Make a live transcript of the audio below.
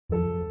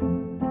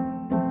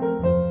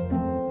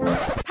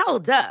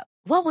Hold up.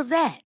 What was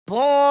that?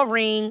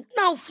 Boring.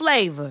 No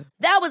flavor.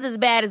 That was as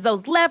bad as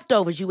those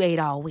leftovers you ate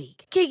all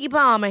week. Keke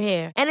Palmer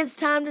here, and it's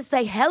time to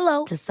say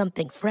hello to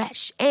something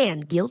fresh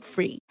and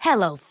guilt-free.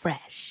 Hello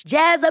Fresh.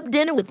 Jazz up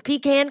dinner with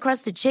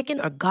pecan-crusted chicken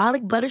or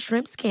garlic butter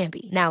shrimp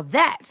scampi. Now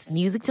that's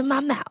music to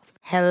my mouth.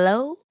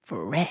 Hello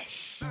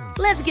Fresh.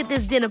 Let's get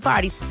this dinner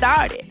party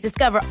started.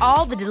 Discover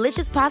all the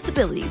delicious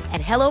possibilities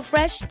at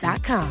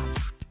hellofresh.com.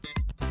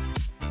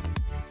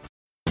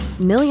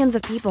 Millions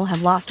of people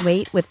have lost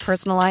weight with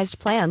personalized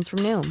plans from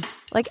Noom.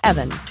 Like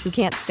Evan, who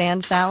can't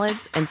stand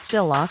salads and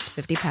still lost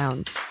 50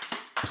 pounds.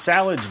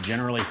 Salads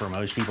generally for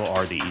most people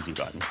are the easy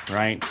button,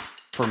 right?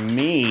 For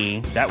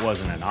me, that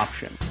wasn't an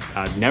option.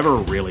 I never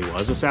really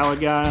was a salad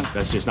guy.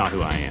 That's just not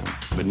who I am.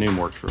 But Noom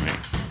worked for me.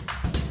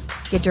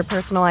 Get your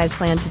personalized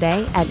plan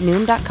today at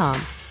Noom.com.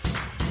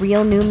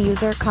 Real Noom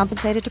user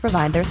compensated to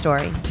provide their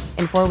story.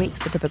 In 4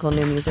 weeks, the typical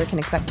Noom user can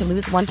expect to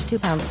lose 1 to 2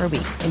 pounds per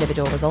week.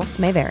 Individual results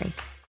may vary.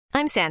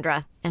 I'm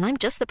Sandra, and I'm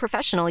just the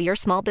professional your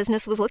small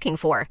business was looking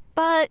for.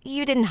 But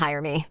you didn't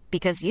hire me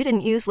because you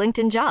didn't use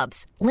LinkedIn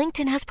Jobs.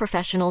 LinkedIn has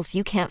professionals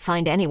you can't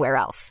find anywhere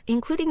else,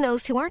 including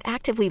those who aren't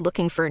actively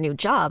looking for a new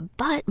job,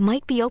 but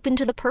might be open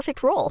to the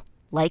perfect role,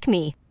 like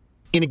me.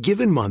 In a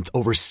given month,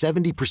 over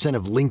 70%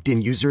 of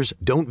LinkedIn users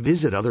don't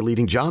visit other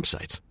leading job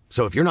sites.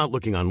 So if you're not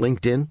looking on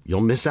LinkedIn,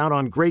 you'll miss out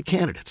on great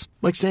candidates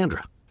like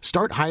Sandra.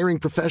 Start hiring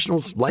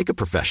professionals like a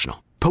professional.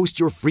 Post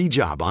your free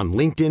job on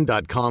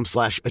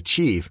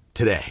linkedin.com/achieve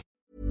today.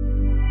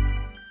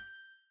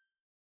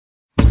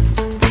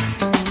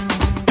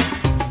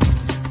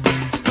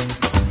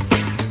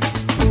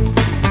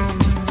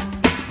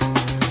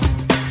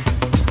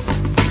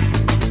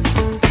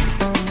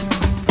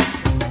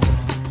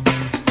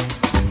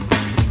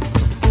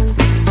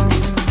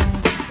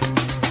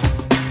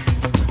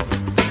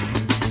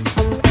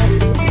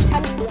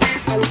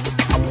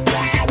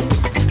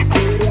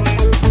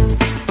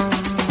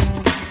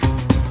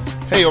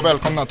 Hej och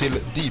välkomna till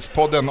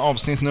DIF-podden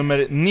avsnitt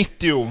nummer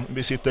 90.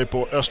 Vi sitter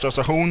på Östra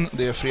station,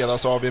 det är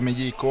fredags AV med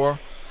JK.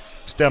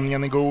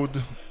 Stämningen är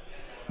god,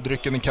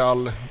 drycken är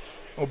kall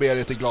och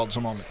Berit är glad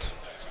som vanligt.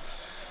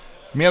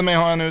 Med mig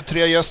har jag nu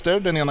 3 gäster,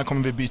 den ena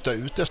kommer vi byta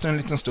ut efter en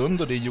liten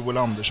stund och det är Joel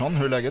Andersson.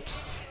 Hur är läget?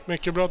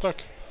 Mycket bra,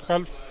 tack.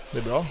 Själv? Det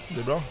är bra, det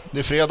är bra. Det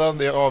är fredag,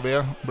 det är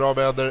AV, bra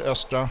väder,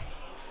 Östra.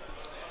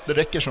 Det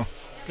räcker så.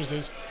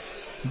 Precis.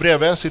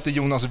 Bredvid sitter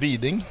Jonas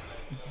Widing.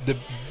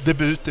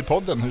 Debut i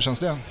podden, hur känns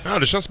det? Ja,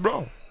 det känns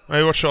bra. Jag har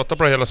ju varit tjata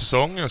på det hela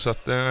säsongen, så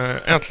att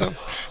äntligen.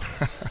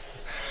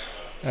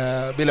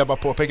 Vill jag bara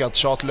påpeka att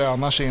tjat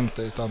lönar sig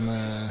inte, utan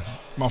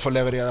man får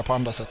leverera på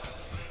andra sätt.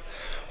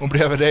 Och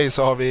bredvid dig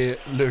så har vi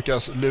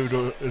Lukas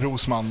Ludo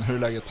Rosman. Hur är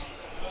läget?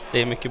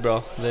 Det är mycket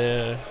bra. Det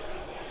är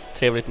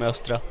trevligt med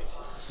Östra.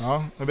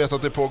 Ja, jag vet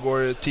att det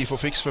pågår Tifo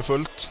Fix för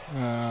fullt.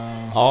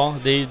 Ja,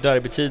 det är ju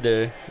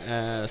derbytider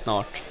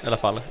snart i alla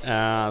fall.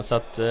 Så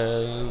att...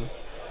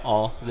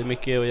 ja, det är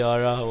mycket att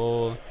göra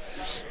och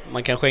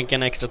man kan skänka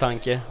en extra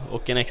tanke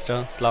och en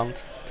extra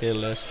slant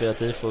till Sofia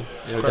Tifo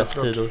i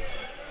dessa tider.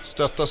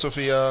 Stötta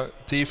Sofia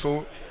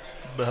Tifo,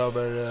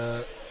 behöver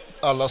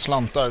alla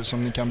slantar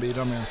som ni kan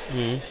bidra med.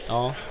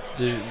 Ja,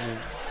 det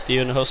är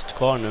ju en höst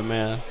kvar nu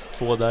med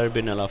 2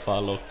 derbyn i alla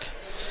fall och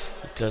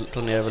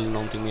planerar väl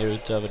någonting mer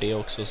utöver det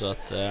också, så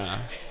att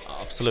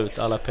absolut,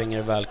 alla pengar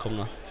är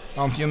välkomna.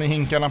 Antingen i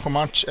hinkarna på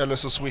match eller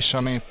så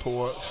swishar ni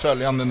på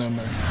följande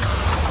nummer.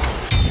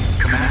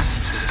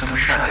 Commence system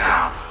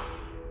shutdown.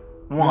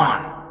 1,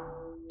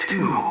 2,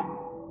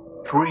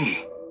 3,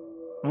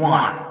 1,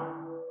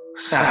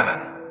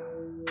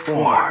 7,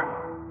 4,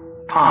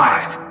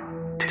 5,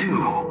 2,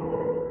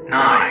 9,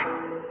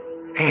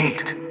 8.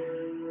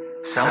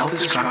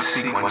 Self-destruct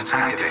sequence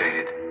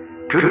activated.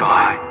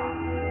 Goodbye.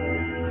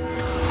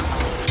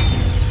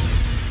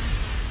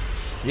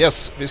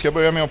 Yes, vi ska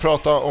börja med att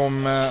prata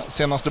om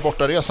senaste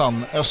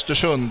bortaresan,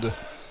 Östersund.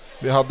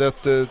 Vi hade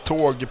ett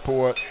tåg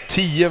på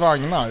 10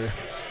 vagnar.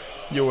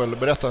 Joel,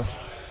 berätta.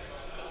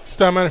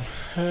 Stämmer.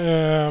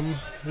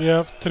 Vi har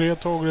haft 3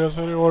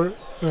 tågresor i år.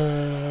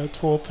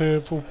 2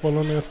 till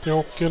fotbollen och 1 till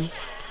hockeyn.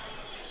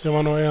 Det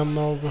var nog en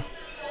av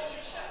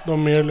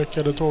de mer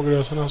lyckade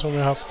tågresorna som vi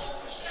har haft.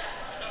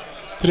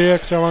 3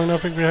 extra vagnar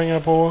fick vi hänga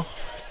på.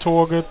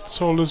 Tåget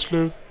sålde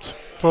slut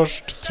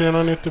först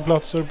 390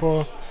 platser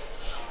på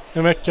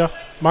en vecka,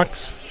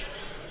 max.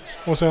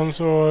 Och sen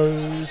så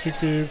fick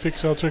vi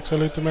fixa och trycka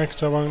lite med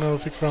extra vagnar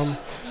och fick fram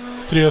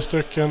 3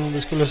 stycken.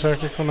 Vi skulle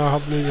säkert kunna ha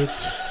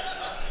blivit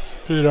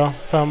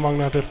 4-5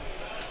 vagnar till.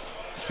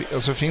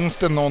 Alltså, finns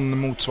det någon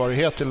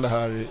motsvarighet till det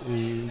här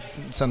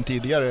sen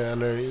tidigare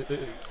eller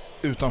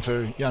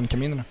utanför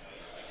järnkaminerna?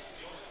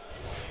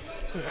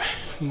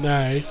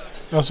 Nej,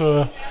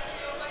 alltså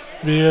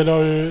vi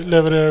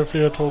levererar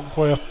fler tåg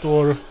på 1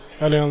 år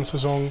eller en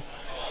säsong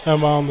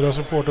än vad andra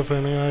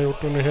supporterföreningar har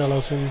gjort under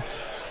hela sin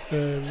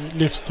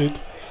livstid.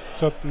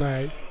 Så att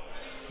nej.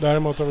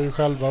 Däremot har vi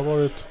själva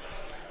varit,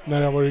 när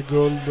det har varit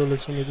guld och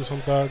liksom lite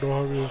sånt där, då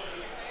har vi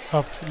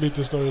haft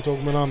lite större tåg,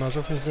 men annars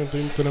så finns det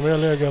inte när vi har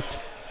legat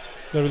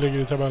där vi ligger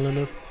i tabellen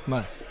nu.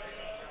 Nej.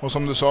 Och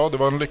som du sa, det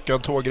var en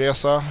lyckad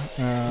tågresa.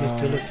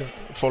 Mycket lyckad.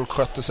 Folk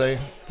skötte sig.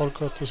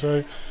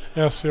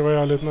 SC var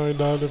jävligt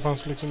nöjda. Det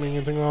fanns liksom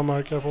ingenting att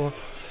anmärka på.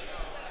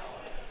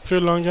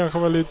 Fyllan kanske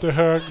var lite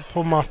hög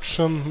på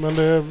matchen, men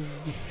det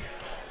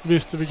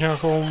visste vi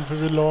kanske om, för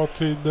vi la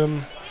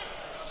tiden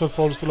så att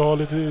folk skulle ha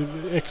lite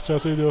extra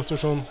tid i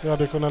Östersund. Vi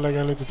hade kunnat lägga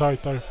en lite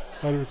tajtare.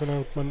 Det hade vi kunnat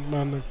gjort,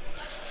 men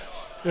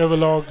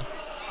överlag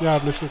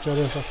jävligt lyckad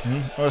resa.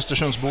 Och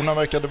Östersundsborna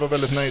verkade vara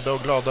väldigt nöjda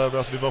och glada över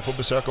att vi var på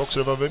besök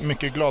också. Det var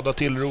mycket glada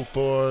tillrop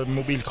och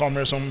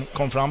mobilkameror som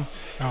kom fram.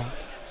 Ja,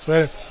 så är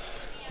det.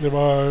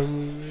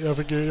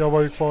 Jag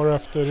var ju kvar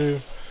efter i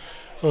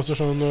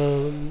Östersund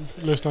och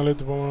lyssnade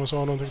lite på vad de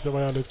sa. De tyckte det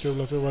var jävligt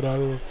kul att vi var där,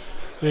 och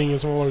det är ingen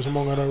som har varit så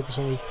många där uppe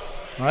som vi.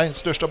 Nej,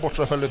 största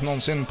bortraföljet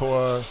någonsin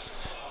på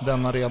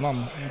den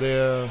arenan.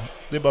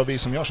 Det är bara vi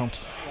som gör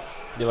sånt.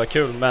 Det var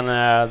kul, men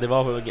det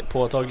var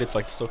påtagligt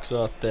faktiskt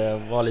också att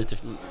det var lite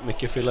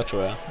mycket fylla,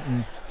 tror jag.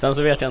 Sen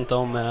så vet jag inte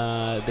om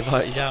det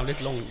var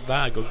jävligt lång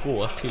väg att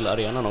gå till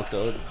arenan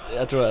också.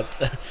 Jag tror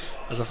att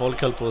alltså,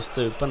 folk höll på att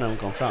stupa när de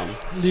kom fram.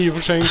 Det är ju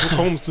för sig inte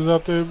konstigt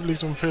att det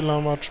liksom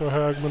fyllan varit så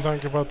hög, med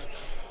tanke på att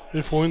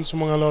vi får inte så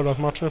många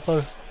lördagsmatcher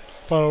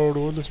per år.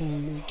 Då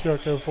liksom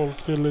krökar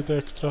folk till lite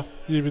extra,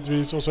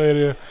 givetvis. Och så är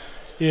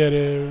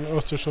det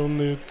Östersund,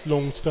 det är ett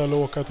långt ställe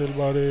att åka till.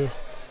 Bara det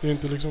är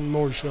inte liksom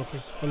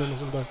Norrköping eller något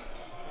sånt där.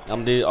 Ja,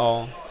 men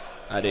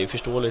det är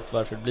förståeligt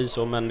varför det blir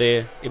så, men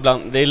det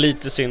är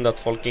lite synd att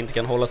folk inte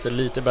kan hålla sig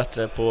lite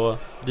bättre på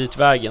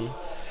ditvägen.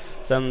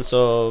 Sen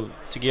så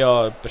tycker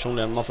jag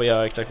personligen man får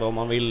göra exakt vad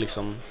man vill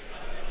liksom,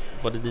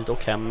 både dit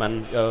och hem,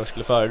 men jag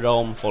skulle föredra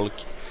om folk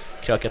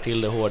krökar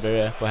till det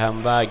hårdare på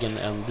hemvägen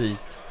än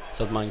dit,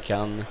 så att man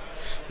kan,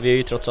 vi är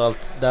ju trots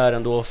allt där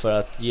ändå för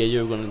att ge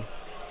Djurgården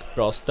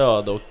bra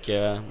stöd, och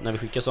när vi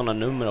skickar sådana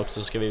nummer också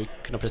så ska vi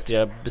kunna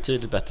prestera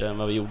betydligt bättre än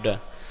vad vi gjorde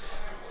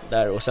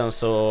där. Och sen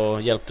så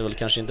hjälpte väl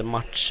kanske inte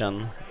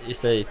matchen i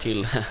sig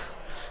till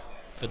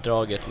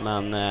fördraget,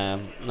 men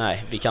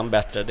nej, vi kan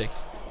bättre, det är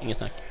ingen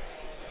snack.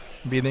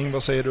 Bidding,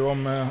 vad säger du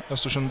om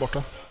Östersund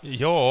borta?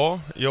 Ja,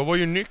 jag var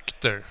ju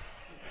nykter.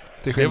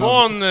 Det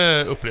var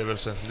en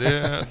upplevelse,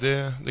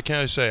 det kan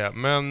jag ju säga.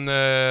 Men,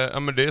 ja,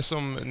 men det är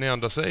som ni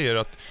andra säger,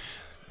 att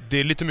det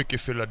är lite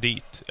mycket fylla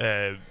dit.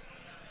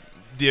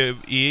 Det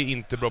är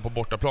inte bra på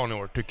bortaplan i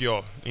år, tycker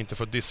jag. Inte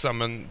för att dissa,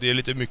 men det är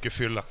lite mycket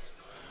fylla.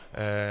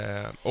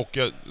 Och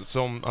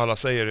som alla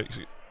säger,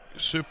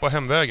 supa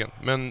hemvägen.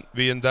 Men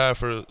vi är där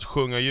för att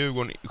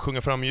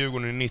sjunga fram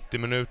Djurgården i 90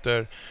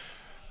 minuter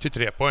till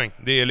 3 poäng.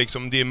 Det är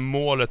liksom det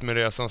målet med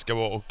resan ska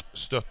vara, och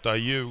stötta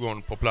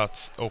Djurgården på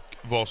plats och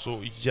vara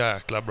så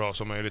jäkla bra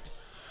som möjligt.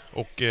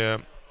 Och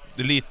det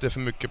är lite för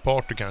mycket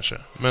party kanske.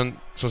 Men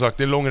som sagt,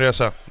 det är en lång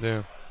resa.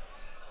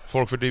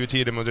 Folk fördriver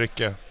tiden med att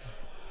dricka.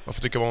 Man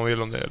får tycka vad man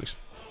vill om det liksom.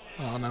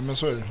 Ja, nej, men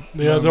så är det.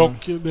 Det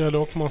är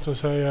dock måste jag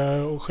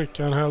säga, och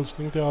skicka en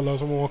hälsning till alla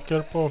som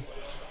åker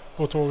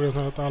på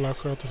tågresan, att alla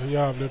sköter sig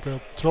jävligt bra.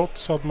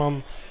 Trots att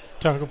man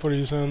kanske får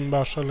i sig en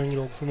bärs eller en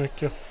grogg för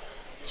mycket.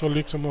 Så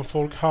liksom har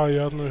folk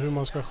hajat nu hur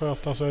man ska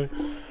sköta sig.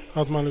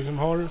 Att man liksom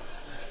har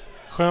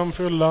skön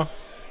fylla,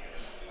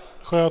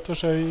 sköter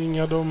sig,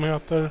 inga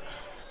dumheter,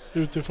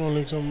 utifrån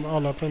liksom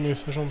alla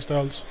premisser som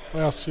ställs.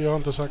 Och SC har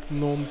inte sagt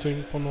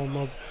någonting på någon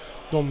av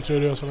de 3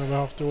 resorna vi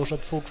har haft i år. Så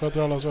att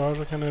fortsätter alla så här,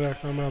 så kan ni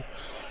räkna med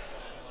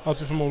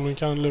att vi förmodligen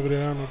kan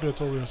leverera ännu fler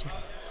tågresor.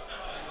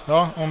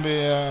 Ja, om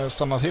vi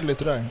stannar till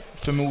lite där.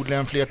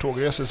 Förmodligen fler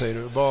tågresor, säger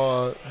du.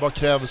 Vad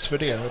krävs för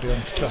det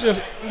rent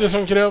krasst? Det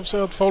som krävs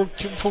är att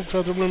folk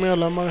fortsätter att bli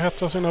medlemmar,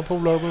 hetsa sina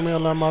polare och bli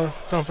medlemmar.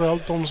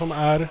 Framförallt de som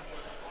är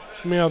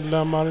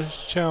medlemmar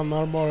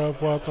tjänar bara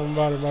på att de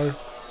värvar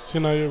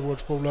sina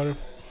Djurgårdspolare.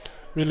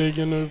 Vi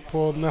ligger nu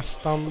på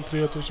nästan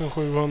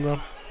 3700.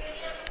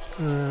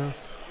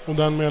 Och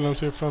den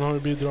medlemssiffran har ju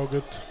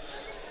bidragit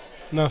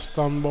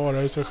nästan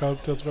bara i sig själv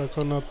till att vi har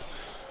kunnat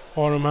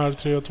ha de här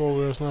 3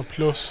 tågresorna,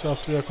 plus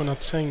att vi har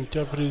kunnat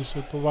sänka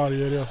priset på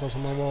varje resa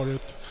som har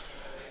varit.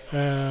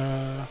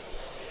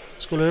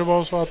 Skulle det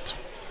vara så att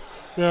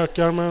vi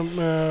ökar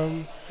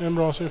med en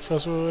bra siffra,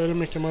 så är det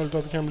mycket möjligt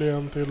att det kan bli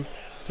en till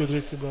ett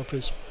riktigt bra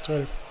pris. Så är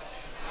det.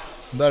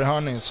 Där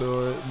hör ni,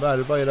 så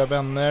värva era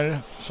vänner,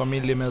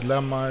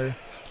 familjemedlemmar.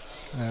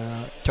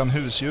 Kan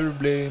husdjur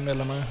bli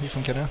medlemmar? Hur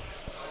funkar det?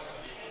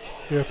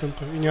 Vet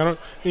inte.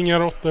 Inga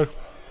råttor.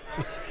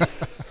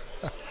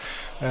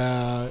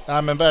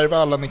 Nej, men värva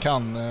alla ni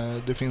kan.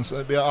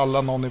 Vi har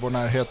alla någon i vår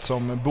närhet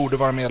som borde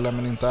vara medlem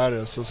men inte är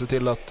det. Så se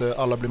till att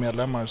alla blir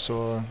medlemmar,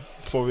 så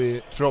får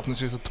vi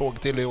förhoppningsvis ett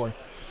tåg till i år.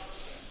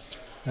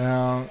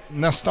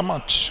 Nästa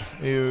match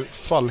är ju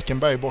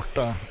Falkenberg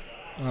borta.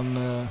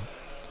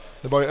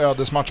 Det var ju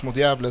ödesmatch mot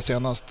Gävle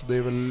senast. Det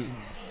är väl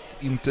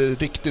inte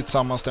riktigt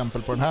samma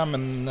stämpel på den här,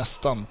 men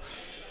nästan.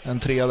 En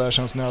 3 där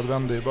känns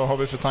nödvändig. Vad har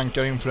vi för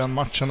tankar inför den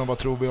matchen, och vad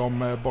tror vi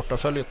om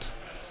bortaföljet?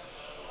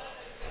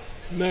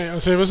 Nej,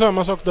 jag ser väl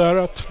samma sak där,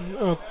 att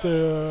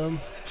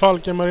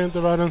Falkenberg är inte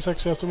världens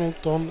sexigaste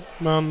motstånd,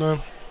 men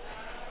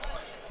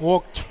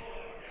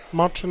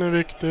matchen är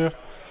viktig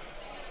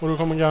och du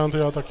kommer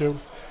garanterat ha kul.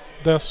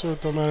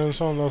 Dessutom är det en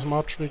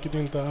söndagsmatch, vilket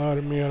inte är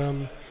mer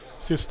än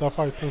sista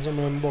fighten som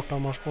är en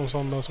bortamatch på en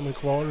söndag som är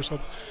kvar. Så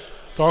att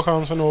ta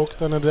chansen och åk.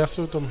 Den är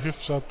dessutom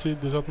hyfsat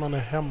tidigt så att man är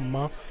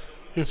hemma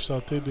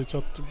hyfsat tidigt. Så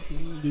att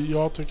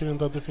jag tycker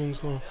inte att det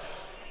finns några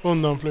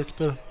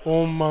undanflykter.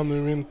 Om man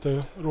nu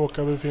inte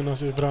råkar befinna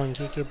sig i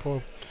Frankrike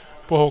på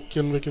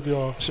hockeyn, vilket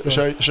jag...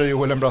 Kör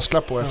Joel en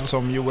brasklapp på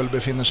eftersom Joel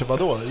befinner sig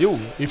vadå? Jo,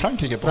 i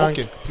Frankrike på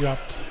hockey. Ja,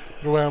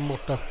 Rouen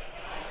borta.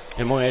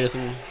 Hur många är det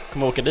som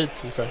kommer åka dit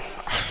ungefär?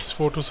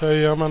 Svårt att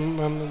säga,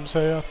 men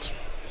säg att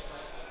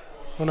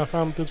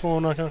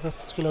 150-200 kanske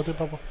skulle jag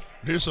tippa på.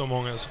 Det är så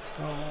många alltså.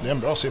 Ja. Det är en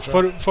bra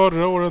siffra.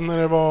 Förra året när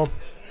det var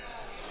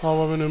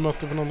vad vi nu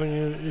mötte för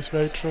någonting i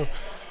Schweiz, så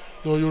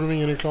då gjorde vi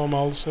ingen reklam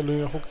alls,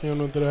 eller hockeyn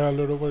gjorde inte det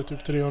heller, då var det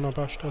typ 300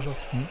 pers där.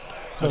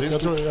 Så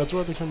jag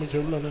tror att det kan bli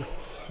kul nu.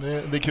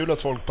 Det är kul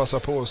att folk passar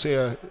på att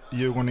se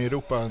Djurgården i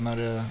Europa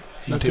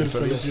när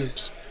tillfället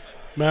bjuds.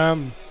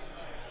 Men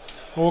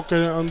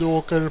du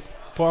åker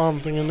på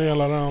antingen det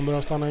eller det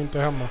andra, stanna inte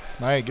hemma.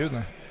 Nej, gud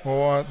nej.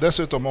 Och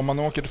dessutom, om man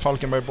åker till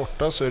Falkenberg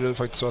borta så är det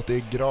faktiskt så att det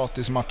är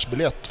gratis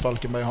matchbiljett.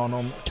 Falkenberg har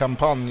någon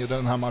kampanj i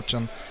den här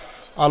matchen.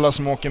 Alla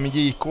som åker med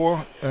JK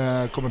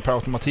kommer per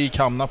automatik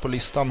hamna på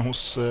listan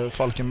hos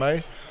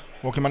Falkenberg.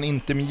 Åker man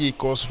inte med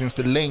JK så finns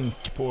det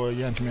länk på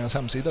Gentlemen's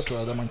hemsida tror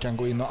jag, där man kan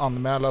gå in och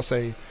anmäla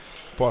sig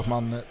på att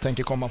man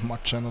tänker komma på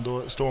matchen, och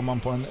då står man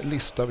på en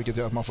lista, vilket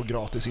gör att man får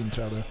gratis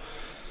inträde.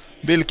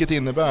 Vilket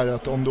innebär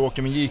att om du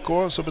åker med JK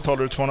så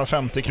betalar du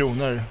 250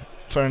 kronor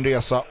för en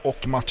resa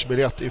och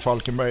matchbiljett i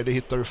Falkenberg. Det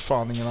hittar du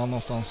fan ingen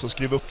annanstans. Så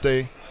skriv upp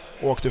dig,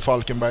 åk till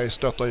Falkenberg,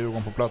 stötta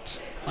Djurgården på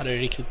plats. Ja, det är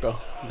riktigt bra.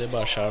 Det är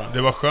bara att köra.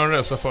 Det var skön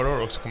resa förra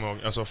året också, kommer jag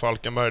ihåg. Alltså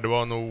Falkenberg, det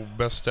var nog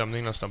bäst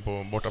stämning nästan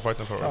på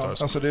bortafighten förra året.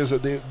 Ja, alltså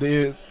det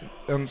är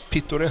en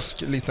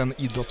pittoresk liten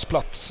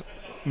idrottsplats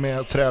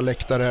med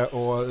träläktare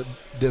och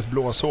det är ett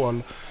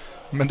blåshål.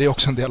 Men det är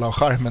också en del av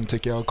charmen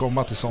tycker jag, att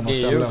komma till sådana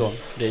ställen.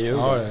 Det är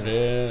Djurgården. Ja.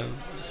 Det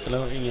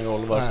spelar ingen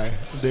roll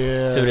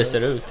hur det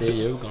ser ut, det är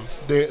Djurgården.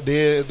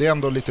 Det är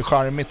ändå lite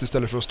charmigt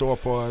istället för att stå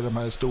på de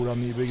här stora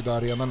nybyggda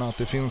arenorna, att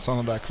det finns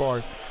sådana där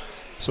kvar.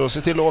 Så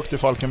se till att åka till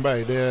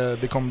Falkenberg,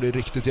 det kommer bli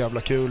riktigt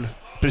jävla kul.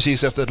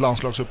 Precis efter ett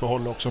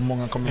landslagsuppehåll också,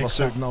 många kommer vara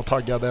sugna och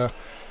taggade.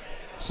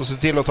 Så se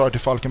till att ta er till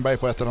Falkenberg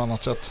på ett eller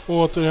annat sätt.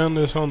 Återigen,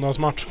 det är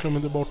söndagsmatch, glöm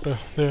inte bort det.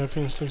 Det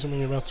finns liksom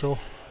inget bättre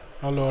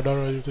att lördag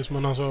och givetvis,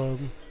 men alltså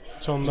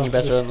söndag. Inget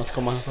bättre än att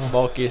komma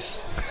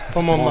bakis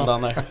på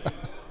måndag.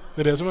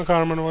 Det är det som är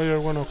charmen att vara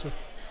Djurgården också.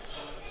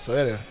 Så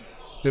är det.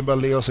 Det är bara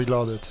att le och se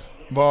glad ut.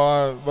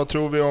 Vad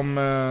tror vi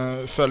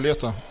om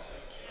följet då?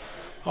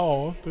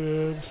 Ja, det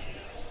är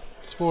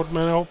svårt,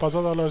 men jag hoppas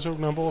att alla är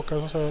sugna på att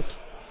åka, så säger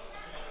att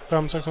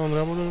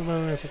 500-600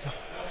 borde vi tycka.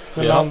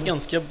 Vi har haft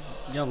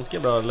ganska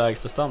bra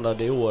lägsta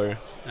standard i år,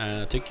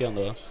 tycker jag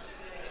ändå.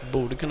 Så det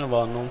borde kunna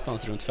vara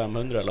någonstans runt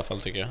 500 i alla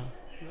fall, tycker jag.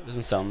 Det är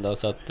en söndag,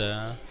 så att...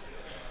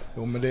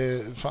 Jo, men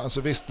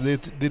alltså visst,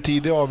 det är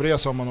tidig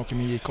avresa om man åker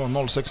med JK.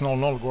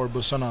 06.00 går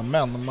bussarna,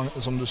 men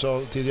som du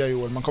sa tidigare i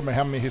år, man kommer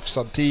hem i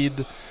hyfsad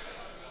tid.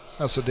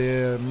 Alltså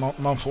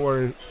man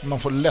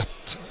får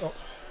lätt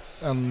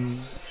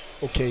en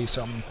okej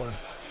sömn på det.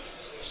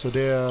 Så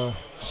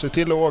se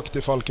till att åka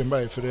till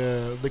Falkenberg, för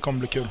det kommer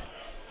bli kul.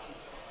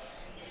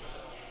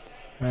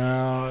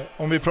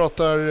 Om vi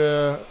pratar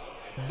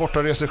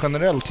bortaresor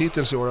generellt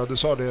hittills i år, du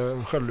sa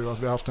det själv att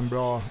vi har haft en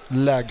bra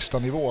lägsta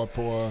nivå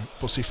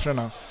på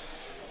siffrorna.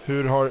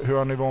 Hur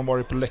har nivån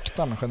varit på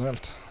läktaren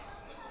generellt?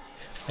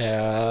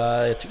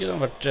 Jag tycker det har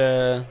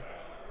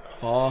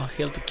varit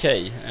helt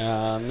okej.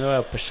 Nu har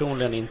jag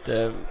personligen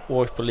inte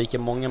åkt på lika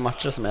många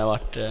matcher som jag har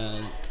varit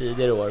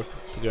tidigare år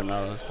på grund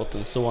av att jag fått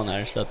en son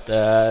här. Så att,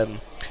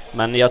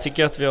 men jag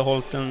tycker att vi har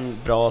hållit en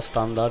bra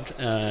standard.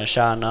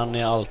 Kärnan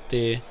är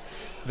alltid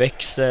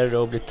växer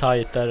och blir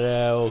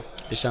tajtare, och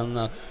det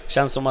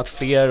känns som att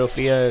fler och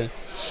fler,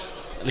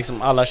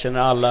 liksom alla känner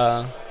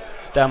alla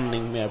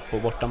stämning mer på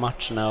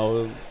bortamatcherna,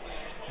 och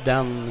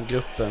den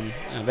gruppen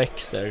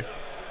växer.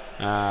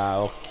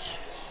 Och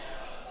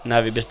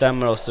när vi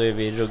bestämmer oss så är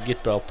vi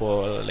ruggigt bra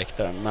på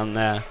läktaren. Men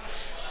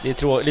det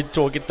är lite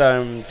tråkigt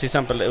där, till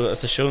exempel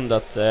Östersund,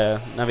 att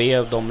när vi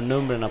är de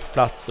numren på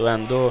plats och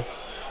ändå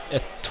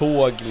ett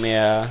tåg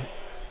med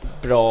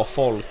bra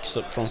folk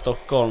från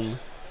Stockholm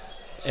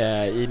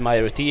i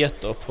majoritet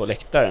då på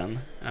läktaren,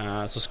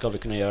 så ska vi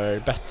kunna göra det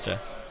bättre.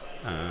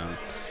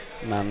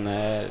 Men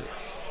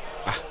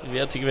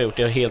jag tycker vi har gjort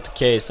det helt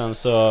okej. Sen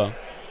så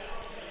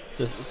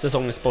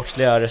säsongens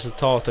sportsliga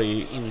resultat har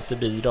ju inte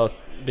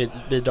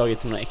bidragit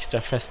till någon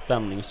extra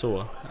feststämning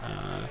så.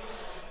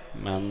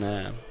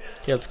 Men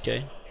helt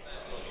okej.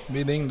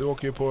 Widing, du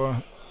åker ju på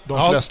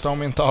de flesta,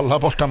 om inte alla,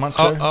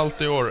 bortamatcher.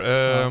 Allt i år.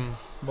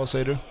 Vad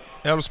säger du?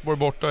 Elfsborg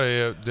borta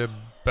är det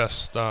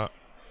bästa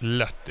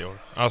lätt i år.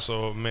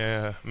 Alltså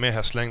med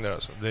hästlängder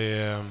alltså. Det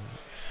är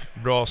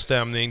bra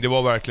stämning. Det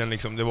var verkligen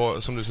liksom, det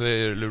var som du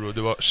säger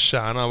Luro,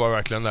 kärnan var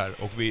verkligen där,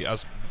 och vi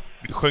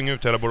sjöng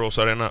ut hela Borås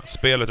Arena.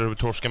 Spelet och vi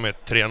torskade med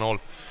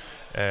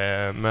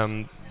 3-0.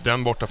 Men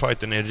den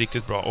bortafighten är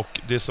riktigt bra,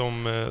 och det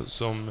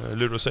som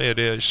Luro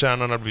säger,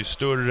 kärnan har blivit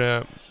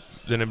större.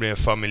 Den är blivit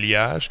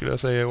familjär, skulle jag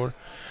säga, i år.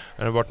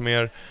 Den har varit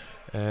mer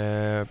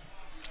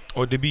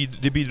Och det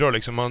bidrar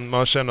liksom,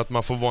 man känner att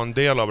man får vara en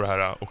del av det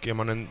här. Och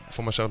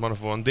får man känna att man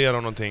får vara en del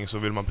av någonting, så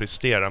vill man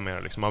prestera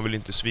mer liksom. Man vill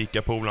inte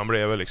svika polaren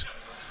bredvid liksom.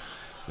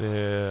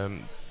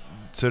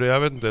 Så det, jag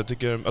vet inte, jag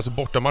tycker, alltså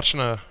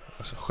bortamatcherna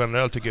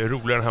generellt tycker jag är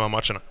roligare än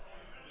hemmamatcherna.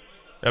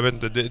 Jag vet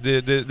inte,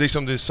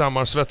 det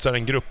sammansvetsar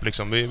en grupp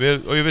liksom. Vi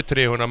är över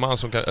 300 man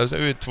som kan, alltså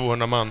över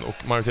 200 man, och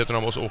majoriteten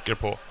av oss åker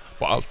på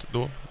allt.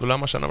 Då lär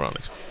man känna varandra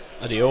liksom.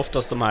 Ja, det är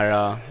oftast de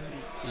här,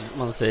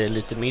 man säger,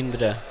 lite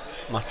mindre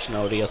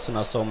matcherna och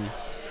resorna som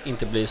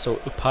inte blir så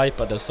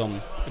upphypade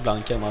som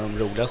ibland kan vara de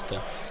roligaste.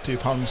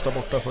 Typ Halmstad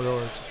borta förra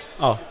året.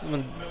 Ja,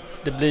 men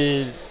det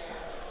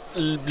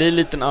blir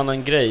lite en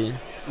annan grej.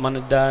 Man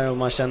är där och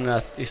man känner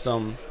att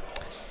liksom,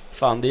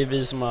 fan, det är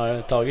vi som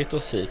har tagit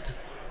oss hit.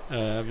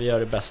 Vi gör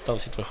det bästa av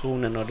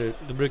situationen, och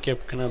det brukar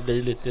kunna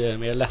bli lite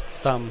mer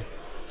lättsam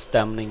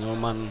stämning, och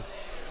man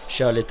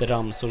kör lite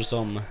ramsor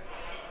som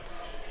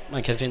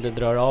man kanske inte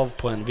drar av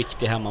på en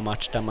viktig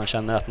hemmamatch där man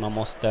känner att man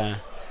måste.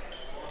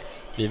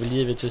 Vi vill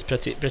givetvis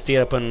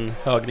prestera på en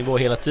hög nivå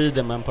hela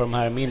tiden, men på de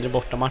här mindre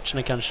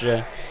bortamatcherna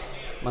kanske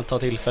man tar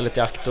tillfället i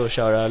akt och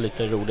köra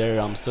lite roligare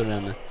ramsor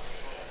än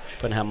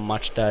på en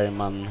hemmamatch där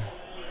man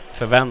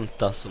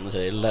förväntas, som man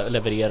säger,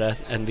 leverera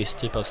en viss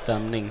typ av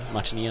stämning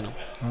matchen igenom.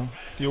 Ja.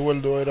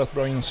 Joel, då är det rätt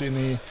bra insyn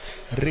i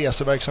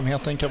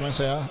reseverksamheten, kan man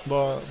säga.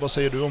 Vad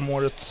säger du om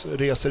årets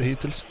resor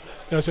hittills?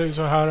 Jag säger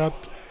så här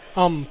att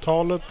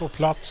antalet på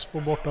plats på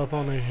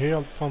bortaplan är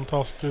helt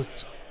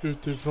fantastiskt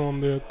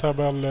utifrån det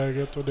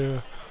tabelläget och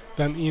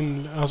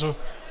alltså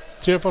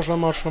 3 första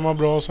matcherna var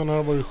bra, sen har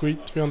det varit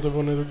skit. Vi har inte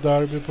vunnit ett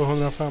derby på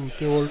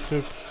 150 år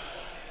typ.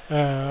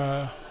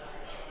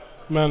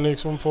 Men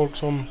liksom folk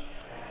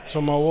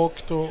som har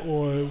åkt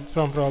och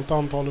framförallt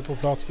antalet på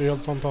plats, det är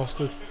helt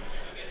fantastiskt.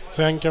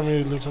 Sen kan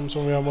vi liksom,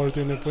 som vi har varit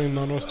inne på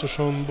innan,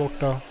 Östersund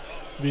borta,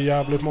 vi är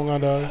jävligt många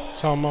där,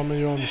 samma med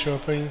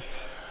Jönköping,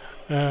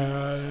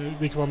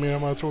 vilket var mer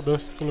än vad jag trodde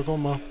skulle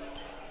komma.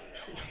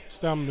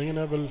 Stämningen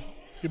är väl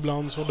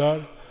ibland så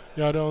där.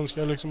 Jag hade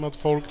önskat liksom att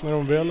folk, när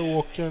de väl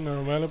åker, när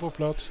de väl är på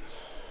plats,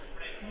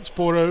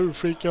 spårar ur,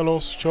 freakar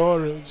loss,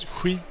 kör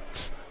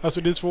skit.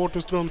 Alltså det är svårt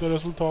att strunta i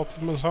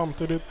resultatet, men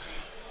samtidigt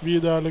vi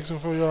är där liksom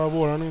för att göra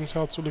våran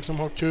insats och liksom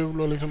ha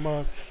kul och liksom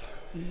bara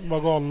vara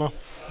galna.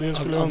 Det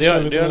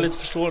är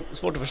lite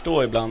svårt att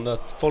förstå ibland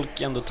att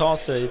folk ändå tar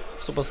sig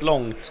så pass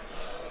långt,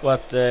 och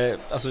att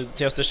alltså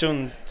till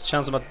Östersund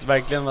känns som att det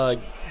verkligen var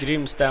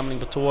grym stämning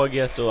på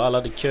tåget och alla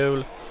hade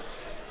kul.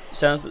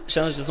 Känns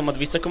det som att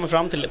vissa kommer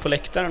fram på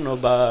läktaren och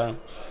bara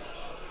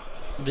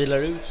vilar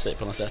ut sig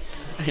på något sätt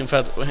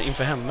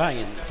inför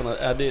hemvägen.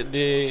 Det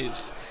är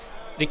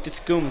riktigt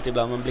skumt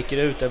ibland. Man blickar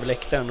ut över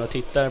läktaren och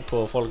tittar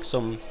på folk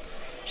som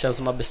känns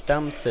som har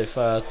bestämt sig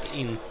för att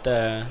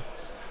inte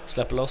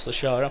släppa loss och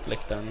köra på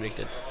läktaren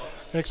riktigt.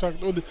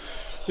 Exakt, och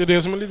det är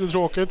det som är lite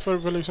tråkigt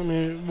för liksom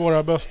i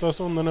våra bästa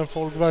stunder, när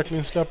folk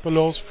verkligen släpper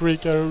loss,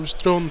 freakar ur,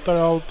 struntar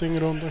allting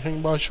runt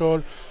omkring, bara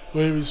kör. Då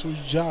är vi så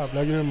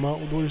jävla grymma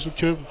och då är det så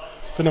kul.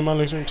 För när man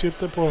liksom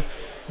sitter på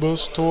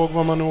buss, tåg,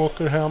 var man nu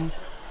åker hem,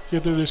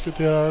 sitter och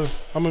diskuterar,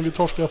 ja men vi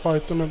torskar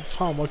fighten, men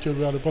fan vad kul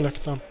vi hade på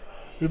läktaren.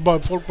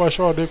 Folk bara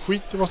kör, det är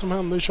skit i vad som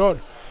händer, kör.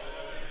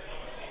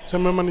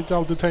 Sen behöver man inte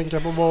alltid tänka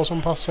på vad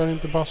som passar,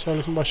 inte passar,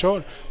 liksom bara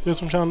kör. Det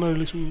som känner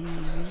liksom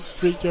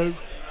freakar ut.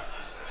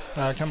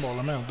 Jag kan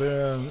hålla med. Det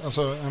är,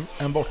 alltså,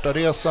 en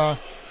bortaresa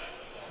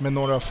med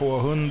några få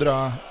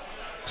hundra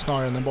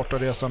snarare än en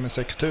bortaresa med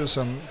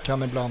 6000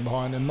 kan ibland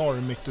ha en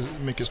enorm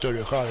mycket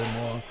större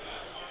skärm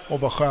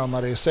och vara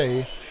skönare i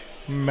sig.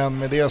 Men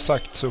med det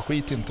sagt så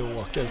skit inte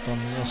att åka, utan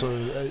alltså,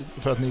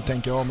 för att ni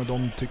tänker, ja men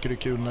de tycker det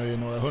är kul när det är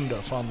några hundra.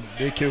 Fan,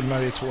 det är kul när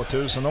det är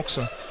 2000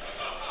 också.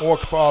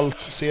 Åk på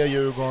allt, se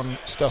Djurgården,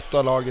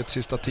 stötta laget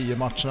sista 10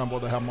 matcherna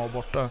både hemma och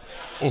borta.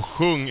 Och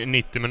sjung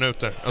 90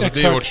 minuter.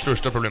 Alltså, det är vårt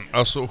största problem.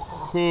 Alltså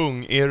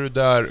sjung, är du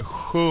där,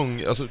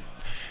 sjung. Alltså,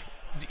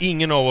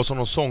 ingen av oss har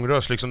någon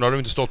sångröst liksom, då har du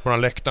inte stått på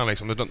den läktaren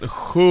liksom, utan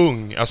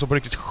sjung, alltså på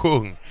riktigt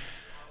sjung.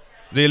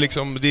 Det är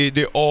liksom, det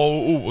är A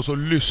och O, och så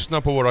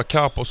lyssna på våra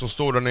kapos som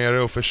står där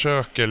nere och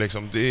försöker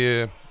liksom.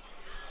 Det är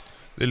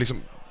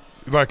liksom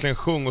verkligen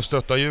sjung och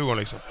stötta Djurgården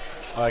liksom.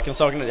 Ja, jag kan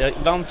sakna det.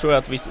 Ibland tror jag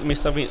att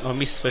vissa har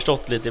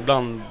missförstått lite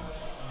ibland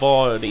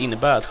vad det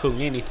innebär att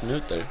sjunga i 90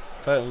 minuter.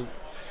 För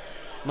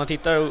man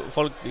tittar och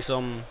folk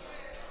liksom,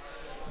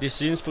 det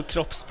syns på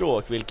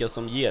kroppsspråk vilka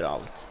som ger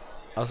allt.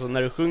 Alltså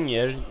när du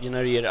sjunger,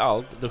 när du ger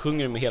allt, då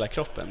sjunger du med hela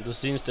kroppen. Då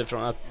syns det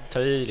från att ta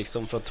i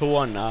liksom från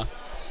tårna,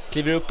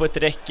 kliver upp på ett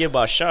räcke och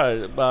bara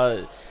kör, bara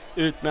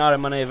ut med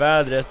armarna i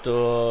vädret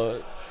och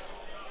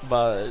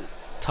bara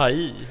ta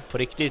i på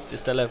riktigt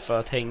istället för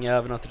att hänga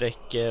över något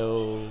räcke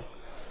och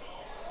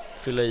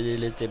fylla i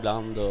lite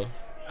ibland och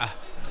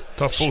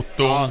ta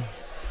foton. Ja.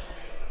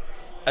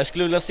 Jag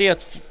skulle vilja se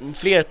att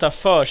fler tar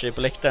för sig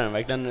på läktaren,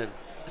 verkligen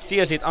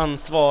ser sitt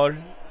ansvar,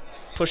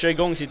 pushar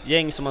igång sitt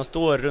gäng som man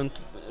står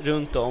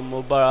runt om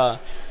och bara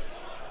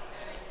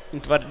man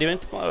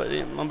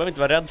behöver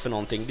inte vara rädd för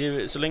någonting.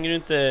 Så länge du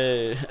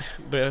inte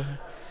börjar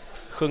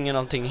sjunger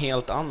någonting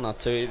helt annat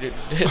så då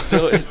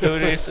är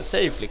det för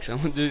safe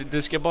liksom.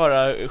 Du ska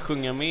bara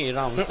sjunga med i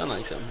ramsorna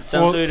liksom.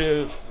 Sen så är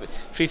det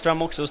fritt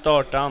fram också att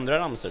starta andra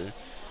ramsor.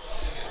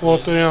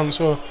 Återigen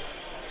så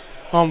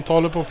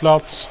antalet på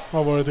plats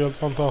har varit helt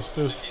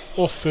fantastiskt.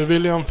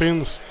 Offerviljan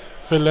finns.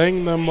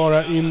 Förläng den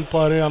bara in på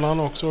arenan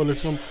också och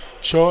liksom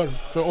kör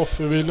för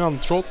offerviljan.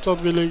 Trots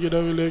att vi ligger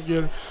där vi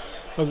ligger,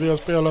 att vi har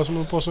spelat som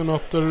en påse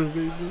nötter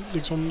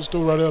liksom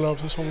stora delar av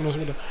säsongen och så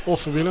vidare.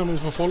 Offerviljan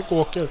finns för folk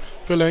åker.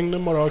 Förläng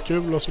den bara, ha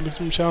kul och så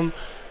liksom känn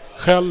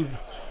själv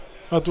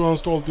att du har en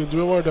stolthet. Du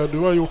har varit där, du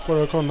har gjort vad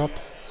du har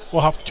kunnat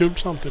och haft kul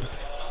samtidigt.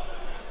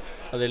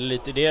 Ja, det är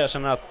lite det jag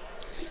känner att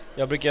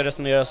jag brukar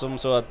resonera som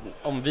så att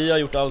om vi har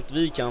gjort allt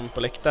vi kan på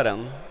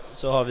läktaren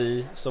så har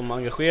vi som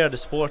engagerade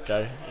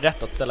supportrar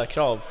rätt att ställa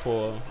krav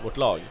på vårt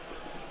lag.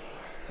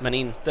 Men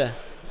inte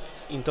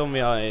om vi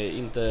har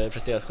inte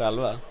presterat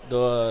själva.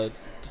 Då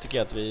tycker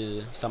jag att vi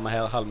är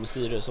samma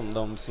halvmesyrer som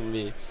de som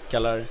vi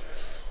kallar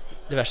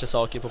diverse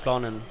saker på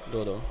planen då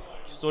och då.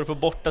 Står du på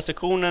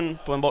bortasektionen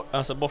på en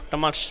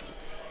bortamatch,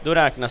 då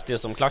räknas det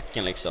som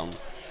klacken liksom.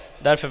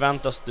 Där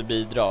förväntas du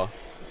bidra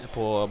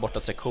på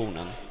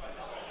bortasektionen.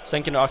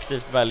 Sen kan du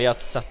aktivt välja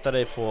att sätta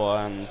dig på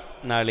en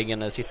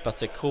närliggande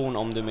sittplatssektion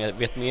om du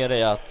vet med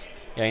dig att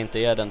jag inte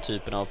är den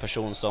typen av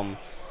person som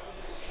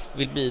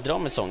vill bidra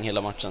med sång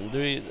hela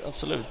matchen.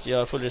 Absolut, jag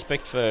har full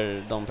respekt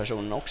för de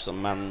personerna också,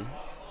 men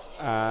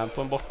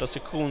på en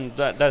bortasektion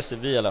där ser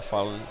vi i alla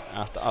fall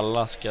att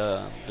alla ska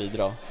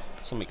bidra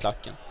som i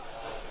klacken.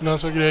 Men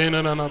alltså grejen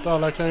är den att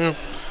alla kan ju...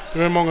 Det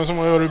var många som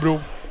var i Örebro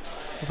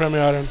på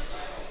premiären.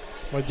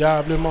 Det var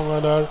jävligt många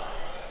där.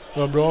 Det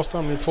var bra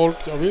stämning. Folk,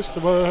 ja visst, det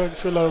var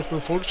högfyllare upp,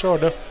 men folk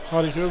körde.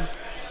 Hade kul.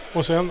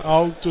 Och sen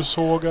allt du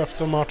såg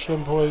efter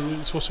matchen på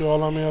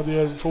sociala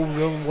medier,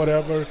 forum,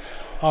 whatever.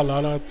 Alla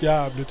hade ett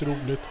jävligt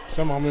roligt.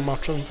 Sen var vi i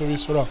matchen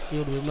förvisso då, det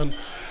gjorde vi.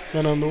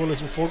 Men ändå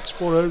liksom, folk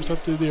spårar ur. Så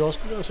att det jag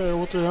skulle säga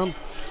återigen.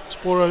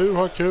 Spåra ur,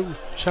 ha kul.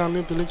 Känn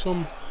inte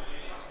liksom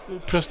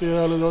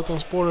prestera eller dra, utan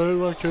spåra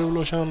ur, ha kul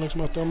och känn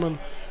liksom att ja, men,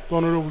 det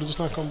var något roligt att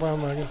snacka om på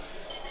hemvägen.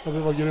 Att vi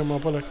var grymma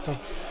på läktaren.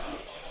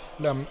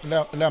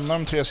 Lämna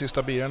de 3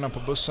 sista birarna på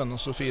bussen och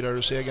så firar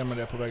du segern med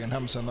det på vägen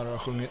hem sen när du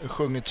har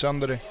sjungit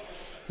sönder dig.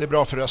 Det är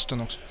bra för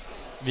rösten också.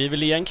 Vi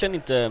vill egentligen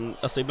inte,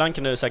 alltså ibland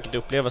kan det säkert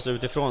upplevas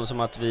utifrån som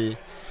att vi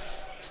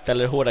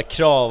ställer hårda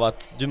krav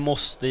att du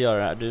måste göra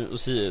det här,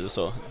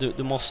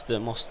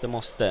 du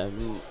måste.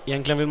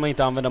 Egentligen vill man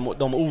inte använda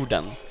de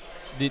orden.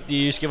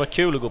 Det ska vara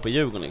kul att gå på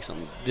Djurgården liksom.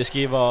 Det ska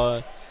ju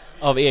vara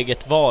av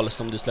eget val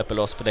som du släpper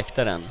loss på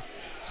läktaren.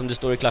 Som du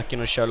står i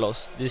klacken och kör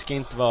loss. Det ska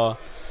inte vara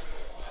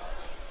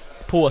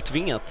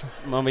påtvingat.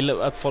 Man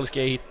vill att folk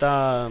ska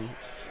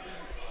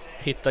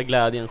hitta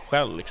glädjen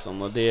själv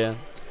liksom. Och det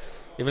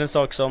är väl en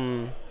sak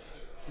som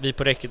vi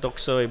på räcket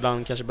också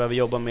ibland kanske behöver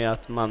jobba med,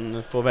 att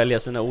man får välja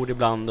sina ord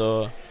ibland,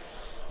 och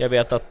jag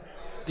vet att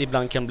det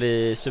ibland kan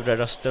bli sura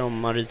röster om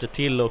man ryter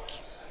till, och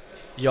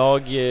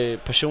jag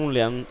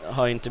personligen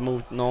har inte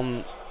emot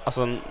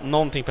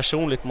någonting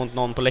personligt mot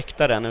någon på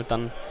läktaren,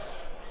 utan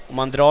om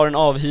man drar en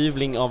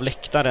avhyvling av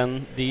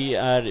läktaren, det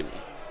är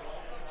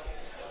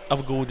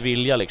av god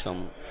vilja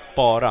liksom,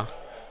 bara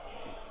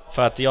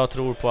för att jag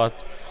tror på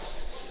att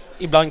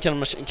ibland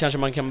kanske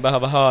man kan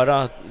behöva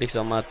höra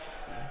liksom att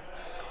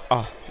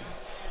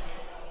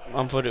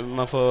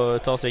man får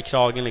ta sig i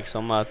kragen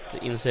liksom, att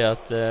inse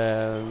att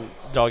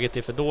draget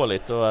är för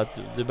dåligt och att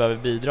du behöver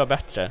bidra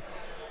bättre.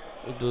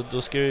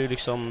 Då ska du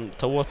liksom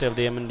ta åt dig av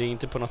det, men det är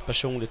inte på något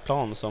personligt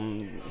plan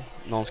som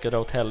någon ska dra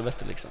åt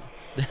helvete liksom.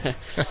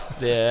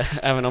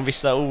 Även om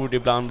vissa ord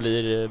ibland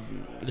blir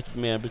lite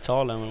mer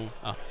brutala, men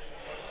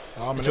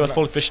jag tror att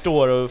folk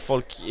förstår, och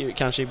folk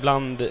kanske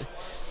ibland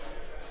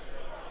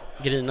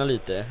grinar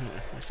lite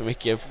för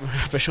mycket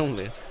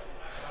personligt.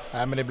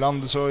 Nej, men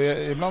ibland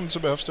så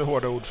behövs det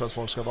hårda ord för att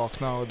folk ska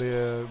vakna, och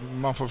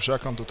man får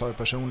försöka inte ta det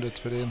personligt,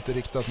 för det är inte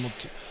riktat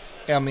mot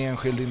en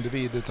enskild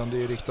individ, utan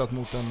det är riktat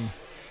mot en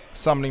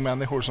samling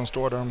människor som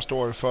står där de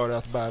står för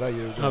att bära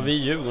Djurgården. Ja, vi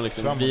Djurgården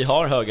liksom. Vi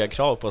har höga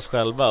krav på oss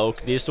själva,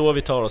 och det är så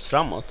vi tar oss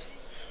framåt.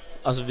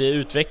 Alltså vi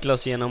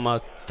utvecklas genom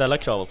att ställa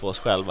krav på oss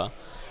själva.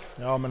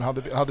 Ja, men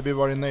hade vi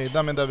varit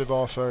nöjda med där vi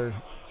var för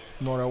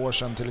några år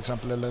sedan till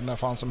exempel, eller när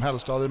fan som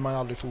helst, då hade man ju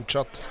aldrig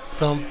fortsatt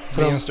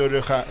bli en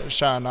större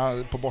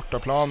kärna på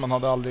bortaplan. Man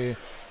hade aldrig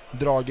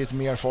dragit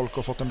mer folk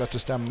och fått en bättre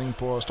stämning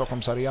på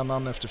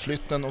Stockholmsarenan efter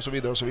flytten och så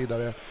vidare och så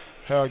vidare.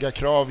 Höga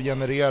krav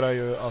genererar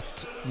ju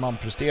att man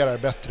presterar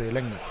bättre i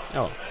längden.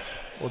 Ja.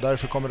 Och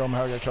därför kommer de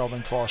höga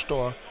kraven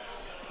kvarstå.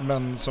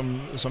 Men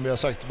som vi har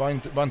sagt,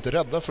 var inte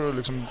rädda för att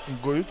liksom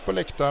gå ut på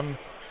läktaren,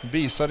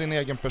 visa din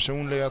egen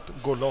personlighet,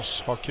 gå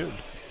loss, ha kul.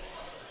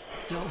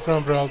 Ja,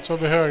 framförallt så har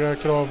vi höga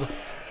krav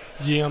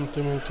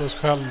gentemot oss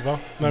själva.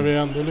 När vi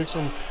ändå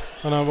liksom,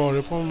 när han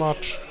varit på en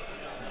match,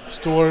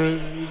 står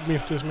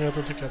mitt i smet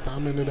och tycker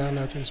att men det där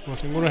lät inte som.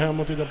 Sen går du hem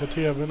och tittar på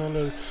tvn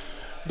eller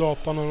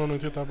datorn eller vad du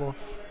tittar på.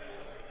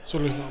 Så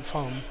liksom,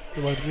 fan,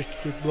 det var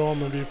riktigt bra,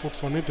 men vi är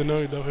fortfarande inte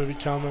nöjda, för vi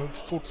kan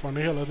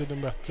fortfarande hela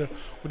tiden bättre.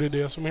 Och det är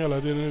det som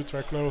hela tiden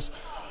utvecklar oss.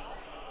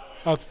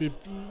 Att vi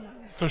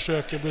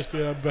försöker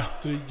prestera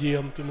bättre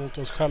gentemot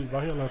oss själva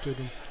hela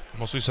tiden.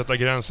 Måste ju sätta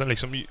gränsen,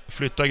 liksom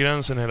flytta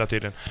gränsen hela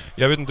tiden.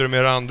 Jag vet inte hur det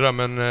är med andra,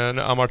 men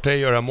när Amartey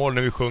gör det mål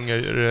när vi sjunger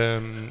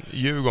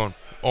Djurgården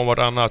om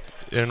vartannat,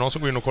 är det någon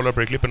som går in och kollar på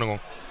det klippen någon gång?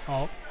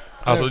 Ja.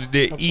 Alltså det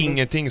är absolut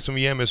ingenting som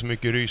ger mig så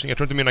mycket rysning. Jag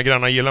tror inte mina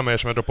grannar gillar mig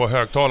som jag drar på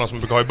högtalaren som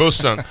jag brukar ha i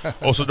bussen.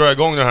 Och så drar jag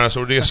igång den här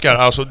så det skar.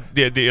 Alltså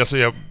det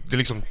är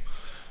liksom...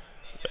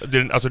 Det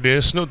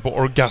är snudd på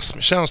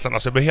orgasmkänslan.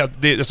 Alltså jag blir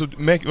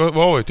helt... vad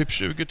var det? Typ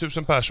 20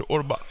 000 pers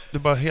och det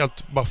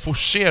bara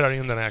forcerar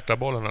in den här jäkla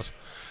bollen alltså.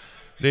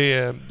 Det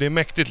är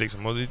mäktigt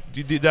liksom. Och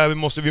det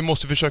där vi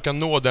måste försöka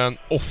nå den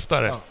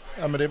oftare.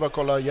 Ja, men det är bara att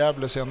kolla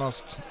Gävle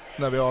senast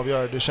när vi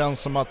avgör. Det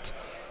känns som att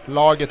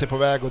laget är på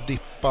väg att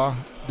dippa.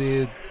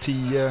 Det är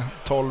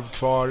 10-12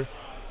 kvar.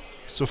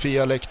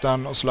 Sofia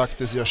läktaren och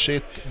Slaktis gör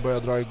shit. Börjar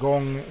dra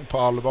igång på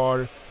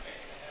allvar.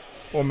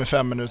 Och med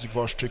 5 minuter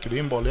kvar så trycker vi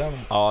in bollen.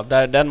 Ja,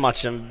 den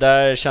matchen,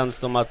 där känns det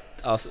som att...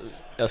 Alltså,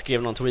 jag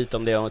skrev någon tweet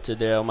om det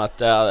tidigare om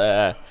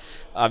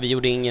att vi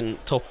gjorde ingen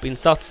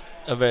toppinsats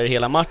över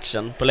hela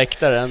matchen på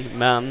läktaren,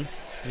 men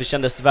det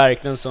kändes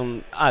verkligen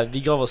som vi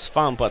gav oss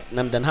fan på att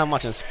den här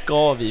matchen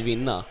ska vi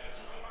vinna.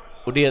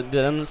 Och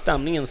den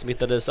stämningen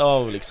smittades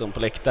av liksom på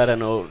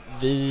läktaren, och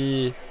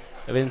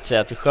jag vill inte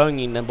säga att vi sjöng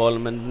in den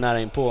bollen, men nära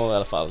in på i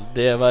alla fall.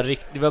 Det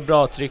var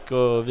bra tryck,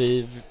 och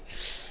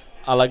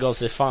alla gav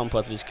sig fan på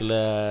att vi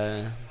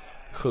skulle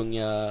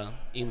sjunga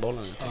in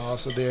bollen. Ja,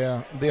 alltså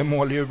det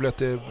måljublet,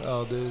 det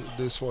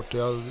är svårt.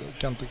 Jag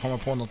kan inte komma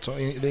på något.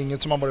 Det är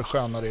inget som har varit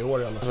skönare i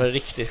år i alla fall. Det var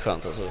riktigt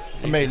skönt alltså.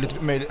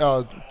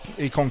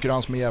 I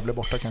konkurrens med Gävle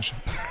borta kanske.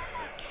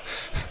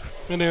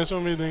 Men det är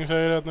som Widing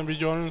säger, att när vi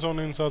gör en sån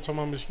insats som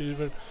man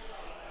beskriver,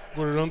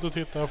 går du runt och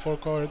tittar,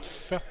 folk har ett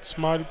fett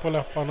smile på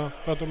läpparna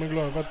för att de är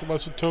glada, för att det var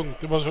så tungt,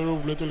 det var så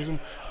roligt, och liksom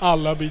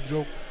alla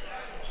bidrog.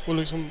 Och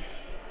liksom,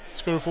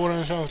 ska du få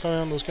den känslan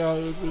igen,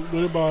 då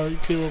är det bara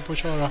att kliva upp och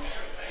köra.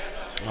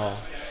 Ja,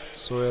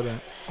 så är det.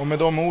 Och med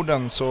de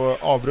orden så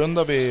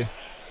avrundar vi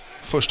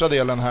första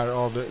delen här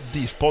av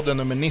DIF-podden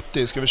nummer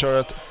 90. Ska vi köra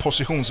ett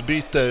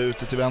positionsbyte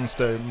ute till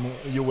vänster,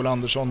 Joel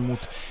Andersson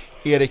mot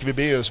Erik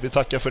Vibeus. Vi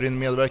tackar för din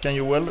medverkan,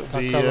 Joel.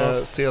 Vi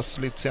ses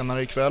lite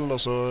senare ikväll,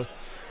 och så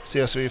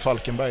ses vi i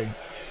Falkenberg.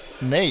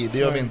 Nej, det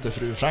gör vi inte,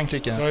 för du är i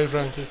Frankrike. Jag är i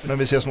Frankrike. Men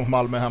vi ses mot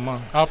Malmö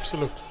hemma.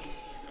 Absolut.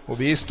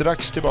 Och vi är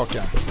strax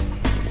tillbaka.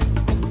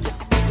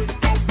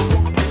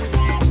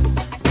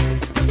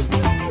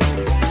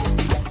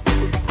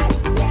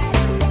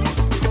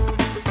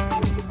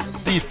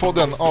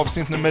 DIF-podden,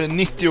 avsnitt nummer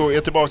 90, är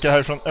tillbaka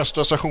här från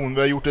Östra station.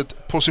 Vi har gjort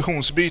ett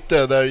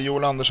positionsbyte där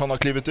Joel Andersson har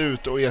klivit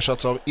ut och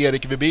ersatts av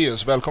Erik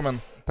Vibeus.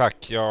 Välkommen. Tack,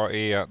 jag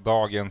är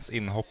dagens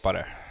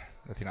inhoppare.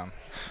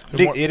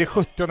 Är det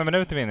 70:e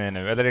minuten vi är inne i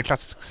nu? Eller är det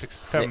klassisk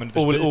 65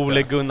 minuters byte?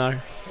 Ole Gunnar.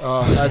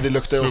 Ja, nej, det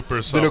luktar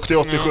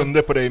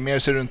 87 på dig. Mer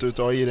ser du inte ut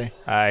att ha i dig.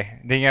 Nej,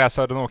 det är inga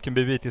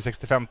Södern-Åken-bit i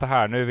 65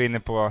 här. Nu är vi inne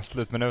på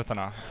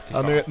slutminuterna.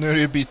 Ja, nu är det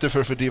ju byte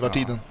för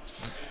fördrivartiden.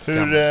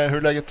 Hur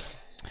är läget?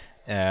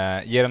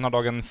 Ger den här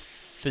dagen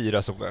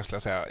 4 soldagar, skulle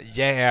jag säga.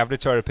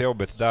 Jävligt körig på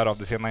jobbet, därav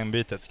det sena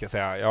inbytet, ska jag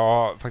säga. Jag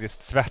har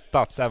faktiskt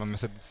svettats även om jag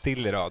suttit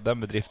still idag. Den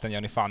bedriften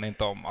gör ni fan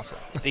inte om, alltså.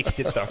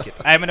 Riktigt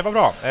stökigt. Nej, men det var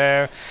bra.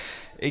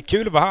 Det är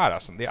kul att vara här,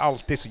 alltså. Det är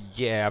alltid så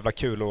jävla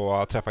kul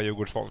att träffa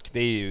Djurgårdsfolk. Det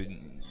är ju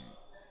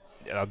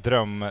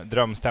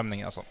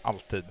drömstämning, alltså.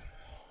 Alltid.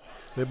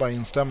 Det är bara att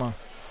instämma.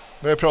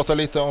 Vi har pratat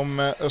lite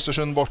om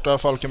Östersund borta,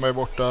 Falkenberg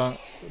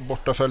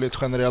bortaföljet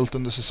generellt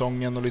under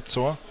säsongen och lite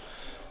så.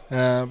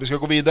 Vi ska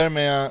gå vidare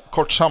med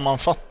kort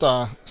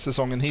sammanfatta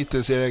säsongen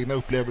hittills, era egna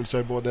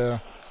upplevelser både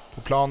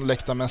på plan,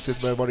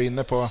 läktarmässigt. Vi har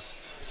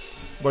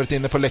varit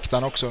inne på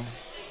läktaren också.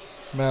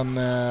 Men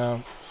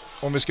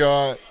om vi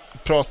ska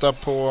prata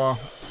på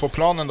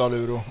planen då,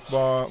 Luro,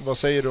 vad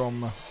säger du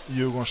om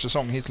Djurgårdens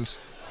säsong hittills?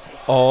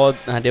 Ja,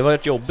 det var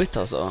ett jobbigt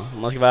alltså,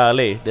 om man ska vara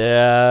ärlig. Det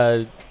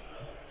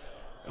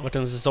har varit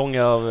en säsong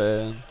av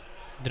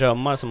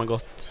drömmar som har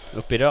gått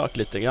upp i rök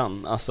lite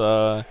grann.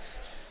 Alltså,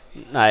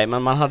 nej,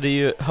 men man hade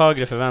ju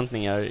högre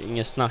förväntningar,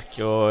 inget snack.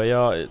 Och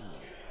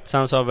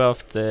sen så har vi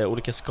haft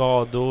olika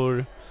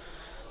skador,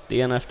 det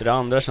ena efter det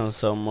andra känns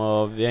som,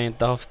 och vi har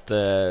inte haft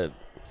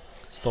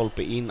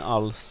stolpe in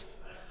alls.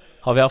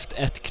 Har vi haft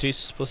ett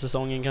kryss på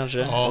säsongen kanske?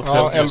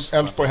 Ja,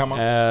 Elfsborg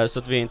hemma. Så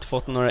att vi inte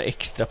fått några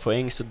extra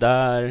poäng så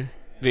där.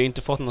 Vi har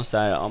inte fått något så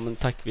här, ja men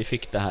tack, vi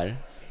fick det här.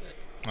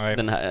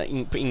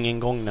 Nej. På ingen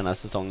gång den här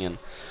säsongen.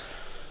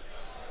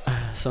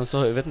 Sen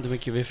så, jag vet inte hur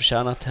mycket vi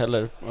förtjänat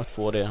heller att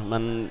få det.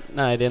 Men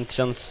nej, det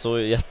känns så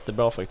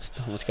jättebra faktiskt,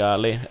 om jag ska vara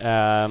ärlig.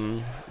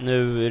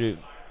 Nu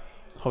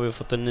har vi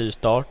fått en ny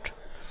start.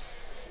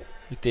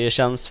 Det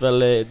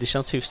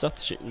känns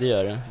hyfsat, det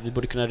gör det. Vi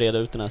borde kunna reda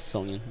ut den här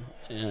säsongen.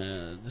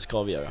 Det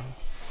ska vi göra.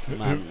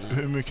 Men,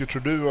 hur mycket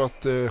tror du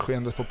att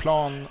skeendet på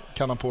plan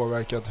kan ha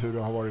påverkat hur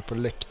det har varit på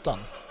läktaren?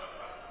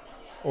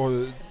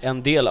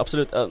 En del,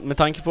 absolut. Med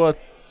tanke på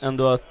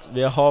att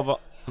vi har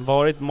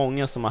varit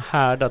många som har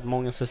härdat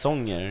många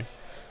säsonger,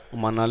 och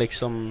man har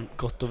liksom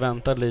gått och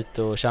väntat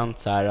lite och känt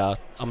så här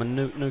att ja, men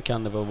nu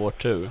kan det vara vår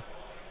tur,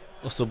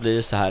 och så blir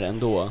det så här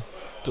ändå.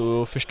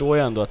 då förstår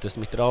jag ändå att det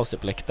smittar av sig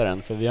på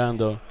läktaren. För vi har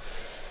ändå,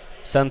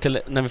 sen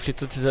när vi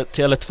flyttade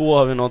till Tele2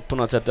 har vi på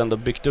något sätt ändå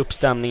byggt upp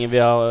stämningen. Vi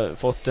har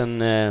fått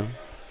en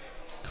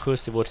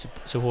skjuts i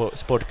vår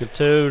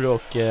sportkultur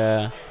och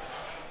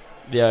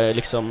vi har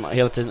liksom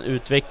hela tiden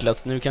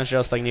utvecklats. Nu kanske det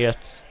har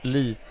stagnerats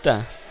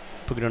lite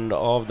på grund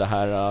av det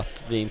här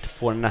att vi inte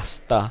får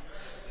nästa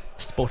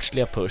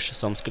sportsliga push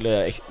som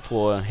skulle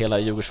få hela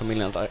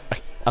Djurgårdsfamiljen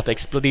att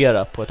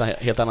explodera på ett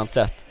helt annat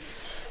sätt.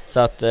 Så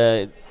att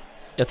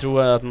jag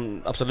tror att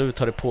absolut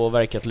har det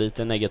påverkat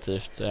lite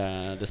negativt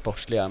det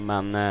sportsliga,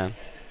 men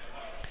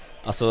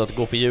alltså att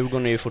gå på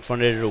Djurgården är ju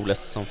fortfarande det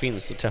roligaste som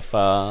finns, att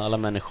träffa alla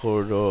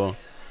människor och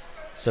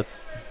så att,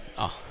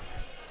 ja.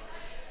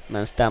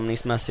 Men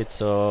stämningsmässigt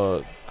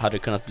så hade det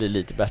kunnat bli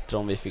lite bättre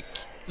om vi fick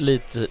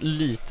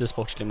lite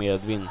sportslig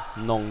medvind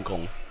någon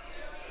gång.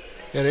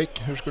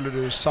 Erik, hur skulle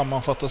du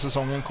sammanfatta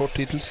säsongen kort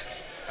hittills?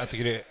 Jag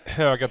tycker det är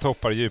höga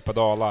toppar och djupa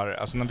dalar.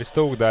 Alltså när vi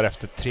stod där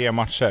efter 3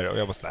 matcher och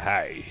jag bara sådär,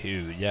 här är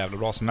hur jävla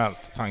bra som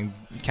helst. Fan,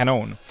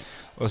 kanon.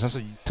 Och sen så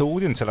tog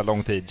det inte så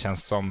lång tid,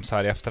 känns som så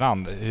här i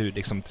efterhand, hur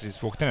liksom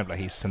tills vi åkte den jävla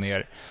hissen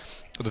ner.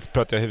 Och då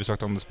pratar jag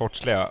huvudsakligen om det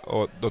sportsliga.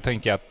 Och då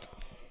tänker jag att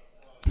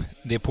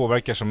det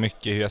påverkar så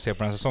mycket hur jag ser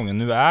på den här säsongen.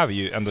 Nu är vi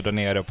ju ändå där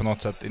nere och på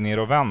något sätt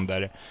nere och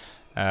vänder.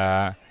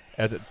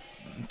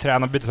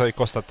 Tränarbytet har ju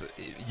kostat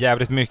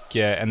jävligt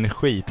mycket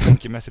energi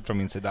tankemässigt från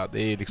min sida. Det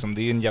är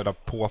ju en jävla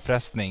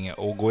påfrestning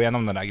att gå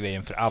igenom den här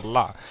grejen för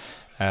alla.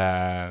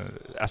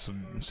 Alltså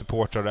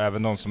supportrar och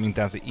även de som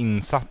inte ens är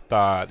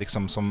insatta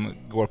liksom, som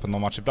går på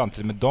någon match ibland.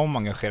 Till och med de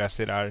engagerar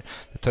sig där.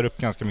 Det tar upp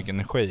ganska mycket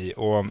energi.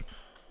 Och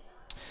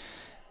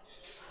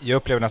jag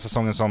upplever den här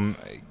säsongen som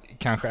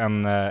kanske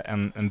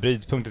en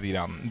brytpunkt lite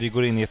grann. Vi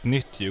går in i ett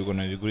nytt Djurgården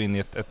nu. Vi går in i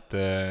ett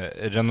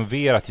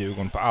renoverat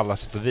Djurgården på alla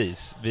sätt och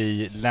vis.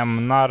 Vi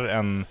lämnar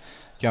en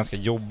ganska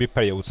jobbig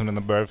period som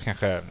den började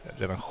kanske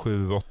redan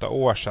 7-8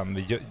 år sedan.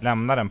 Vi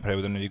lämnar den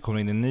perioden och vi kommer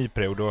in i en ny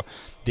period. Och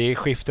det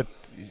skiftet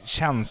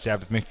känns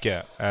jävligt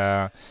mycket.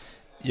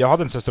 Jag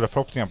hade inte så stora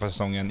förhoppningar på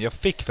säsongen. Jag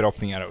fick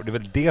förhoppningar och det är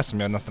väl det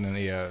som jag nästan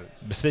är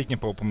besviken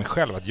på mig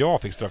själv. Att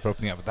jag fick stora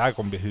förhoppningar på att det här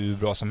kommer bli hur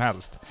bra som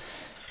helst.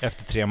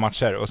 Efter 3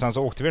 matcher. Och sen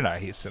så åkte vi den där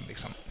hissen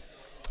liksom.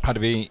 Hade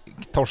vi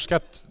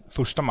torskat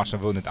första matchen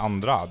och vunnit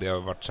andra, hade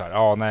jag varit så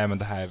här, nej men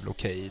det här är väl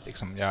okej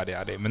liksom,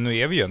 det. Men nu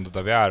är vi ju ändå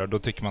där vi är och då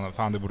tycker man att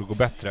fan, det borde gå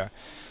bättre.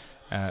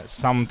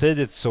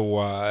 Samtidigt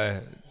så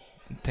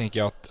tänker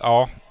jag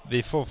att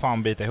vi får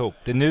fan bita ihop.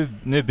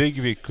 Nu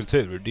bygger vi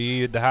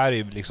kultur. Det här är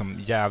ju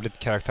liksom jävligt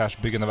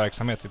karaktärsbyggande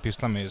verksamhet vi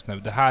pysslar med just nu.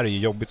 Det här är ju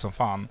jobbigt som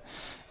fan.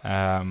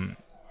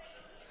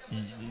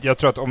 Jag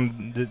tror att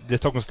om det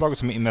Stockholmslaget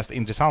som är mest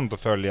intressant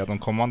att följa de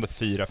kommande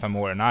 4-5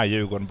 åren är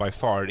Djurgården by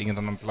far. Inget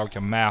annat lag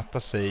kan mäta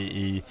sig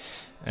i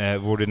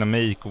vår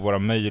dynamik och våra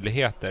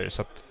möjligheter.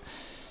 Så att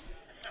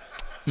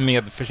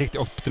med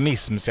försiktig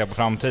optimism ser jag på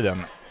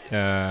framtiden.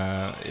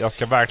 Jag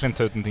ska verkligen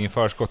ta ut någonting i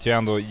förskott. Jag är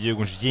ändå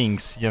Djurgårdens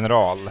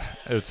Jinx-general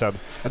utsedd.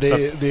 Ja,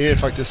 det är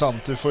faktiskt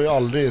sant. Du får ju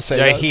aldrig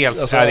säga... Jag är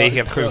helt, det är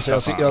helt sjukt.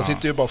 Jag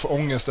sitter ju bara för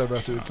ångest över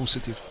att du är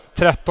positiv.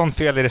 13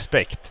 fel i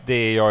respekt, det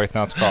är jag i ett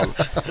nötskal.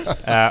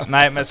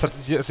 Nej, men så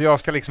jag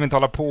ska liksom inte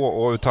hålla på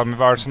och uttala mig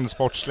vare som det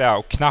sportsliga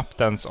och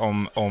knappt ens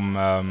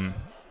om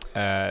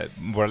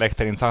våra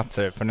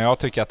läktarinsatser. För när jag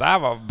tycker att det här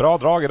var bra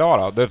drag idag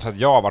då, det är för att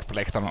jag har varit på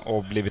läktaren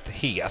och blivit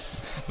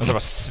hes. Men så var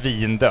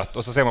svindött.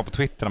 Och så ser man på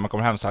Twitter när man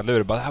kommer hem så här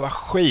lurar bara, det här var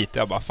skit.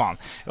 Jag bara, fan,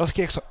 jag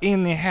skrek så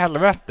in i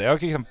helvete. Jag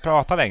kan liksom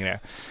prata längre.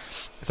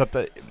 Så att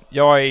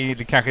jag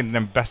är kanske inte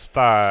den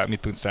bästa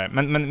mittpunkten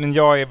där. Men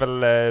jag är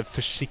väl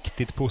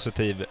försiktigt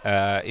positiv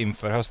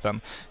inför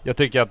hösten. Jag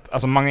tycker att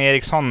alltså Mange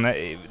Eriksson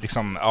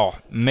liksom,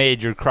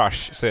 major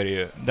crush, så är det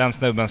ju. Den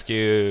snubben ska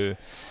ju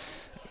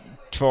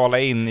kvala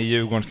in i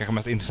Djurgårdens kanske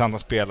mest intressanta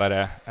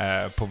spelare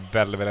på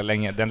väldigt, väldigt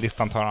länge. Den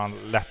listan tar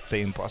han lätt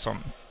sig in på. Alltså.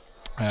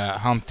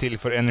 Han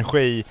tillför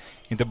energi,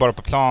 inte bara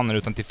på planen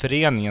utan till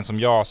föreningen som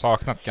jag har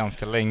saknat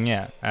ganska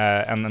länge.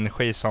 En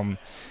energi som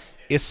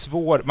är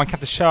svår, man kan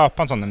inte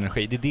köpa en sån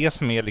energi. Det är det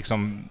som är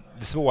liksom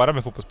det svåra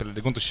med fotbollsspelare.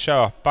 Det går inte att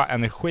köpa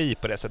energi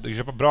på det sättet. Du kan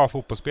köpa bra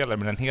fotbollsspelare,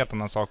 men det är en helt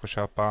annan sak att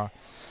köpa.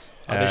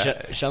 Det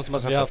känns som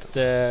att vi har haft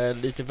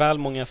lite väl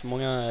många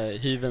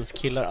hyvens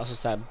killar, alltså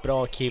så här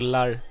bra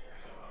killar,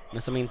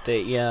 men som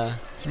inte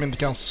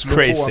kan slå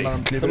crazy. På när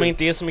de kliver som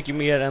inte är så mycket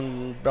mer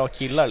än bra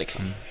killar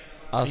liksom.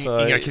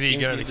 Alltså, inga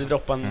krigare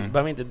liksom.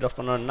 Behöver inte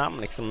droppa några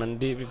namn liksom, men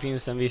det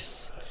finns en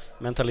viss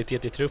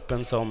mentalitet i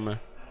truppen som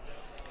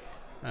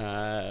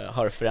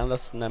har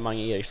förändrats när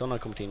Mange Eriksson har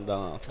kommit in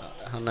bland annat.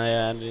 Han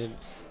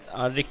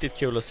är riktigt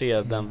kul att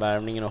se den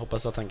värvningen och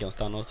hoppas att han kan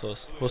stanna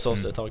hos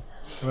oss ett tag.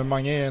 Men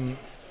Mange är en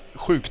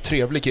sjukt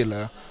trevlig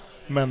kille,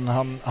 men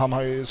han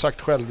har ju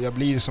sagt själv, jag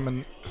blir som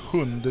en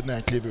hund när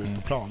jag kliver ut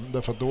på plan.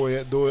 Därför att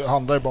då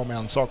handlar det bara om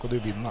en sak och det är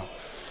vinna.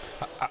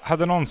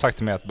 Hade någon sagt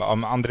till mig att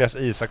om Andreas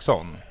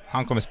Isaksson,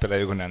 han kommer spela i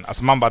Djurgården.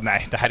 Alltså man bara,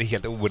 nej, det här är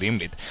helt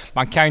orimligt.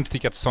 Man kan ju inte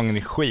tycka att säsongen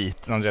är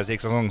skit när Andreas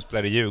Isaksson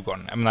spelar i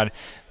Djurgården. Jag menar,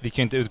 vi kan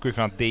ju inte utgå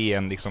ifrån att det är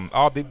en liksom,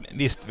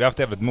 visst, vi har haft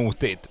det väldigt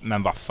motigt,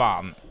 men vad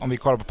fan. Om vi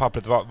kollar på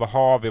pappret, vad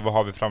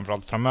har vi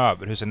framförallt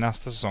framöver? Hur ser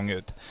nästa säsong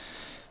ut?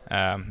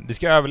 Vi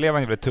ska överleva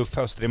en väldigt tuff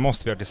höst. Det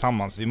måste vi göra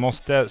tillsammans. Vi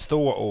måste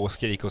stå och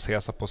skrika och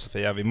hesa på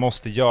Sofia. Vi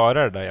måste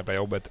göra det där jävla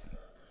jobbet.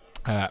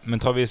 Men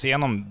tar vi oss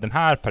igenom den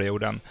här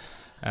perioden,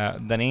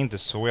 den är inte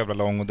så jävla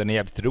lång och den är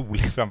jävligt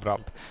rolig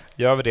framförallt.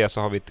 Gör vi det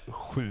så har vi ett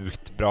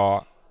sjukt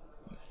bra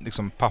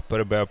liksom, papper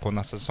att börja på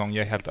nästa säsong.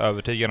 Jag är helt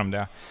övertygad om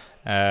det.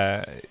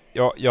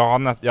 Jag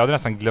hade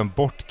nästan glömt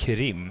bort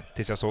Kerim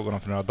tills jag såg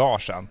honom för några dagar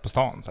sedan på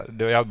stan. Så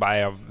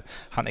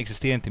han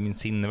existerar inte i min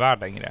sinnevärld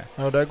längre.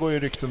 Ja, där går ju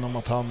rykten om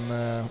att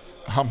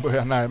han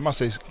börjar närma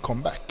sig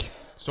comeback.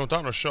 Står inte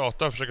han och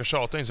försöker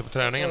tjata in sig på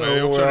träningen? Det är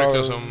ju också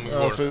rykten som går.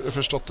 Jag har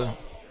förstått det.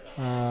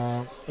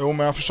 Men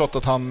jag har förstått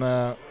att han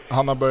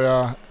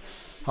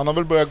har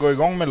väl börjat gå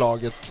igång med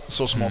laget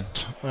så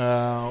smått.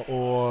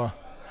 Och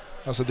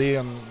alltså det är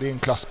en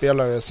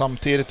klassspelare.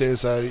 Samtidigt är det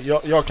så här,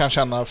 jag kan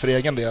känna för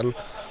egen del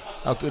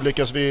att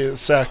lyckas vi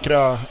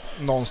säkra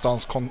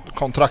någonstans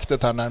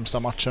kontraktet här närmsta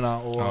matcherna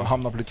och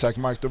hamna på lite säker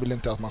mark, då vill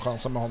inte jag att man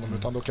chansar med honom,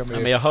 utan då kan vi... Ja,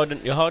 men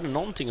jag hörde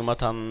någonting om att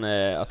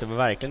det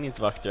verkligen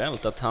inte var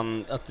aktuellt,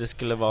 att det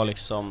skulle vara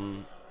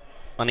liksom,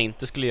 man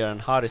inte skulle göra en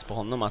Harris på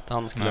honom, att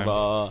han skulle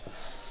vara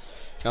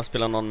knappt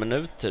spela någon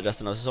minut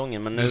resten av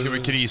säsongen. Men nu... Det ska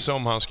bli krisa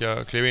om han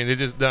ska kliva in.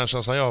 Det är den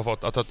känslan jag har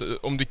fått, att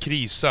om det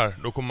krisar,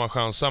 då kommer man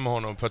chansa med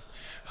honom, för att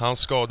hans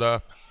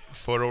skada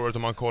förra året,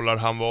 om man kollar,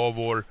 han var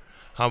vår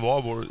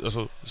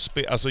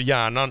alltså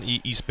hjärnan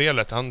i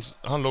spelet.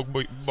 Han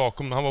låg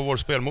bakom, han var vår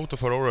spelmotor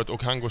förra året,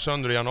 och han går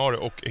sönder i januari,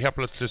 och helt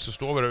plötsligt så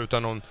står vi där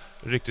utan någon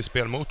riktig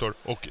spelmotor,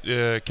 och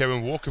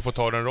Kevin Walker får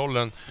ta den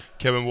rollen.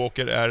 Kevin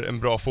Walker är en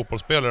bra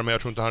fotbollsspelare, men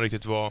jag tror inte han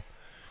riktigt var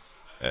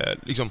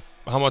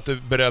han var inte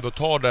beredd att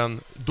ta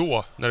den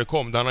då när det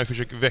kom. Han har ju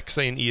försökt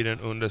växa in i den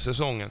under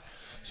säsongen.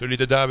 Så det är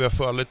lite där vi har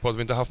fallit på, att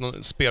vi inte haft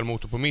någon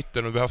spelmotor på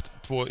mitten, och vi har haft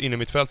två inne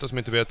mittfältare som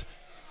inte vet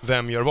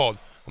vem gör vad.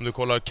 Om du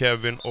kollar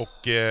Kevin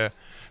och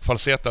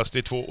Falsetas, det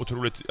är två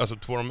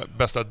av de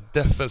bästa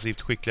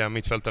defensivt skickliga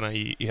mittfältarna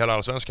i hela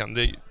allsvenskan.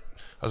 Det är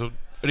alltså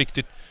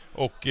riktigt,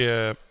 och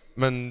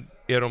men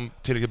är de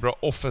tillräckligt bra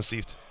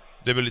offensivt?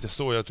 Det är väl lite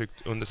så jag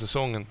tyckt under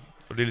säsongen,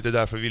 och det är lite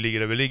därför vi ligger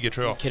där vi ligger,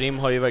 tror jag. Karim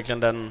har ju verkligen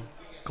den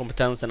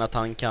kompetensen att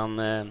han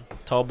kan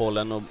ta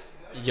bollen och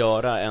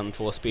göra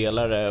 1-2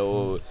 spelare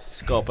och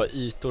skapa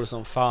ytor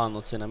som fan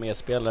åt sina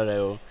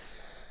medspelare, och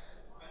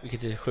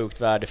vilket är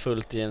sjukt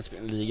värdefullt i en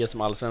liga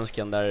som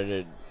allsvenskan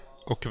där.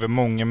 Och över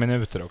många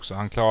minuter också.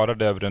 Han klarar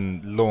det över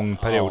en lång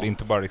period,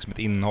 inte bara liksom ett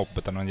inhopp,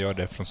 utan han gör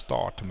det från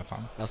start med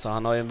fan. Alltså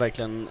han har ju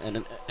verkligen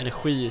en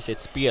energi i sitt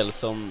spel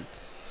som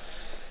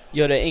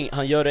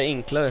han gör det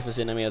enklare för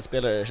sina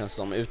medspelare, känns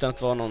som. Utan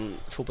att vara någon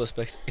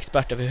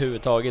fotbollsexpert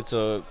överhuvudtaget,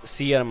 så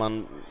ser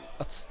man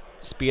att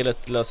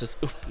spelet löses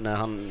upp när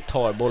han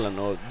tar bollen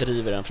och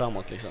driver den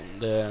framåt liksom.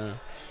 Det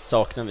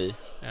saknar vi.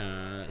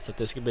 Så att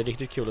det ska bli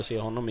riktigt kul att se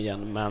honom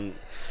igen, men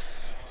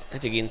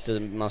jag tycker inte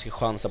man ska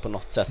chansa på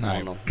något sätt med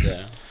honom.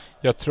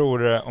 Jag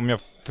tror, om jag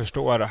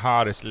förstår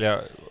Harris,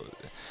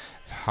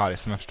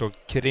 om jag förstår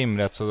Kerim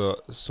rätt,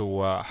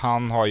 så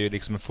han har ju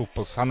liksom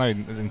han har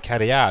ju en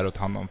karriär att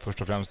ta hand om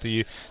först och främst. Det är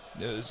ju,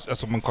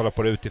 alltså om man kollar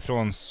på det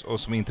utifrån och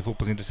som inte är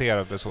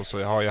fotbollsintresserad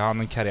så har ju han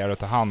en karriär att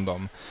ta hand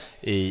om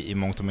i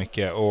mångt och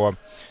mycket, och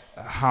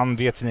han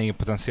vet sin egen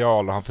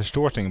potential och han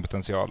förstår sin egen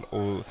potential,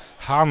 och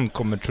han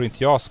kommer, tror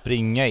inte jag,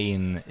 springa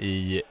in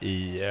i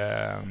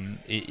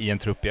en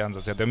trupp igen, så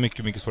att säga. Det är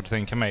mycket, mycket svårt att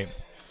tänka mig.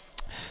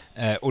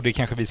 Och det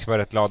kanske vi ska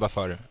vara rätt glada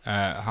för.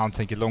 Han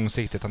tänker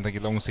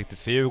långsiktigt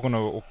för Djurgården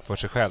och för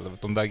sig själv.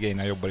 De där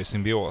grejerna jobbar i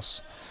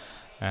symbios.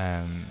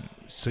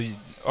 Så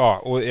ja,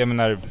 och jag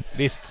menar,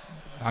 visst,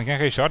 han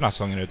kanske kör den här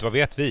säsongen ut, vad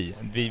vet vi?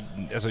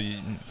 Alltså,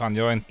 fan,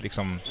 jag är inte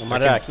liksom... Och man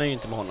räknar ju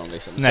inte med honom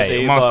liksom. Nej, så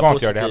det är man ska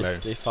inte göra det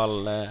heller.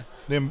 Ifall,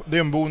 det är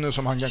en bonus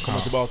som han kan komma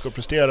tillbaka och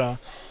prestera.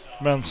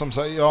 Men som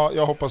sagt,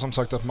 jag hoppas som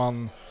sagt att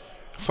man,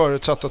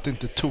 förutsatt att det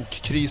inte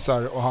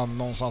tokkrisar och han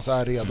någonstans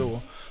är redo,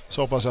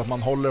 så hoppas jag att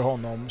man håller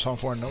honom så han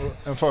får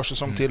en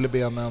försäsong till i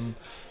benen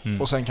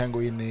och sen kan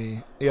gå in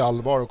i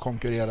allvar och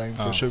konkurrera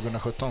inför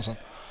 2017 sen.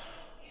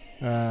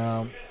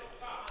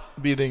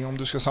 Biding, om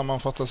du ska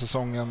sammanfatta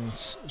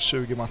säsongens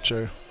 20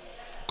 matcher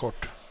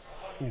kort.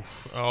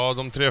 Ja,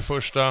 de 3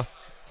 första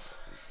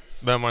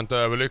ben var inte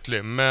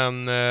överlycklig,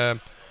 men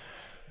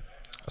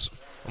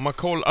om man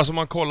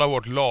kollar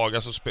vårt lag,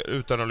 alltså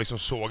utan att liksom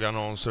såga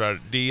någon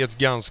sådär, det är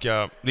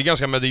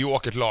ganska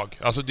mediokert lag.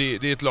 Alltså det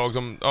är ett lag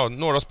som,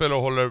 några spelare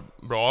håller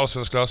bra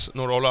allsvensk klass,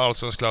 några håller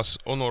allsvensk klass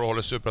och några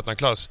håller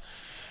superettan-klass.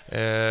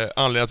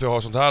 Anledningen att vi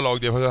har sånt här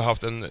lag, det har vi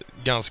haft en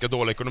ganska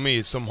dålig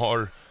ekonomi som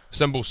har,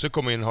 sen Bosse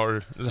kom in,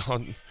 har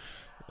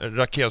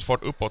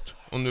raketfart uppåt.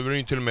 Och nu är det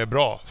ju till och med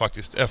bra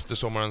faktiskt efter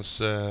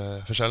sommarens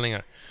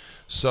försäljningar.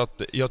 Så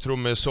att jag tror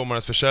med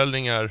sommarens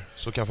försäljningar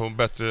så kan få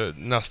bättre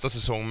nästa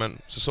säsong.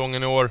 Men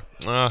säsongen i år,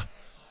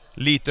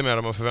 lite mer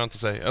än man förväntar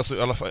sig. Alltså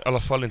i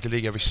alla fall inte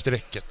ligga vid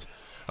strecket.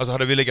 Alltså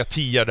hade vi legat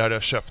 10 där hade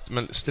jag köpt.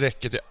 Men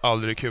strecket är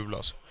aldrig kul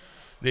alltså.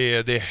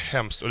 Det är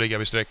hemskt att ligga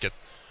vid strecket.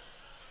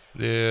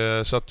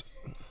 Så att,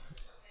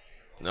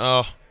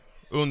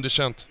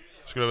 underkänt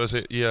skulle jag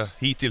vilja säga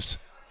hittills.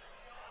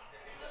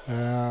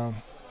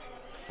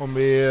 Om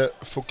vi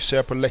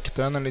fokuserar på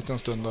läktaren en liten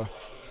stund då.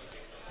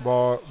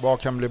 Vad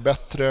kan bli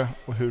bättre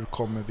och hur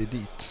kommer vi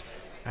dit?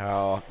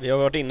 Ja, vi har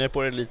varit inne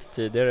på det lite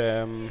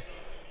tidigare.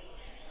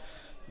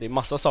 Det är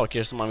massa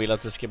saker som man vill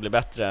att det ska bli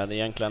bättre. Det är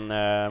egentligen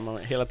man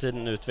hela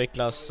tiden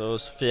utvecklas,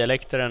 och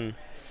Sofia-läktaren,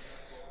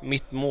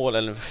 mitt mål,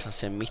 eller jag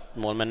säger mitt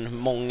mål, men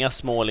många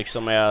mål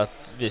liksom är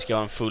att vi ska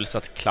ha en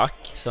fullsatt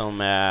klack som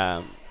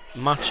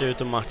match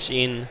ut och match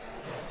in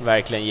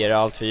verkligen ger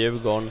allt för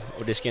Djurgården,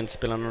 och det ska inte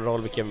spela någon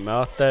roll vilka vi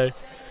möter,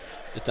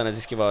 utan att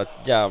det ska vara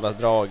ett jävla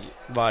drag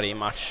varje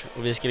match.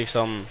 Och vi ska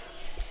liksom,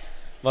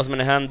 vad som än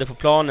händer på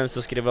planen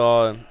så ska det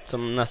vara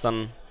som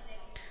nästan,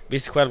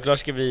 visst självklart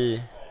ska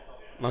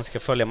man ska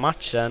följa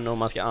matchen och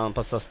man ska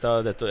anpassa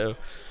stödet och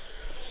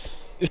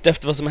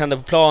utefter vad som händer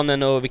på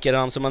planen och vilka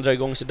ramsor man drar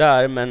igång så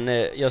där, men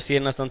jag ser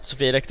nästan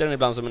Sofia-läktaren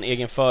ibland som en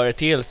egen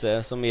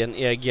företeelse, som är en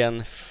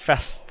egen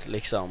fest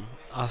liksom.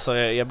 Alltså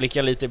jag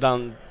blickar lite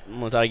ibland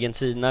mot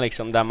Argentina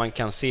liksom, där man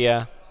kan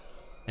se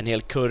en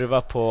hel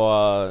kurva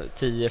på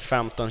 10,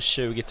 15,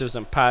 20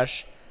 000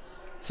 pers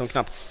som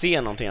knappt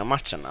ser någonting av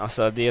matchen.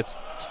 Alltså det är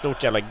ett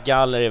stort jävla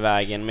galler i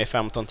vägen med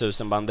 15 000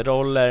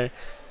 banderoller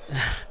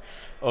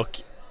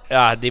och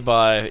ja, det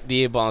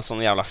är bara en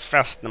sån jävla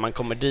fest när man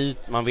kommer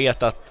dit. Man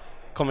vet att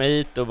kommer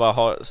hit och bara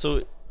ha så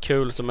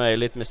kul som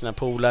möjligt med sina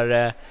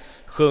polare,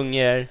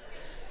 sjunger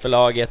för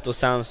laget, och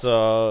sen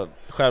så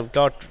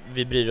självklart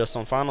vi bryr oss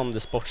som fan om det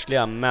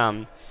sportsliga,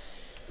 men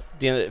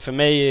det, för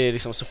mig är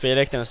liksom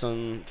Sofia-läktaren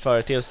som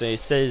företeelse i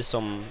sig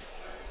som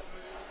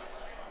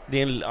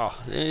det är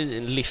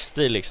en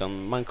livsstil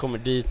liksom. Man kommer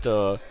dit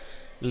och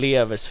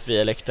lever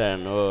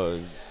Sofia-läktaren, och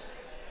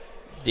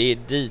det är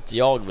dit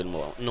jag vill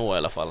nå i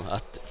alla fall.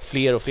 Att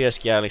fler och fler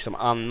ska liksom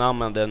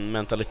anamma den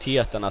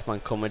mentaliteten att man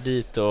kommer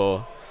dit och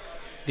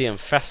det är en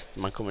fest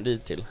man kommer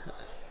dit till.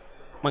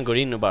 Man går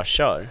in och bara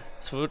kör.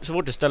 Så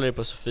fort du ställer dig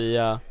på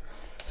Sofia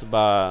så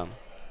bara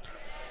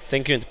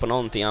tänker du inte på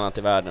någonting annat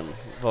i världen.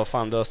 Vad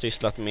fan du har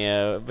sysslat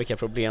med, vilka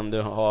problem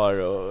du har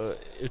och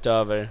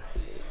utöver.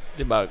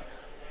 Det är bara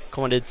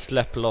komma dit,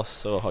 släpp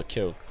loss och ha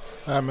kul.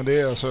 Nej, men det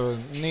är alltså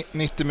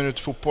 90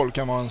 minuter fotboll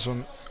kan vara en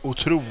sån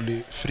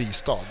otrolig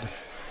fristad.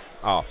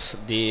 Ja,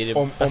 det är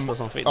det bästa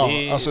som finns.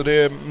 Ja, alltså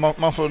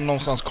man får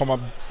någonstans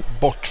komma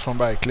bort från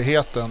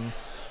verkligheten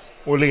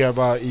och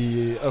leva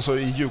i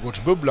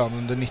Djurgårdsbubblan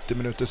under 90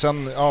 minuter.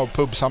 Sen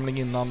pubsamling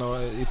innan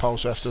och i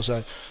paus och efter och så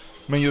här.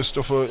 Men just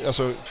att få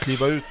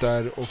kliva ut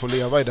där och få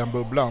leva i den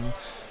bubblan,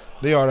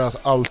 det gör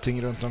att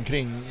allting runt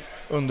omkring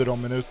under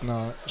de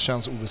minuterna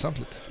känns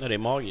oväsentligt. Ja, det är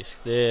magiskt.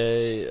 Det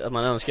är att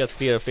man önskar att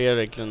fler och fler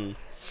verkligen.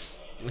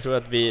 Jag tror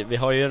att vi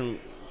har ju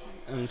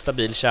en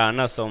stabil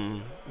kärna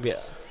som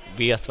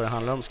vet vad det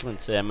handlar om, ska man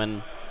inte säga,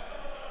 men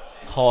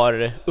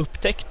har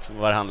upptäckt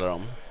vad det handlar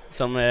om,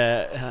 som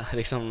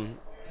liksom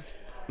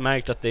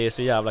märkt att det är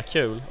så jävla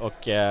kul,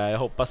 och jag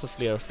hoppas att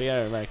fler och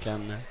fler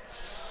verkligen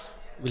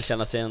vill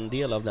känna sig en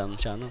del av den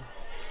kärnan.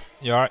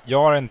 Jag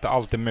har inte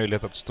alltid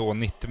möjlighet att stå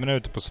 90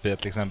 minuter på Sofia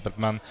till exempel,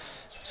 men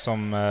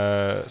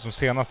som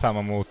senast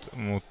hemma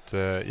mot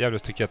Gävle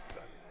tycker jag att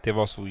det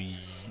var så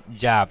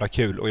jävla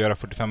kul att göra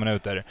 45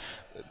 minuter.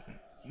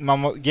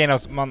 Om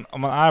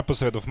man är på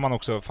Sofia, då får man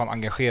också fan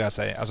engagera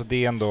sig. Alltså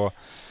det är ändå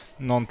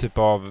någon typ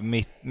av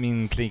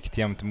min plikt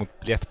jämt mot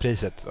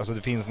biljettpriset. Alltså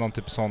det finns någon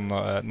typ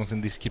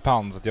någon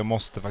diskrepans att jag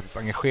måste faktiskt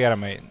engagera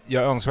mig.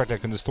 Jag önskar att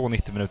jag kunde stå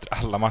 90 minuter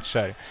alla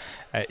matcher.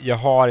 Jag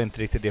har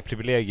inte riktigt det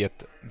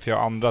privilegiet, för jag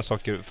har andra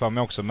saker för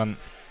mig också, men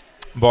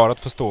bara att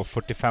få stå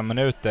 45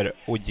 minuter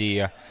och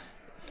ge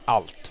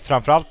allt.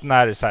 Framförallt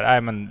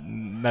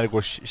när det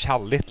går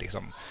tjalligt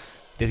liksom.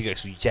 Det tycker jag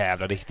är så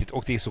jävla riktigt,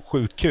 och det är så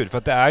sjukt kul för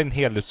att det är en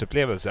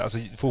helhetsupplevelse. Alltså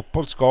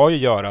fotboll ska ju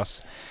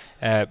göras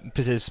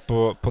precis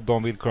på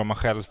de villkor man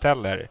själv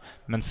ställer,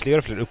 men fler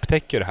och fler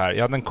upptäcker det här.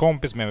 Jag hade en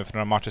kompis med mig för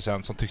några matcher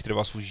sedan som tyckte det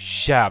var så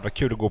jävla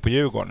kul att gå på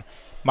Djurgården.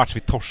 Match vi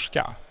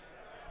torska.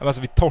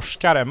 Alltså vi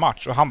torskar en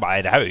match och han bara,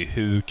 nej, det här är ju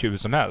hur kul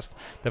som helst.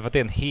 Därför att det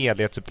är en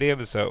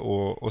helhetsupplevelse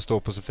att stå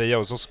på Sofia,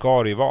 och så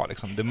ska det ju vara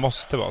liksom. Det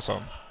måste vara så.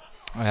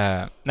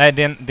 Nej,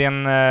 det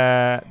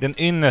är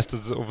en ynnest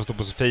att få stå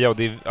på Sofia, och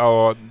det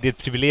är ett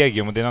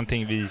privilegium, och det är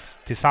någonting vi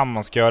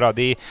tillsammans ska göra.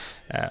 Det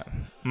är,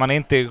 man är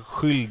inte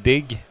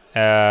skyldig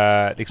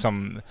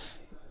liksom,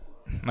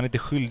 man är inte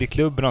skyldig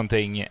klubb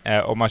någonting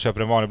om man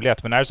köper en vanlig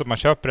biljett, men är det så att man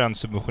köper en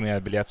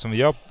subventionerad biljett som vi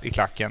gör i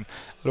klacken,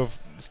 då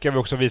ska vi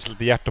också visa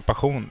lite hjärta och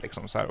passion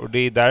liksom, så här. Och det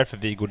är därför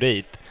vi går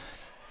dit.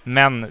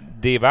 Men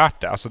det är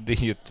värt det. Alltså, det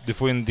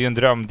är en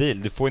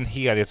drömdeal. Du får en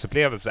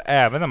helhetsupplevelse.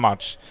 Även en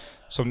match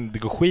som det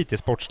går skit i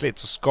sportsligt,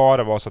 så ska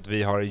det vara så att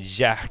vi har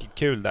jäkligt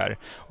kul där.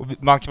 Och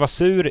man kan vara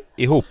sur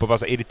ihop och vara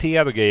så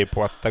irriterad och grejer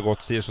på att det har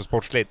gått så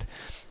sportsligt.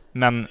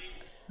 Men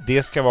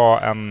det ska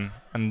vara en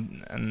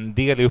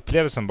del i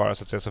upplevelsen bara,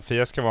 så att säga.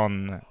 Sofia ska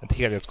vara ett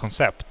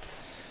helhetskoncept.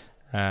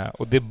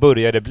 Och det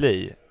börjar det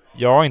bli.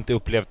 Jag har inte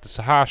upplevt det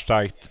så här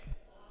starkt.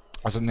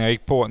 Alltså när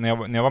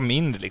jag var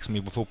mindre liksom,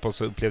 gick på fotboll,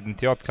 så upplevde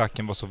inte jag att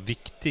klacken var så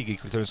viktig i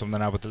kulturen som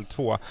den är på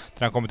Tele2.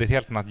 Den har kommit ett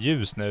helt annat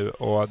ljus nu,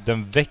 och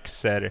den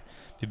växer.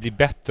 Vi blir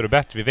bättre och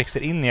bättre. Vi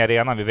växer in i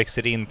arenan. Vi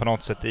växer in på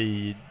något sätt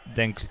i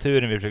den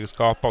kulturen vi försöker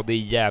skapa, och det är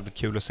jävligt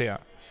kul att se.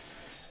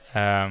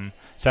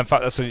 Sen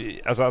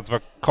alltså att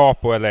vara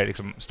capo eller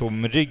liksom stå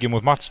med ryggen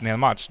mot matchen i en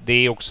match, det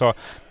är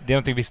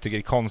någonting vi tycker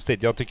är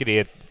konstigt. Jag tycker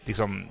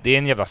det är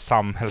en jävla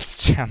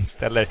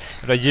samhällstjänst eller en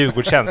jävla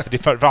Djurgårdstjänst, för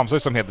det framstår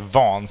som helt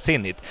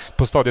vansinnigt.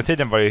 På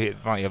stadiontiden var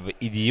det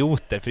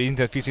idioter, för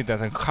det finns inte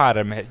ens en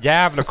skärm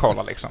jävla att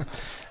kolla liksom.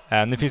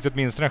 Nu finns det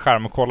åtminstone en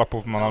skärm att kolla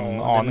på, för man har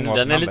en aning vad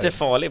som den är lite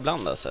farlig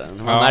ibland alltså.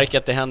 När man märker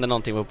att det händer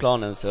någonting på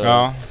planen så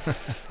kan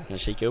man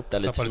kika upp där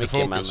lite för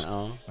mycket,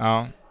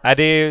 men Nej,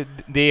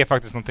 det är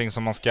faktiskt någonting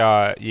som man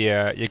ska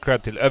ge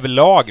cred till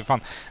överlag.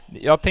 Fan,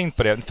 jag har tänkt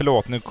på det.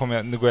 Förlåt, nu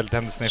går jag lite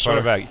händelserna i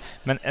förväg.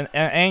 Men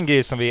en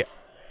grej som vi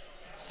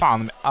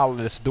fan är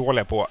alldeles för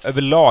dåliga på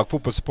överlag,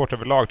 fotbollssupport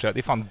överlag, tror jag, det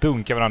är fan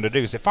dunka varandra i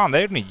ryggen. Fan, det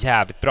är ju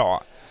jävligt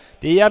bra.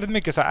 Det är jävligt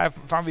mycket så här,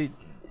 fan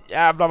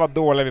jävlar vad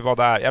dåliga vi var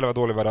där, jävlar vad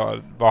dåliga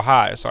vi var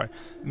här, sorry.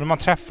 Men man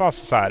träffas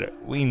så här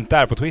och inte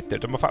är på Twitter,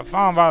 de bara,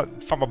 fan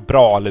vad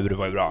bra Lure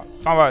var ju bra.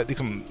 Fan vad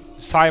liksom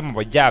Simon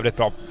var jävligt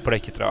bra på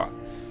räcket idag.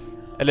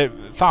 Eller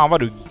fan vad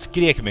du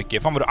skrek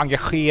mycket, fan vad du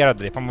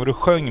engagerade dig, fan vad du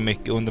sjöng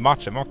mycket under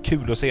matchen. Vad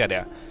kul att se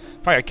det.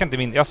 Fan,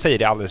 jag säger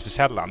det alldeles för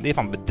sällan. Det är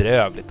fan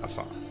bedrövligt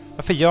alltså.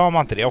 Varför gör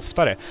man inte det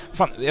oftare?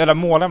 Fan, jävla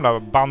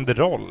målen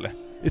banderoll.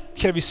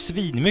 Det kräver ju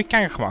svinmycket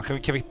engagemang.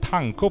 Kan vi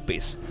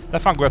tankkoppis? Där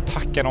fan går jag att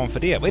tacka någon för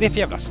det. Vad är det för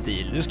jävla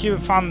stil? Du ska ju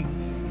fan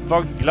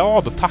vara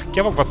glad och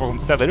tacka för att de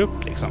ställer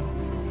upp liksom.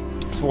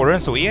 Svårare än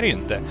så är det ju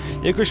inte.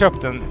 Jag gick och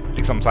köpte en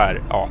liksom så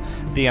här,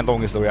 det är en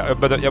lång historia.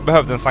 Jag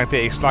behövde en Sankt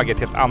Eriksflagga i ett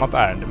helt annat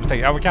ärende. Men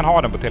tänkte, jag kan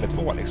ha den på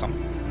Tele2 liksom.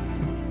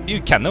 Det är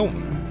ju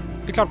kanon.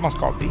 Det är klart man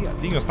ska ha det.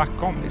 Det är inget att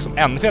snacka om liksom.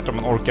 Ännu för att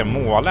man orkar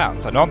måla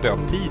än. Så nu har inte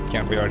jag tid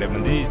kanske att göra det,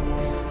 men det är ju...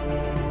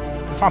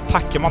 Fan,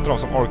 tackar man till de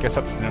som orkar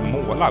sätta sig ner och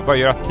måla. Bara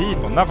göra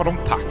tifon. När får de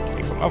tack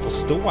liksom? Man får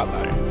stå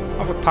där.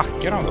 Man får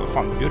tacka dem då.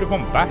 Fan, bjuder på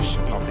en bärs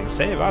eller någonting.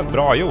 Säg vad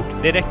bra gjort.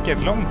 Det räcker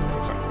långt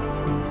liksom.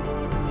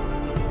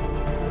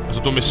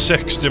 Alltså de är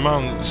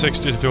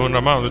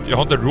 60-100 man. Jag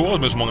har inte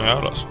råd med så många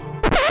öl alltså.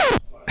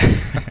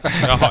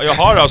 jag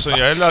har alltså,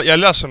 jag är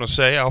ledsen att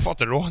säga, jag har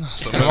fått råd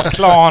alltså. Men vad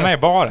klarna i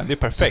baren, det är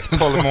perfekt.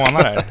 12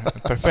 månader,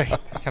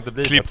 perfekt. Kan inte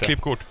bli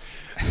klippkort.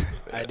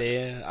 Nej, det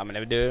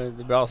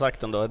är bra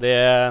sagt ändå.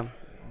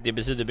 Det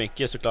betyder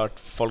mycket såklart,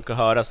 folk att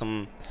höra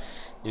som...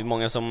 Det är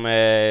många som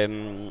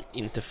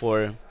inte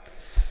får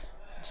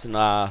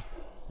sina,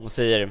 vad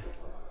säger,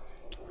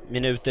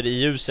 minuter i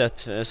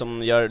ljuset,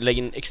 som lägger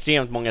in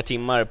extremt många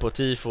timmar på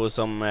tifo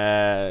som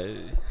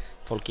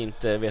folk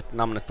inte vet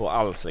namnet på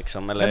alls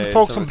liksom. Eller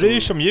folk som bryr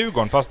sig om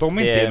Djurgården fast de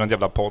inte är någon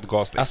jävla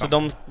podcast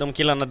liksom. Alltså de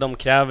killarna, de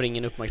kräver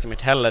ingen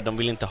uppmärksamhet heller. De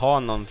vill inte ha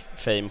någon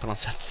fame på något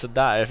sätt så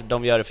där.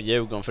 De gör det för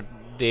Djurgården, för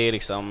det är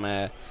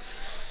liksom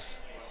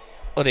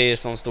och det är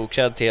sån stor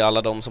cred till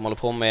alla de som håller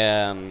på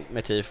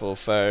med tifo,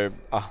 för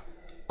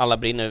alla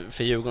brinner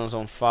för Djurgården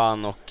som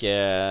fan. Och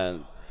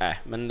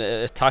men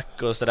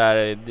tack och sådär,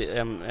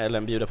 eller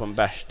en bjuda på en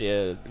bärs,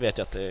 det vet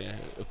jag att det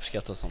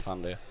uppskattas som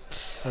fan det.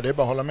 Ja, det är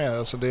bara att hålla med.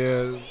 Alltså det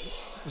är,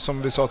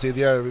 som vi sa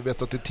tidigare, vi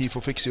vet att det är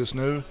tifo-fix just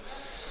nu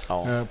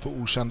på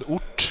okänd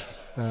ort,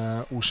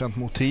 okänt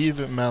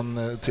motiv,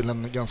 men till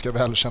en ganska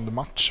välkänd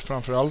match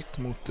framförallt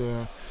mot...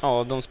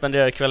 Ja, de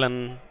spenderar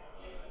kvällen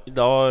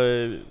idag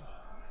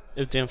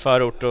ute i en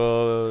förort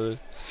och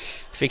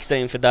fixar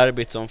inför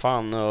derbyt som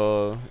fan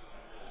och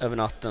över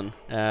natten.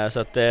 Så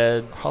att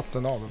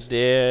hatten av.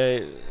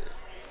 Det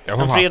jag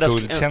har fan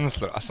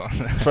skuldkänslor alltså.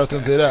 För att du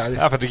inte är där.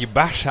 Ja, för att du gick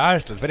bärs här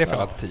istället. Vad är det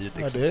för attityd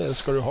liksom? Ja, det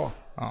ska du ha.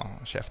 Ja,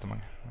 käftar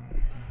man.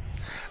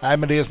 Nej,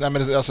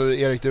 men alltså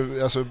Erik,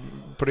 alltså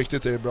på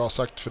riktigt är det bra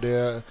sagt, för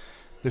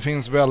det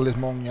finns väldigt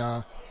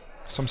många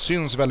som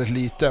syns väldigt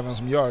lite men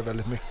som gör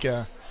väldigt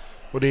mycket.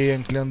 Och det är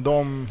egentligen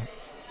de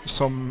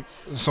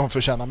som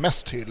förtjänar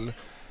mest hyll,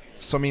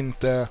 som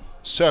inte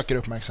söker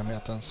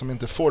uppmärksamheten, som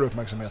inte får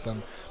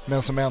uppmärksamheten,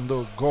 men som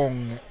ändå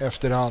gång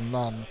efter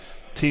annan,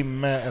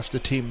 timme efter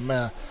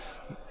timme,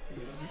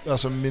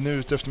 alltså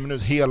minut efter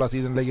minut, hela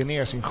tiden lägger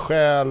ner sin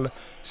själ,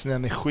 sin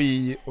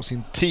energi och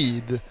sin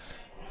tid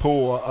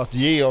på att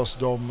ge oss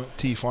de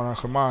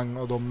tifo-arrangemang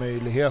och de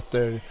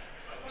möjligheter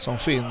som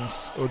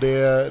finns. Och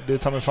det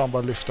tar mig fan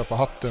bara lyfta på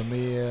hatten.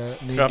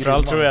 Ni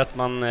framförallt tror jag att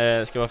man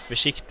ska vara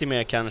försiktig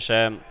med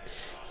kanske.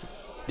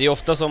 Det är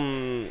ofta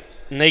som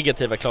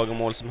negativa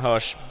klagomål som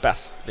hörs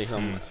bäst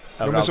liksom,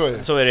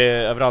 överallt. Så är det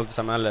överallt i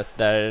samhället,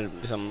 där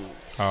liksom,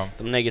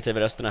 de negativa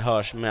rösterna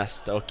hörs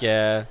mest. Och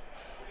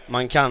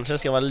man kanske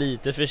ska vara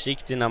lite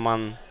försiktig när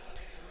man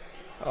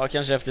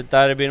kanske efter ett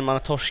derby när man har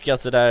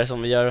torskat så där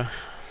som vi gör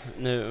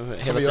nu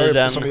hela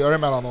tiden, som vi gör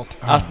emellanåt,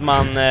 att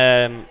man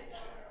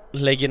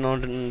lägger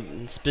någon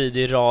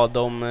spydig rad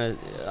om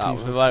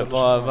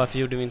varför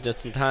gjorde vi inte ett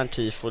sånt här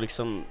tifo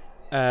liksom.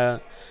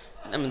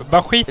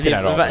 Bara skit i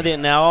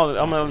den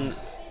men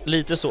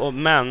lite så,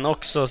 men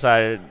också så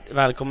här,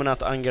 välkommen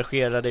att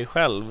engagera dig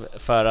själv,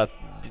 för att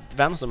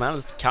vem som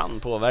helst kan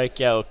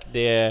påverka, och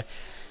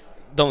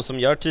de som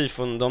gör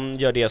tifon, de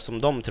gör det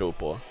som de tror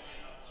på.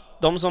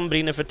 De som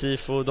brinner för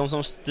tifo, de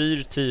som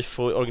styr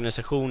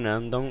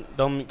tifo-organisationen,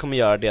 de kommer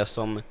göra det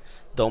som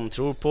de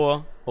tror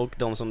på, och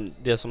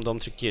det som de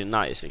tycker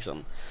är nice liksom.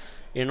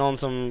 är det någon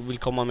som vill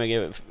komma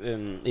med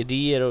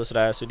idéer och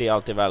sådär, så är det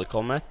alltid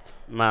välkommet.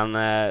 Men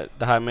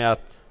det här med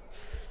att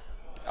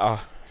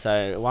så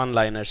här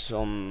one-liners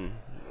som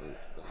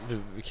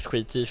vilket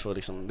skittifo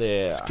liksom,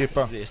 det är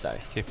skippa. Det är så här,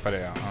 skippa det,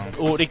 ja.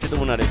 Riktigt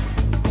onödigt.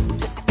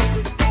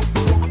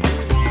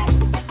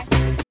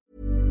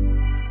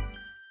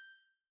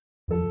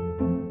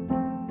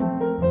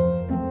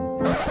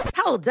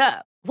 Hold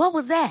up. What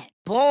was that?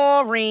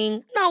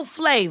 Boring. No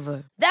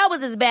flavor. That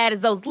was as bad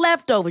as those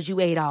leftovers you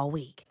ate all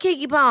week.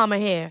 Keke Palmer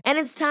here, and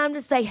it's time to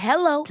say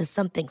hello to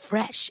something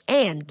fresh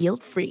and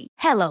guilt-free.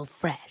 Hello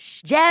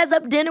Fresh. Jazz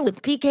up dinner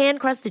with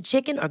pecan-crusted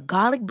chicken or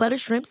garlic butter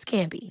shrimp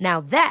scampi. Now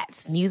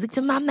that's music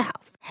to my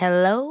mouth.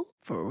 Hello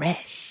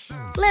Fresh.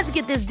 Let's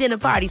get this dinner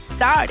party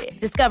started.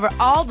 Discover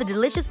all the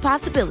delicious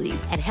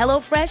possibilities at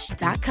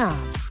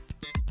hellofresh.com.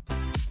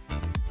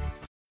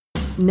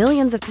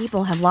 Millions of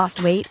people have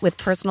lost weight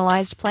with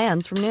personalized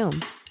plans from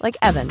Noom. Like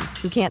Evan,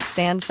 who can't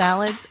stand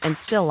salads and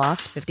still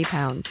lost 50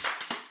 pounds.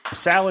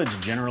 Salads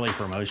generally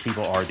for most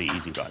people are the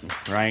easy button,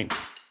 right?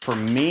 For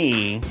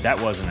me,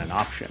 that wasn't an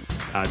option.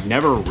 I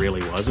never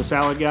really was a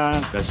salad guy.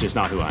 That's just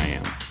not who I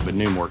am. But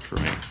Noom worked for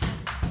me.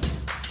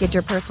 Get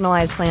your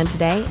personalized plan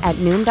today at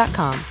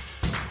Noom.com.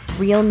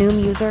 Real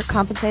Noom user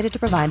compensated to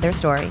provide their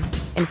story.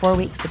 In 4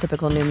 weeks, the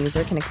typical Noom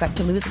user can expect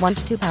to lose 1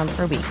 to 2 pounds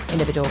per week.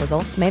 Individual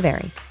results may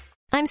vary.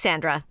 I'm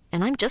Sandra,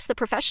 and I'm just the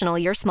professional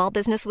your small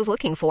business was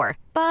looking for.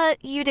 But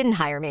you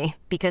didn't hire me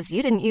because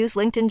you didn't use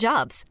LinkedIn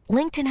Jobs.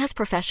 LinkedIn has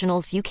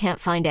professionals you can't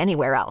find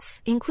anywhere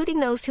else,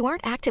 including those who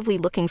aren't actively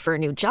looking for a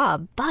new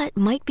job, but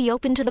might be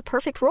open to the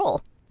perfect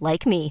role,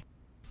 like me.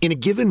 In a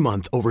given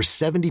month, over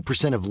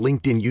 70% of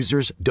LinkedIn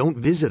users don't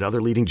visit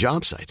other leading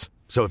job sites.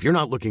 So if you're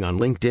not looking on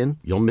LinkedIn,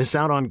 you'll miss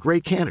out on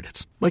great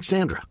candidates like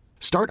Sandra.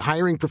 Start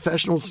hiring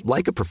professionals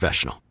like a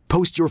professional.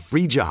 Post your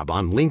free job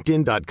on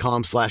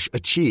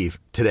linkedin.com/achieve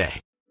today.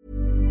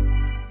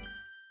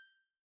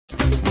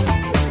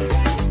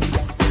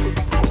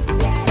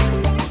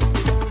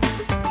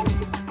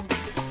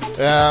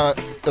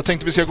 Jag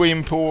tänkte vi ska gå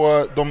in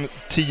på de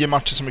 10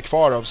 matcher som är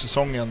kvar av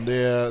säsongen.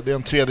 Det är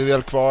en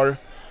tredjedel kvar.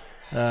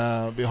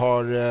 Vi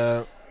har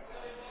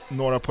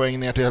några poäng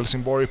ner till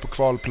Helsingborg på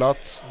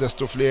kvalplats.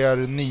 Desto fler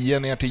 9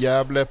 ner till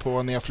Gävle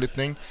på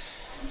nedflyttning.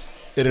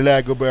 Är det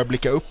läge att börja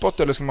blicka uppåt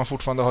eller ska man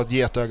fortfarande ha ett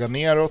getöga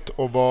neråt?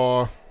 Och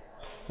vad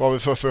har vi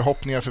för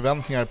förhoppningar och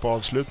förväntningar på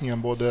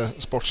avslutningen, både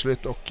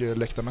sportsligt och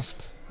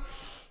läktarmässigt?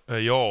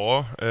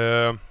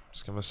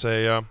 Ska man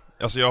säga.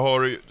 Alltså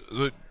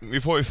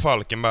vi får ju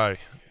Falkenberg.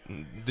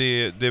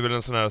 Det är väl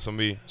en sån här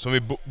som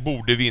vi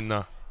borde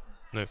vinna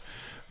nu.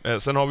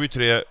 Sen har vi ju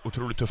 3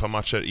 otroligt tuffa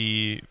matcher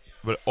i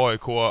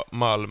AIK,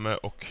 Malmö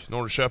och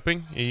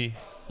Norrköping i...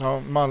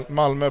 Ja,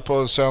 Malmö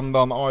på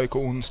söndagen, AIK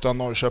onsdag,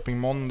 Norrköping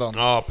måndagen.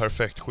 Ja,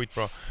 perfekt,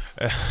 skitbra.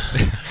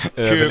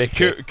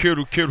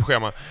 Kul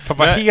schema. Fan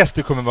vad hes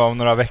du kommer vara om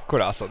några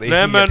veckor alltså. Det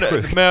är helt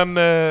sjukt. Men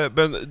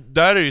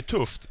där är det ju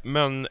tufft.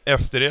 Men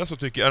efter det så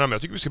tycker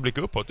jag tycker vi ska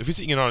blicka uppåt. Det finns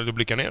ingen anledning att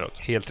blicka neråt.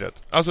 Helt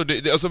rätt. Alltså,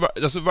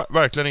 alltså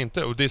verkligen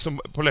inte. Och det är som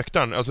på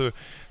läktaren. Alltså,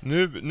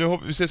 nu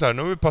har vi ser så här,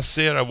 nu har vi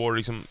passerat vår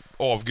liksom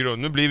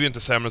avgrund. Nu blir vi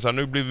inte sämre så här,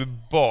 nu blir vi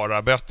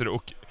bara bättre.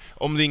 Och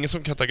om det är ingen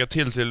som kan tagga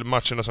till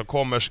matcherna som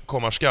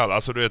kommer skall,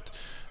 alltså du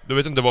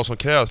vet inte vad som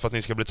krävs för att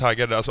ni ska bli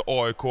taggade. Alltså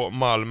AIK,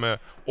 Malmö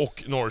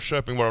och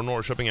Norrköping, varav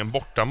Norrköping är en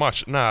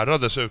bortamatch nära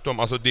dessutom.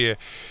 Alltså det är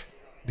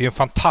en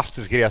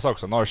fantastisk resa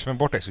också. Norrköping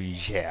borta är så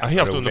jävla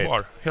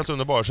helt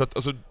underbar. Så att,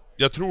 alltså,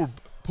 jag tror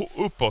på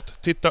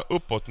uppåt. Titta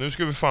uppåt. Nu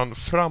ska vi fan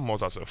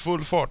framåt alltså.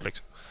 Full fart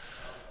liksom.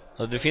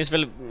 Det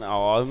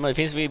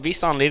finns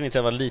viss anledning till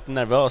att vara lite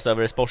nervös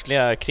över det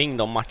sportsliga kring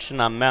de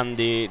matcherna, men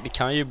det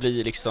kan ju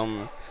bli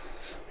liksom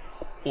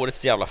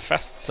årets jävla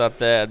fest, så att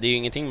det är ju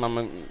ingenting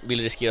man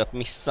vill riskera att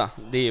missa.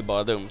 Det är ju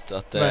bara dumt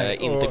att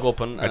inte gå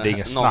på det är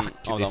ingen snack,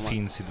 det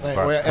finns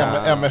inte. Och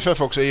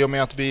MFF också, i och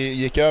med att vi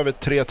gick över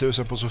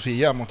 3000 på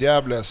Sofia mot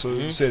Gävle,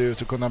 så ser det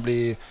ut att kunna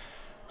bli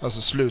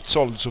alltså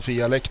slutsåld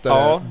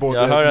Sofia-läktare,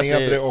 både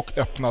nedre och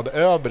öppnad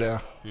övre.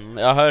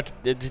 Jag har hört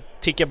det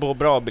tickar på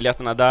bra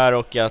biljetterna där,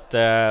 och att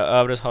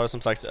övre har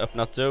som sagt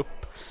öppnats upp.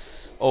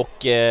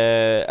 Och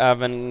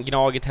även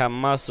Gnaget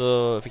hemma,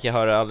 så fick jag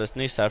höra alldeles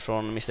nyss här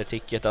från Mr.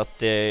 Ticket att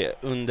det är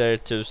under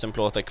 1000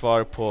 plåtar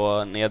kvar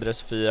på nedre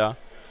Sofia.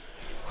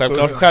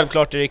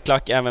 Självklart är det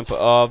klack även på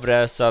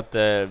övre, så att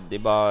det är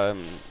bara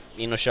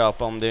in och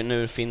köpa om det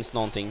nu finns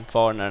någonting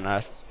kvar när den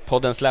här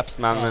podden släpps.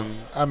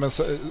 Men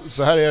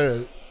så här är det.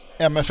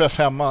 MFF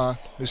hemma,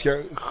 vi ska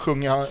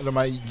sjunga de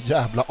här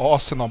jävla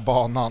asen av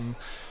banan.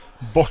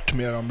 Bort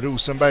med dem.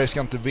 Rosenberg ska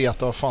inte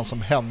veta vad fan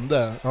som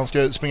hände. Han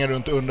ska springa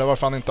runt och undra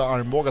varför han inte har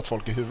armbågat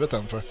folk i huvudet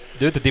än för.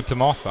 Du är inte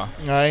diplomat, va?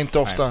 Nej, inte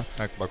ofta.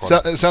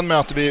 Sen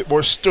möter vi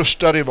vår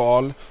största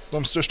rival,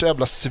 de största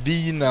jävla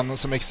svinen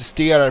som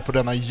existerar på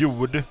denna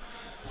jord.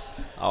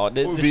 Ja,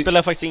 det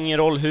spelar faktiskt ingen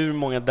roll hur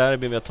många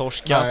derby vi har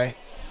torskat. Nej.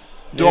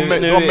 Du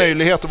har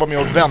möjlighet att vara med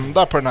och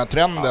vända på den här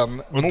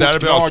trenden mot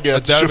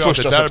Gnaget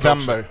 21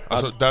 september.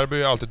 Alltså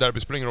derby är alltid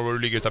derby, spelar ingen roll var du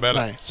ligger i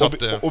tabellen.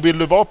 Och vill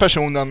du vara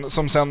personen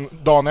som sen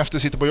dagen efter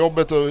sitter på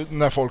jobbet och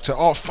när folk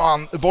säger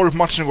fan, var du på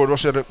matchen igår? Då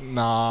säger du,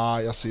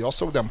 nej, alltså jag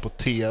såg den på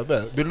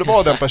TV. Vill du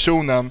vara den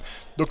personen,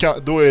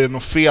 då är det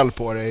nog fel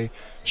på dig.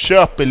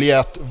 Köp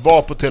biljett,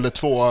 var på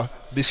Tele2,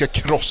 vi ska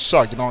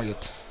krossa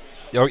Gnaget.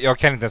 Jag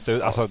kan inte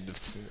ens, alltså,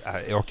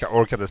 jag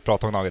orkar inte ens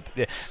prata om Gnaget.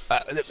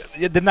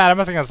 Det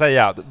närmaste jag kan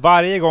säga,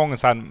 varje gång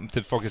så här,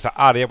 typ folk är så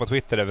arga på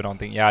Twitter över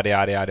någonting, ja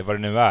det vad det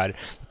nu är.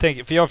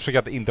 För jag försöker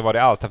att inte vara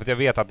det allt, för jag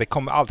vet att det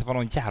kommer alltid vara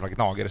någon jävla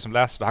gnagare som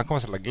läser det. Han kommer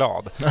att ställa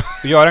glad.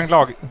 Och göra en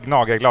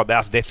gnagare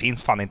glad, det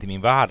finns fan inte i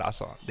min värld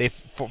alltså. Det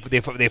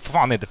får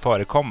fan inte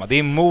förekomma. Det är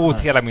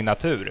emot hela min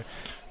natur.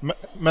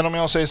 Men om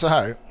jag säger så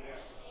här,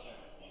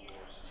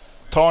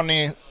 tar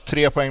ni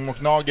 3 poäng mot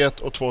Gnaget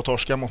och 2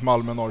 torskar mot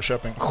Malmö och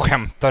Norrköping?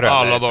 Skämtar du?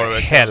 Alla dagar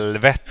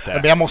helvete.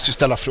 Men jag måste ju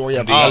ställa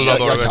frågan.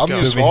 Jag kan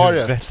ju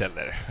svaret.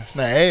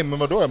 Nej, men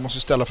vadå? Jag måste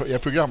ju ställa frågan. Jag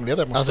är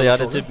programledare. Alltså jag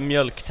hade typ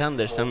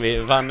mjölktänder sen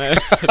vi vann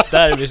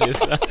derby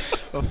sist.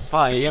 Vad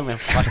fan, ge mig en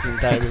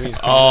fucking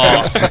derbyvinst.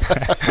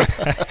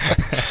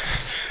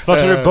 Snart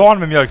är du barn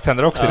med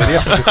mjölktänder också. Det är det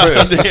som är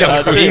skönt.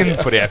 Jag går in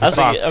på det.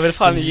 Alltså, jag vill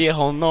fan ge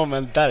honom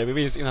en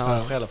derbyvinst innan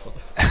han själv får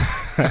det.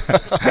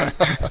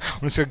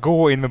 Om du ska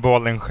gå in med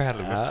bollen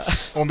själv.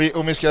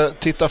 Om vi ska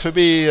titta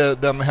förbi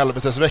den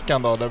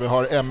helvetesveckan då, där vi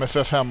har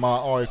MFF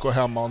hemma, AIK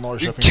hemma och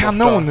Norrköping.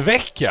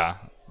 Kanonvecka!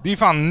 Det är ju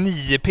fan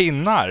 9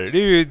 pinnar. Det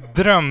är ju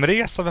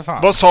drömresa för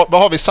fan.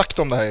 Vad har vi sagt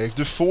om det här, Erik?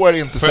 Du får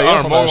inte säga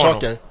sådana här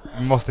saker.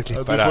 Du måste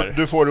klippa där.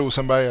 Du får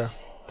Rosenberg.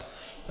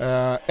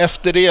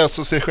 Efter det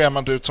så ser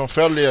schemat ut som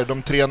följer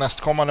de 3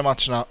 nästkommande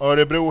matcherna.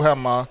 Örebro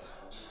hemma,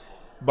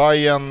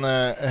 Bayern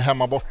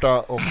hemma borta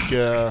och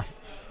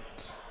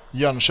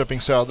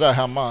Jönköping Södra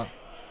hemma.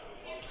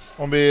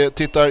 Om vi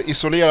tittar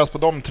isolerat på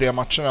de 3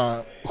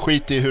 matcherna,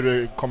 skit i hur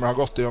det kommer ha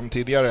gått i dem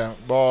tidigare,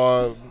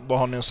 vad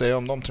har ni att säga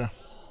om de 3?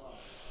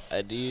 Det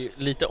är ju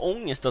lite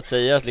ångest att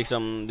säga att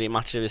liksom det är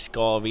matcher vi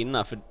ska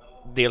vinna, för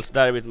dels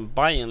derbyt med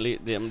Bayern,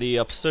 det är ju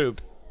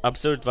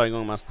absurt varje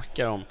gång man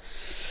snackar om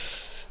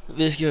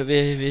vi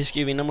ska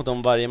ju vinna mot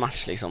dem varje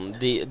match liksom.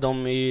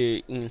 De är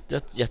ju inte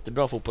ett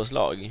jättebra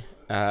fotbollslag,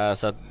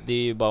 så att det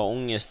är ju bara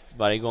ångest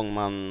varje gång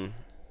man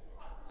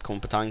kommer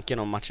på tanken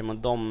om matchen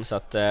mot dem, så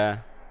att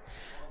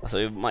alltså,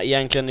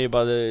 egentligen är det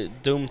bara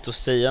dumt att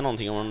säga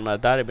någonting om de här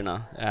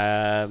derbyna,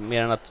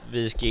 mer än att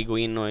vi ska gå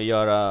in och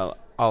göra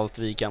allt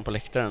vi kan på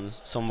läktaren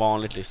som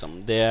vanligt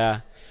liksom.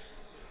 Det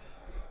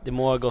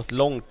må ha gått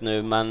långt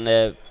nu, men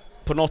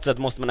på något sätt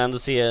måste man ändå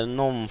se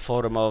någon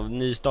form av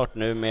nystart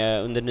nu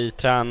med under ny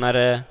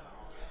tränare.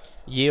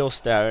 Ge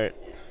oss där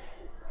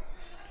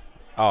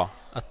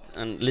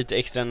lite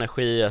extra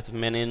energi, att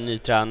med en ny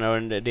tränare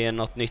och det är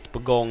något nytt på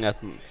gång, att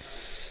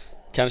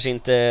kanske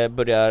inte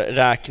börja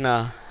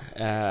räkna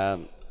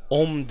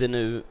om det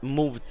nu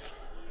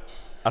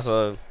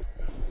alltså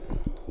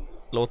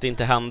låt det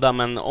inte hända,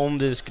 men om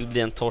det skulle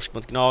bli en torsk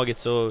mot Gnaget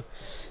så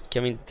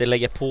kan vi inte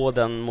lägga på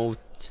den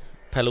mot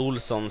Pelle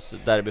Olssons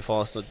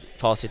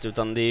derbyfacit,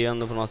 utan det är ju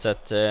ändå på något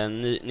sätt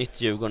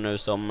nytt Djurgården nu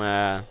som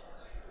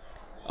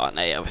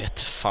jag vet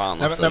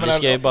fan alltså. Vi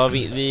ska ju bara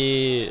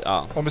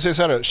Om vi säger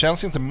så här,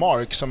 känns inte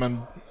Mark som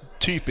en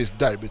typisk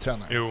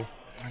derbytränare? Jo.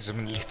 Som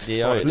en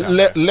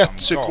lätt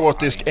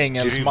psykotisk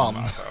engelsman.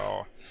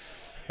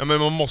 Ja, men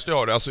man måste ju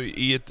ha det. Alltså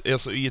i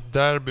ett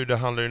derby det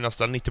handlar ju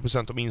nästan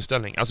 90% om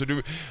inställning.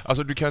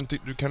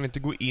 Du kan inte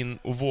gå in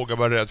och våga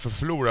vara rädd för att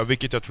förlora,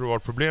 vilket jag tror var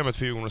problemet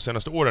för Djurgården de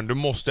senaste åren. Du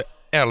måste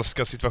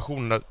älska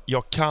situationen att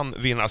jag kan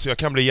vinna, alltså jag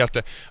kan bli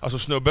hjälte. Alltså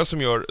snubben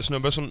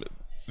som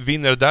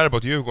vinner derby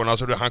åt Djurgården,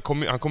 alltså han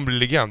kommer bli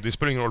legend. Det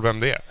spelar ingen roll vem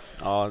det är.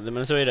 Ja,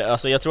 men så är det.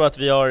 Alltså jag tror att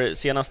vi har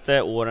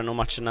senaste åren och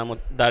matcherna mot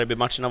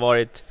derbymatcherna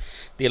varit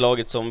det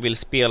laget som vill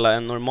spela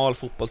en normal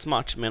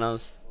fotbollsmatch, medan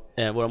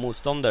våra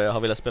motståndare har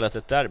velat spela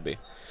ett derby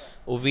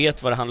och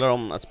vet vad det handlar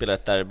om att spela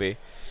ett derby.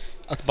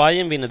 Att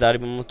Bayern vinner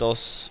derby mot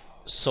oss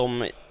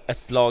som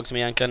ett lag som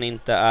egentligen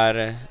inte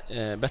är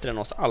bättre än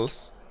oss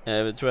alls,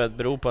 tror jag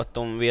beror på att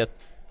de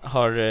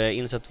har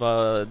insett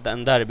vad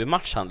en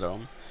derbymatch handlar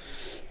om.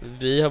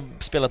 Vi har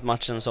spelat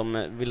matchen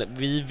som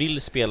vi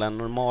vill spela en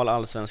normal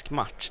allsvensk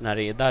match när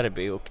det är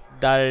derby, och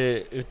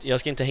jag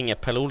ska inte hänga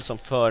Pelle Olsson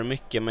för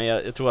mycket, men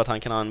jag tror att han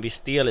kan ha en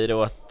viss del i det,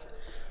 och att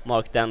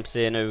Mark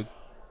Dempsey nu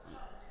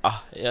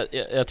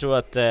jag tror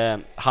att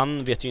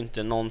han vet ju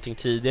inte någonting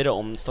tidigare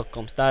om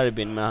Stockholms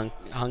derbyn, men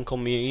han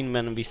kommer ju in med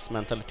en viss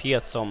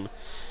mentalitet som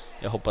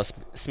jag hoppas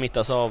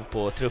smittas av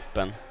på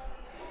truppen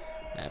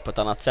på ett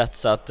annat sätt,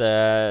 så att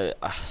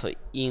alltså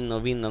in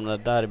och vinna de där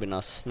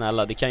derbyna,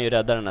 snälla, det kan ju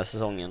rädda den här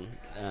säsongen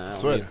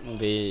om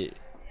vi i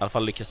alla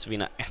fall lyckas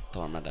vinna ett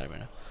av de här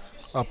derbyna.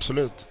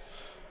 Absolut.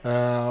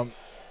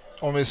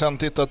 Om vi sen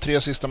tittar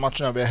 3 sista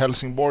matcherna, vi har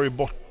Helsingborg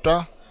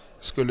borta,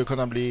 skulle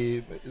kunna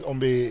bli,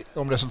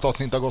 om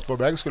resultaten inte har gått vår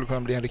väg, skulle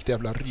kunna bli en riktig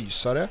jävla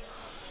rysare.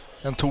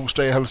 En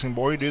torsdag i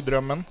Helsingborg, det är ju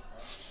drömmen.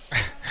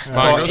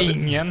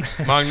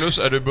 Magnus,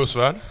 är du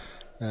bussvärd?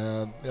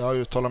 Jag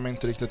uttalar mig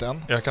inte riktigt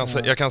än.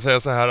 Jag kan säga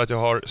så här att jag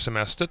har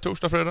semester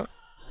torsdag, fredag.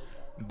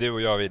 Du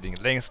och jag Widing,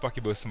 längst bak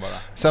i bussen bara.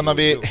 Sen har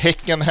vi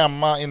Häcken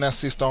hemma i näst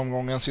sista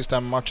omgången, sista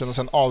matchen, och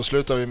sen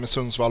avslutar vi med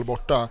Sundsvall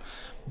borta.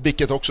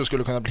 Vilket också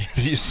skulle kunna bli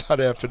en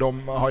rysare, för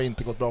de har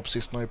inte gått bra på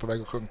sistone och är på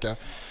väg att sjunka.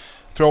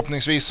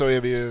 Förhoppningsvis så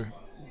är vi ju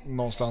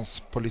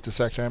någonstans på lite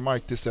säkrare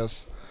mark tills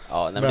dess.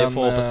 Ja, men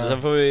det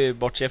sen får vi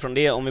bortse från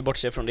det. Om vi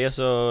bortser från det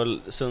så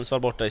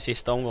Sundsvall borta i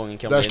sista omgången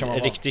kan bli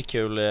riktigt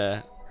kul.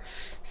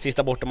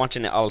 Sista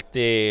bortamatchen är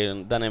alltid,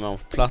 den är man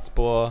på plats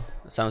på.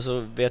 Sen så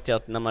vet jag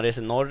att när man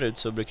reser norrut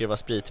så brukar det vara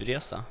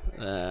spritresa.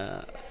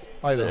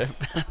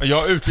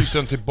 Jag utlyste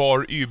en till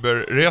bar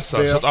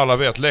Uber-resa så att alla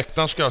vet.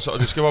 Läktaren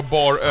det ska vara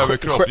bar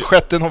överkropp.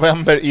 6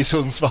 november i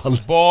Sundsvall.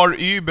 Bar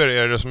Uber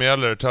är det som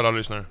gäller till alla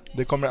lyssnare.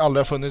 Det kommer aldrig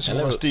ha funnits så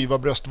många styva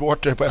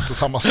bröstvårtor på ett och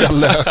samma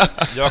ställe.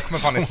 Jag kommer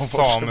fan i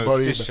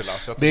samutstyrsel.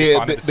 Det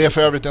är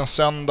för övrigt en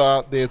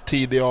söndag. Det är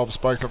tidig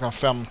avspark klockan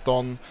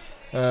 15.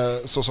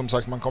 Så som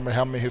sagt, man kommer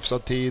hem i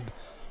hyfsad tid.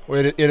 Och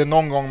är det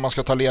någon gång man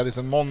ska ta ledigt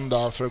en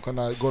måndag för att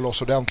kunna gå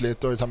loss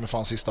ordentligt, då är det med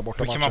fan sista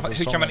bortamatchen.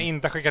 Hur kan man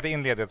inte skicka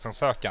in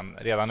ledighetsansökan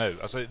redan nu?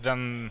 Alltså,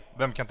 vem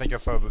kan tänka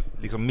sig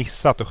liksom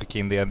missat att skicka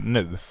in det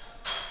nu?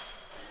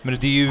 Men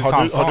det är ju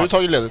har du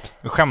tagit ledigt?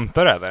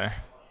 Skämtar du eller?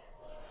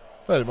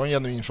 Ja, det var en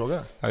genuin fråga.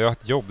 Ja, jag har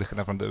ett jobb, det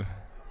skillnad från du.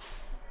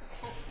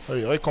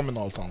 Jag är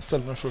kommunalt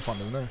anställd, men för fan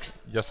det nu.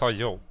 Jag sa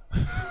jobb.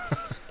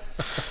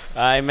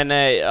 Nej men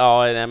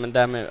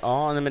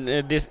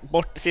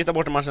sista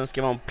bortamatchen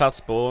ska man ha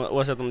plats på,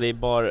 oavsett om det är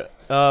bar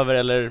över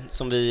eller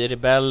som vi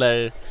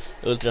rebeller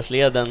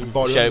Ultrasleden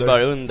kör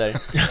bara under.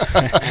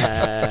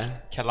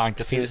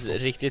 Kalanka finns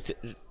riktigt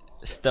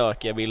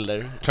stökiga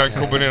bilder. Kan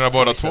kombinera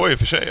båda två i och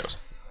för sig alltså.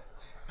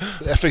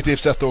 Effektivt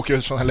sätt att åka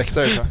ut från en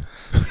läktare.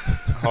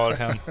 Har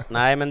hänt.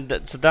 Nej men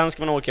så den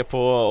ska man åka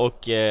på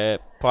och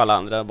på alla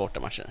andra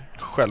bortamatcher.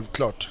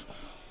 Självklart.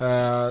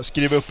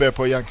 Skriv upp er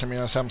på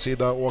Järnkamrarnas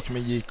hemsida, åk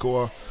med JK.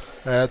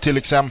 Till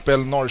exempel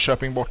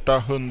Norrköping borta,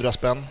 100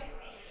 spänn.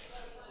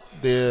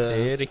 Det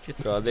är riktigt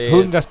bra.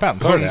 100 spänn?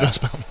 100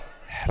 spänn.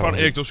 Fan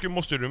Erik, då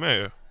måste du med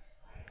ju.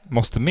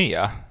 Måste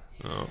med?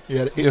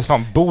 Ja. Jag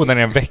fan bo där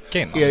i en vecka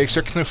innan. Erik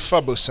ska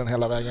knuffa bussen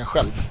hela vägen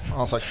själv, har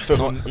han sagt, för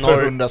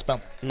 100 spänn.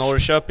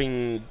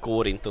 Norrköping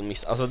går inte att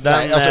missa. Alltså det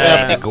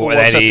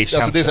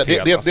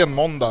är en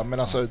måndag, men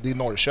alltså det är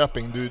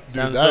Norrköping. Du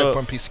är där på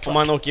en pisskvart. Om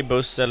man åker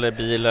buss eller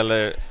bil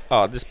eller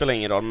det spelar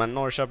ingen roll, men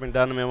Norrköping,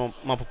 där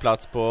är man på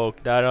plats på, och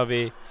där har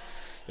vi,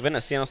 jag vet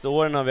inte, senaste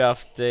åren har vi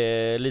haft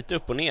lite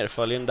upp och ner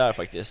följen där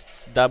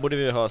faktiskt. Där borde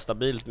vi ha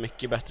stabilt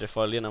mycket bättre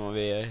följen än vad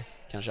vi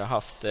kanske har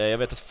haft. Jag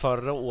vet att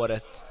förra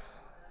året,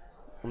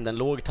 om den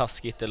låg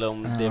taskigt eller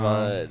om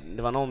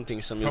det var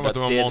någonting som gjorde att det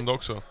var måndag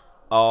också.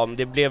 Ja,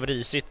 det blev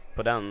risigt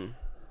på den.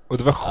 Och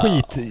det var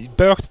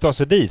skitbökt att ta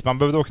sig dit. Man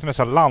behövde åka med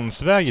så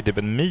landsväg i typ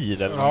en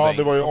mil eller någonting.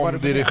 Det var ju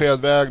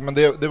omdirigerad väg, men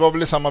det var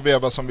väl i samma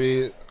veva som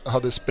vi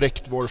hade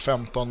spräckt vår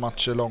 15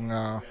 matcher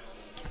långa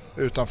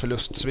utan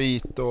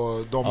förlustsvit,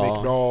 och de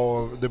gick bra,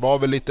 och det var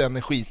väl lite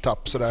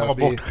energitapp sådär. Det var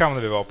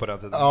bortskämda vi var på den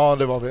tiden. Ja,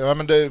 det var vi. Ja,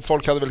 men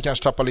folk hade väl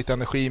kanske tappat lite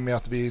energi med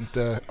att vi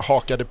inte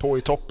hakade på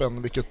i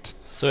toppen, vilket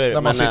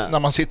när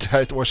man sitter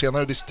här ett år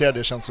senare och diskuterar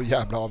det känns så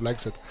jävla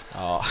avlägset.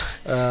 Ja.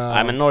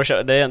 Nej, men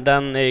Norrköping, det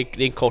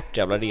är en kort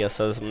jävla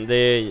resa som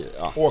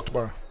Åk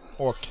bara.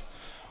 Åk.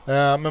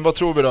 Men vad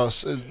tror vi då?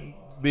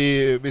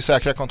 Vi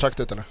säkrar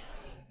kontraktet eller?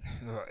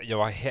 Jag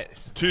var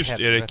tyst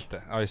Erik.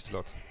 Ja, just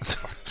förlåt.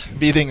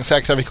 Widing,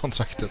 säkrar vi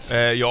kontraktet?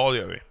 Ja, det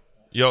gör vi.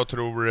 Jag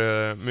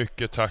tror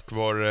mycket tack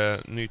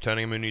vare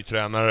nyträning med ny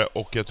tränare,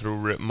 och jag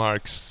tror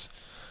Marks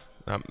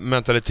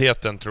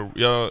mentaliteten tror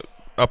jag.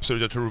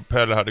 Absolut, jag tror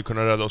Pelle hade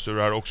kunnat rädda oss ur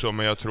det här också,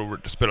 men jag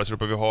tror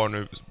spelartruppen vi har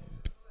nu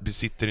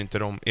besitter inte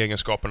de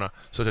egenskaperna,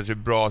 så att det är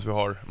bra att vi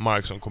har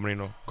Mark som kommer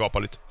in och gapar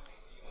lite.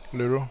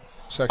 Luro,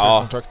 säkra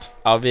kontrakt.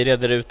 Ja, vi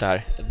reder ut det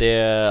här. Det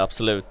är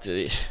absolut.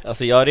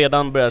 Alltså jag har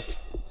redan börjat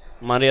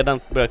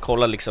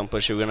kolla liksom på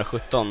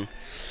 2017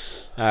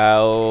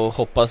 och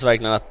hoppas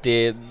verkligen att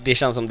det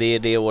känns som det är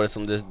det året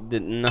som det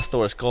nästa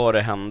år ska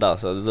det hända.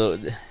 Så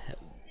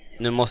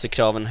nu måste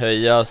kraven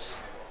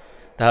höjas.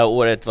 Det här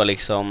året var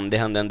liksom, det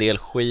hände en del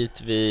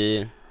skit.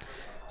 Vi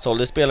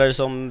sålde spelare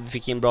som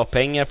fick in bra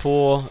pengar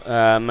på,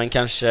 men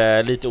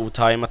kanske lite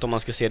otajmat om man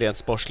ska se det rent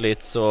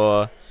sportsligt.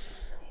 Så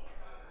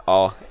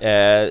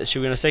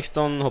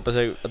 2016 hoppas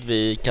jag att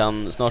vi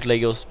kan snart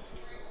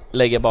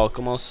lägga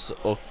bakom oss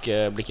och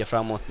blicka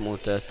framåt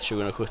mot ett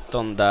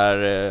 2017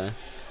 där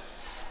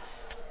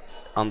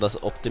andas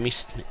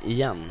optimism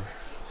igen,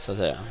 så att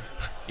säga.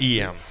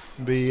 Igen.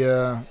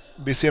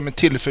 Vi ser med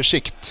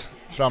tillförsikt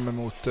fram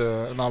emot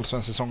en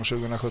allsvensk säsong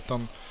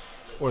 2017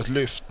 och ett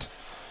lyft.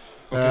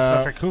 Och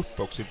Svenska Cup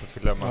också, inte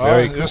att glömma. Ja,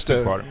 just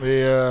det.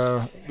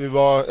 Vi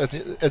var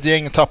ett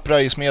gäng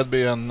tappra i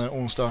Smedby en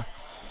onsdag.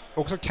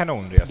 Också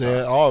kanonresa.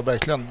 Ja,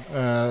 verkligen.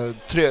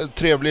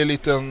 Trevlig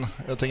liten,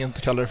 jag tänker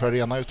inte kalla det för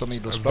arena utan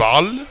idrottsplats.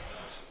 Vall?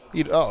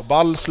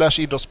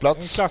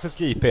 Vall/idrottsplats. En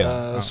klassisk IP.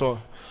 Så.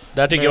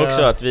 Där tycker jag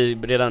också att vi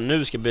redan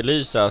nu ska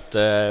belysa att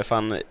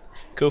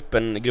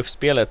kuppen,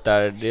 gruppspelet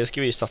där, det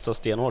ska vi ju satsa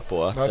stenhårt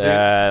på. Att,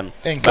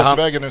 enklaste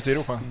vägen ut i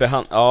Europa.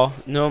 Ja,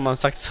 nu har man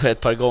sagt så ett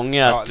par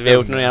gånger att vi har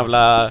gjort några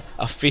jävla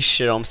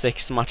affischer om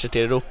 6 matcher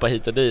till Europa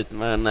hit och dit,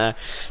 men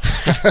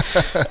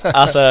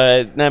alltså,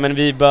 nej, men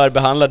vi bör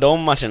behandla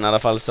de matcherna i alla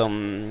fall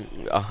som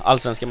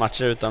allsvenska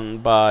matcher,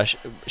 utan bara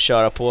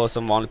köra på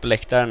som vanligt på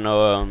läktaren,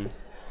 och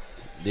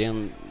det är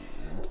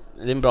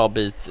en bra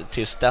bit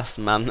tills dess,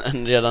 men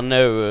redan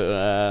nu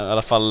i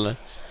alla fall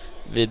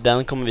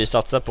den kommer vi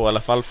satsa på, i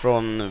alla fall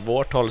från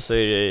vårt håll, så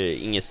är det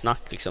inget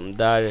snack liksom.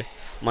 Där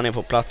man är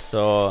på plats,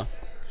 och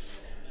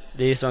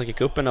det är Svenska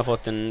cupen har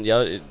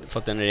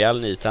fått en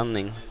rejäl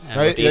nytändning. Jag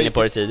har varit inne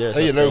på det tidigare.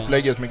 Jag gillar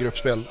upplägget med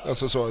gruppspel,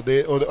 alltså så,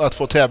 och att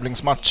få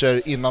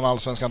tävlingsmatcher innan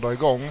allsvenskan drar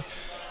igång.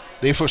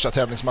 Det är första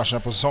tävlingsmatcherna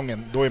på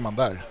säsongen, då är man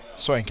där.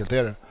 Så enkelt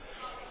är det.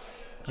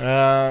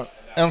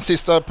 En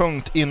sista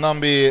punkt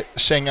innan vi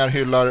kängar,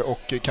 hyllar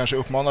och kanske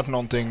uppmanar till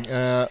någonting.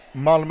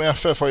 Malmö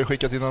FF har ju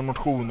skickat in en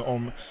motion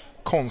om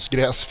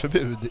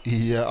konstgräsförbud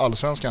i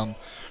allsvenskan.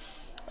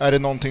 Är det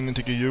någonting ni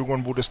tycker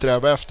Djurgården borde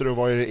sträva efter, och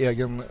vad är er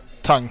egen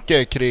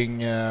tanke kring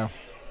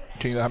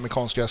det här med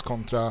konstgräs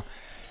kontra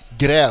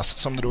gräs,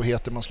 som det då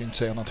heter, man ska inte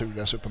säga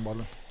naturgräs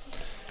uppenbarligen.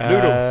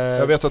 Luro,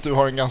 jag vet att du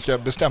har en ganska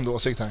bestämd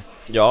åsikt här.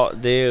 Ja,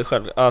 det är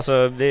själv,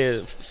 alltså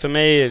det för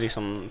mig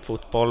liksom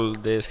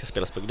fotboll, det ska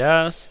spelas på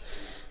gräs,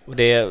 och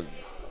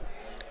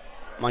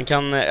man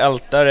kan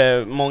älta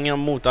det, många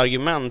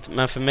motargument,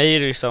 men för mig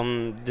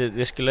liksom,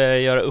 det skulle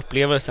göra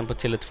upplevelsen på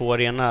Tele2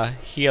 Arena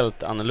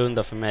helt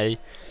annorlunda för mig.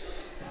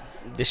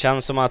 Det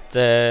känns som att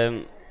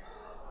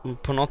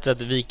på något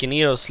sätt viker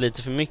ner oss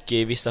lite för mycket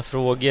i vissa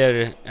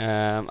frågor,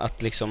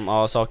 att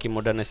liksom, saker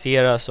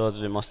moderniseras, och att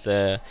vi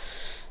måste,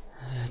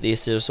 det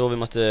är så vi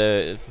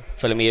måste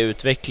följa med i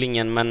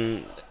utvecklingen,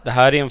 men det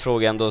här är en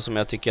fråga ändå som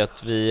jag tycker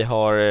att vi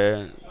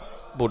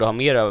borde ha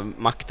mer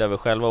makt över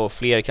själva, och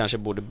fler kanske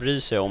borde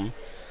bry sig om.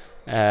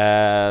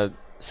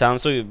 Sen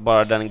så är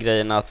bara den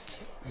grejen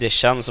att det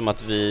känns som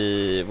att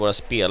våra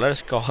spelare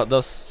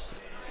skadas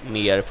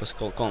mer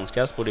på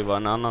konstgräs, borde ju vara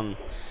en annan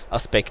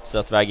aspekt så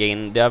att väga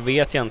in. Jag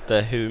vet jag inte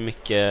hur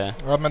mycket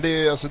men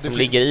det är, alltså, som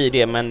ligger i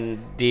det, men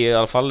det är i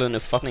alla fall en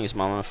uppfattning som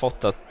man har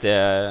fått, att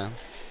det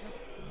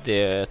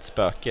är ett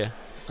spöke.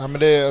 Ja, men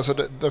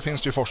där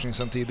finns det ju forskning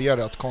sedan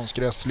tidigare att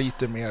konstgräs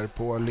sliter mer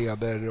på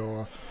leder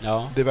och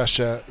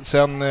diverse.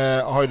 Sen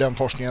har ju den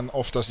forskningen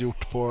oftast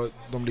gjort på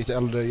de lite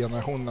äldre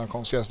generationerna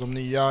konstgräs. De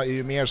nya är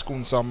ju mer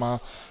skonsamma,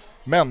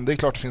 men det är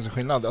klart det finns en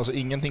skillnad. Alltså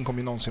ingenting kommer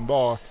ju någonsin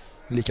vara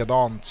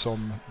likadant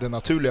som det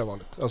naturliga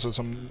valet, alltså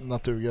som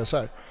naturgräs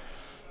är.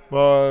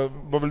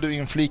 Vad vill du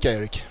inflika,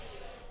 Erik?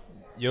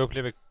 Jag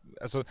upplever,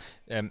 alltså,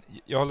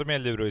 jag håller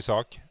med Luro i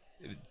sak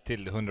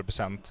till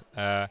 100%.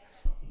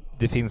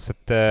 Det finns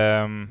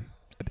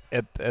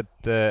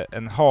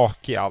en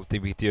hak i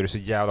allting, vilket gör det så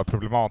jävla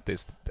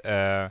problematiskt.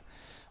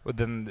 Och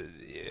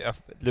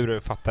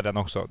Luro fattar den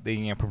också. Det är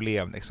inga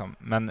problem liksom.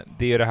 Men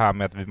det är det här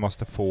med att vi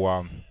måste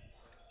få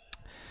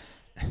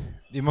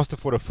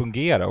det att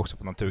fungera också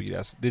på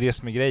naturgräs. Det är det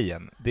som är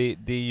grejen. Det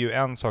är ju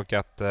en sak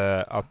att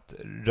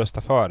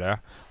rösta för det,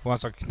 och en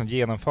sak att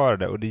genomföra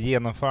det. Och det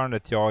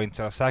genomförandet jag är inte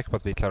så säker på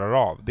att vi klarar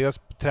av. Dels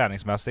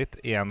träningsmässigt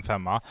är en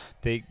 5.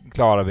 Det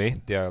klarar vi,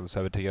 det är jag alldeles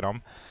övertygad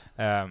om.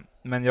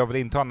 Men jag vill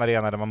inte ha en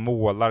arena där man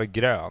målar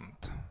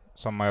grönt,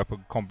 som man gör på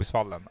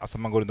Kompisvallen. Alltså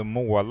man går runt och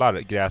målar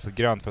gräset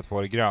grönt för att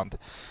få det grönt.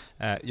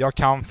 Jag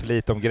kan för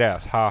lite om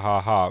gräs,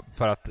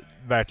 för att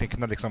verkligen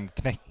kunna liksom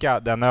knäcka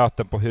den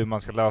nöten på hur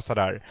man ska lösa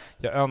det här.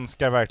 Jag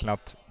önskar verkligen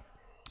att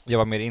jag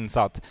var mer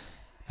insatt.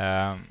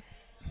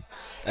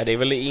 Det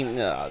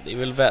är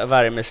väl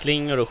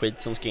värmeslingor och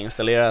skit som ska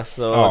installeras,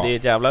 och det är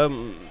ett jävla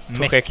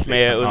projekt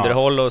med liksom,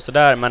 underhåll och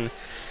sådär, men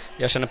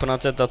jag känner på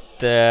något sätt att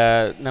det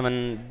är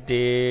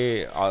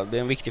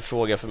en viktig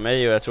fråga för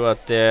mig, och jag tror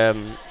att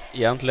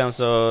egentligen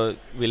så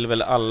vill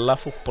väl alla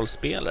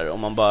fotbollsspelare, om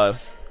man bara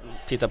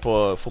tittar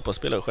på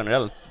fotbollsspelare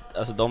generellt,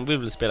 alltså de vill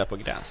väl spela på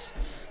gräs.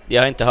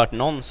 Jag har inte hört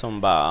någon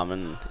som bara,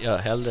 men jag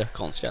hellre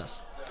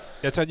konstgräs.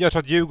 Jag tror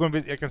att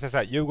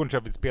Djurgården tror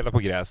jag vill spela på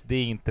gräs. Det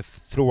är inte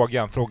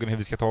frågan är hur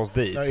vi ska ta oss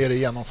dit. Ja, är det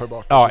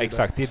genomförbart? Ja,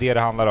 exakt. Det är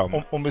det handlar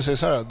om. Om vi säger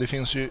så här, det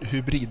finns ju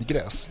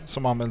hybridgräs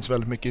som används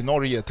väldigt mycket i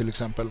Norge till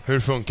exempel. Hur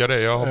funkar det?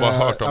 Jag har bara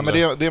hört om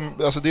det.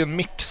 Det är en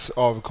mix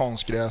av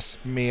konstgräs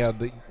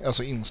med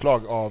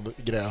inslag av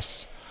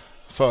gräs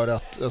för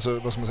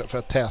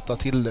att täta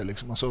till det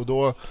liksom. Alltså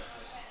då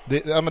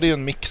det är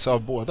en mix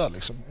av båda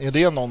liksom. Är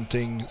det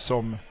någonting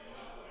som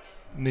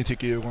ni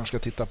tycker Djurgården ska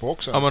titta på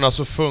också? Ja, men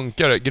alltså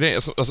funkar det?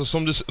 Alltså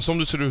som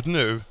det ser ut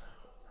nu,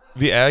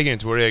 vi äger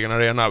inte vår egen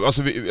arena.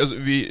 Alltså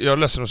jag är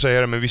ledsen att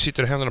säga det, men vi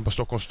sitter i händerna på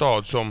Stockholms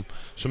stad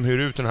som hyr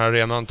ut den här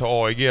arenan till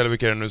AEG eller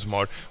vilka är det nu som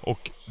har.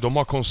 Och de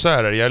har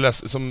konserter. Jag är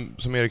ledsen,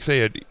 som Erik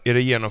säger, är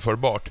det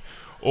genomförbart.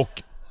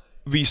 Och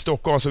vi i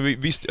Stockholm,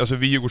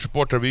 vi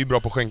Djurgårdssupportrar, vi är bra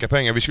på att skänka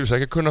pengar. Vi skulle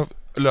säkert kunna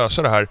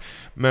lösa det här.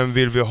 Men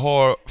vill vi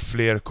ha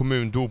fler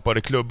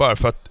kommundopade klubbar?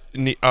 För att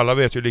ni alla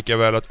vet ju lika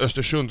väl att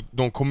Östersund,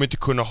 de kommer inte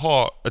kunna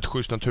ha ett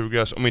schysst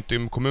naturgräs om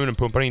inte kommunen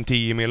pumpar in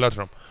 10 millar till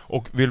dem.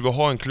 Och vill vi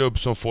ha en klubb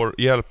som får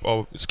hjälp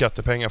av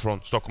skattepengar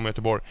från Stockholm och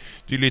Göteborg,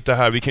 det är lite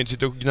här, vi kan inte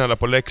sitta och gnälla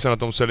på Leksand att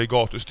de säljer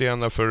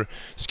gatustenar för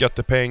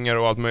skattepengar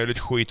och allt möjligt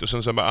skit och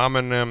sen så bara,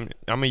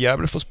 ja men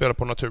Gävle får spela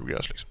på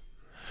naturgräs liksom.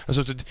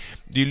 Alltså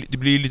det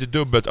blir lite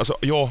dubbelt. Alltså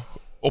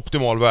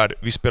optimal värld,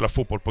 vi spelar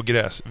fotboll på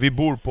gräs. Vi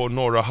bor på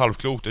norra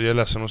halvklotet, jag är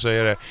ledsen att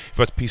säga det,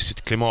 för ett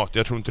pissigt klimat.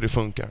 Jag tror inte det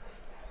funkar.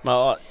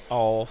 Ja.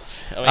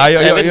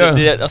 Jag vet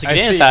inte, alltså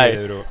grejen är så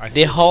här,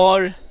 det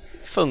har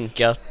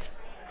funkat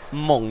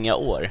många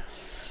år.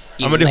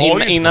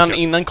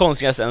 Innan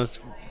konstgräs ens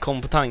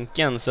kom på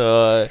tanken så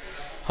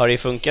har det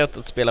funkat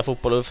att spela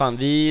fotboll. Och fan,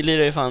 vi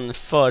lirar ju fan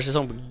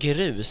försäsong på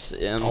grus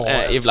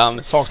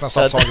ibland. Saknar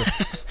stadshagen.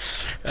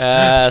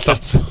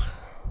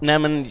 Nej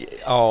men,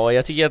 ja,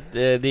 jag tycker att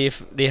det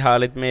är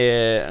härligt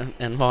med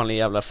en vanlig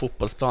jävla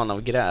fotbollsplan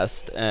av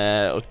gräs.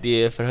 Och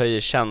det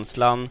förhöjer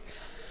känslan.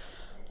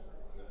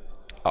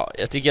 Ja,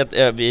 jag tycker att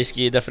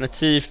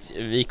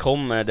vi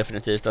kommer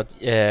definitivt att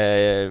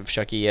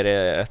försöka ge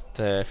det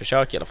ett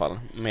försök i alla fall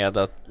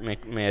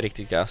med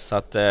riktigt gräs. Så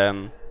att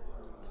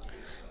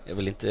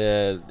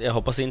jag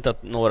hoppas inte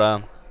att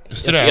några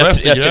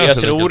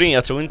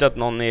jag tror inte att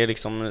någon är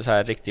liksom så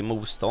här riktig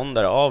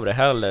motståndare av det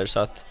heller, så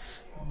att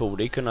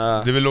borde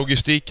kunna. Det är väl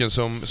logistiken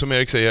som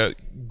Erik säger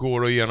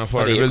går att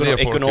genomföra. Det är väl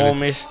det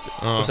ekonomiskt.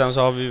 Och sen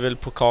så har vi väl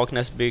på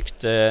Kaknäs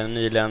byggt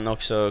nyligen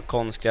också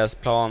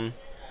konstgräsplan.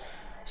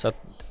 Så att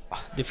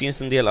det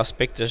finns en del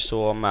aspekter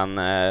så, men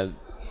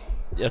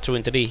jag tror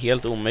inte det är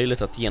helt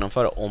omöjligt att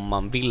genomföra om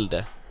man vill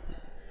det.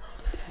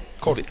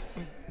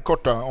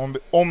 Korta,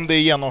 om det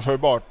är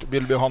genomförbart,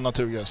 vill vi ha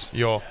naturgräs?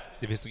 Ja.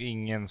 Det finns nog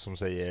ingen som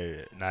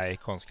säger nej,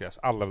 konstgräs.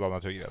 Alla vill ha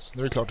naturgräs.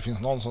 Det är klart det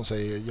finns någon som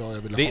säger ja,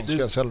 jag vill ha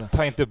konstgräs heller.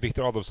 Ta inte upp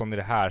Viktor Adolfsson i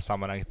det här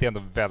sammanhanget. Det är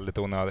ändå väldigt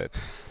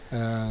onödigt.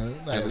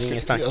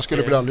 Jag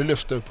skulle väl aldrig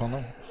lyfta upp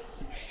honom.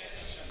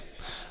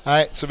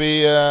 Nej, så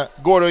vi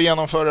går att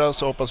genomföra,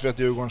 så hoppas vi att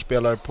Djurgården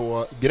spelar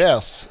på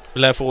gräs. Vi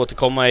lär få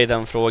återkomma i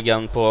den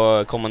frågan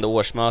på kommande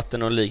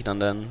årsmöten och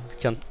liknande.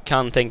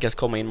 Kan tänkas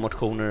komma in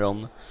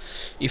motioner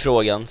i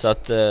frågan, så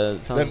att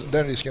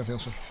den risken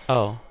finns väl.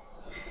 Ja.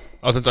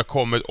 Att det inte har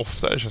kommit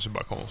oftare känns ju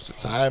bara konstigt.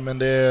 Så. Nej, men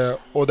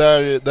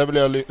där vill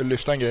jag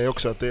lyfta en grej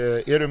också, att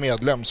är du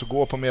medlem så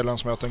gå på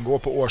medlemsmöten, gå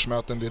på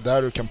årsmöten, det är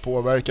där du kan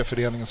påverka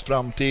föreningens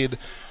framtid.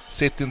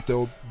 Sitt inte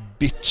och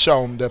bitcha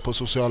om det på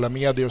sociala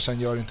medier och sen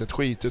gör inte ett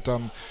skit,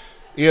 utan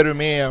är du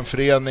med i en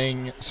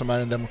förening som är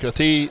en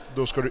demokrati,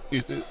 då ska du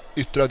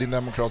yttra din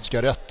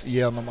demokratiska rätt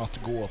genom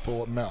att gå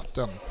på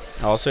möten.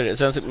 Ja, så är det.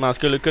 Sen, man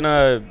skulle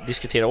kunna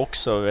diskutera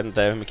också, jag vet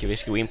inte hur mycket vi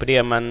ska gå in på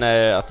det, men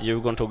att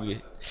Djurgården tog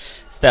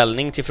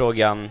ställning till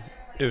frågan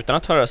utan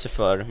att höra sig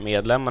för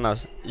medlemmarna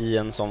i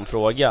en sån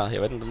fråga.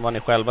 Jag vet inte vad ni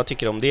själva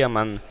tycker om det,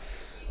 men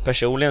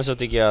personligen så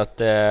tycker jag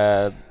att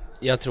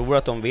jag tror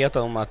att de vet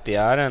om att det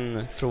är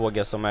en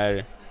fråga som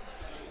är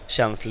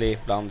känslig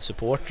bland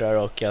supportrar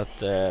och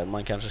att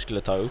man kanske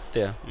skulle ta upp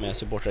det med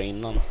supportrar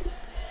innan.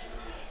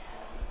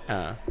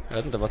 Jag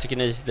vet inte, vad tycker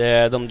ni?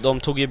 De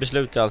tog ju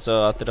beslut alltså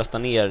att rösta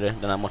ner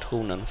den här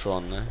motionen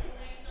från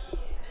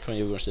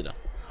Djurgårdens sida.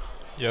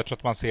 Jag tror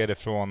att man ser det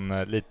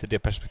från lite det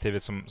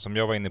perspektivet som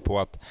jag var inne på,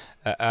 att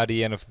är det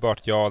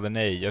genomförbart, ja eller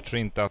nej? Jag tror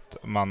inte att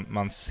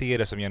man ser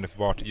det som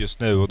genomförbart just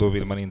nu, och då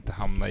vill man inte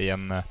hamna i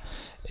en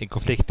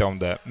konflikt om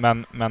det.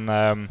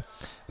 Men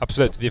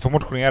absolut, vi får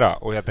motionera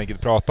och helt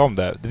enkelt prata om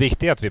det. Det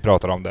viktiga är att vi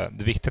pratar om det.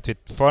 Det viktiga är att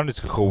vi får en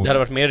diskussion. Det hade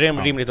varit mer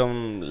rimligt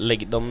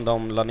om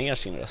de la ner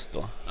sin röst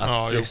då.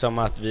 Att liksom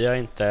att vi har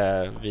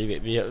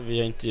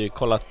inte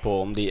kollat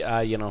på om det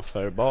är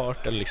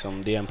genomförbart eller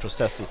liksom det är en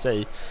process i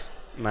sig,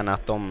 men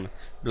att de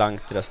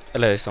blankt röst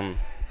eller liksom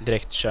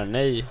direkt kör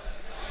nej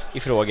i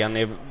frågan,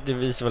 det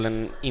visar väl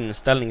en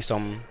inställning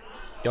som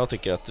jag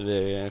tycker att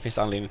det finns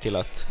anledning till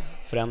att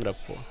förändra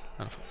på i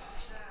alla fall.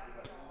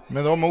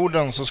 Med de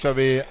orden så ska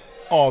vi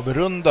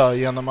avrunda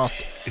genom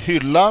att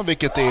hylla,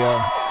 vilket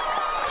är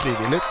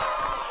frivilligt,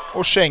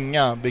 och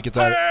känga, vilket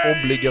är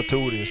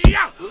obligatoriskt.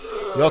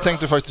 Jag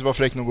tänkte faktiskt vara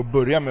fräck nog att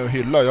börja med att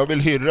hylla. Jag vill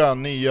hylla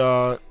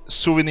nya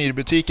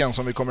souvenirbutiken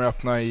som vi kommer att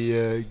öppna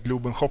i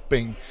Globen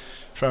Shopping.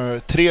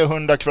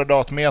 300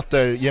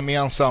 kvadratmeter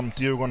gemensamt,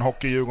 Djurgården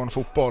Hockey, Djurgården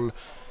Fotboll.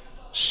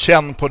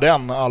 Känn på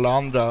den, alla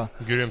andra.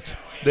 Grymt.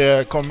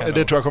 Det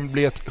tror jag kommer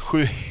bli ett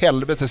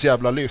sjuhelvetes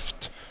jävla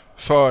lyft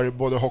för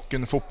både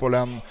hockeyn och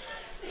fotbollen,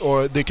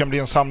 och det kan bli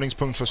en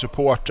samlingspunkt för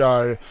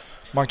supportrar.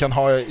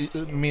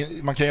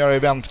 Man kan göra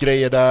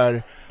eventgrejer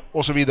där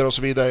och så vidare och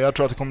så vidare. Jag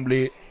tror att det kommer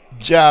bli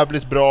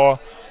jävligt bra,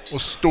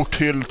 och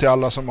stort hyll till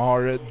alla som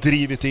har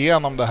drivit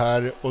igenom det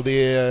här, och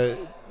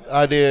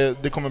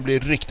det kommer bli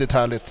riktigt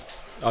härligt.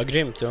 Ja,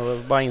 grymt. Jag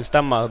vill bara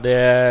instämma.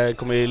 Det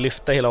kommer ju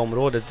lyfta hela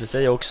området i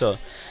sig också.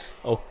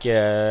 Och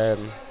jag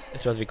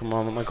tror att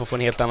man kommer få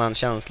en helt annan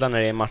känsla när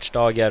det är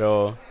matchdagar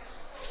och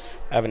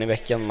även i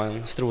veckan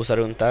man strosar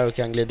runt där och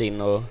kan glida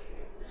in och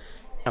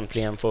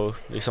äntligen få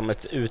liksom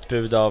ett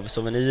utbud av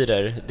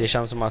souvenirer. Det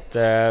känns som att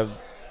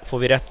får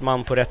vi rätt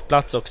man på rätt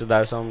plats också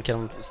där som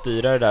kan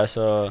styra det där,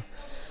 så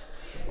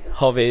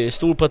har vi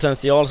stor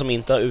potential som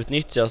inte har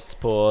utnyttjats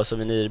på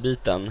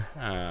souvenirbiten.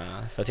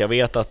 För att jag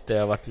vet att det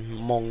har varit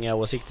många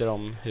åsikter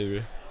om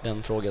hur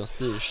den frågan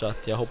styrs, så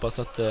att jag hoppas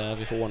att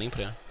vi får ordning på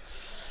det.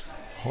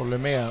 Håller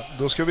med.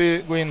 Då ska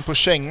vi gå in på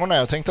kängorna.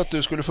 Jag tänkte att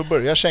du skulle få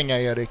börja känga,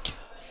 Erik.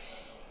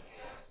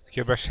 Ska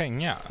jag börja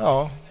känga?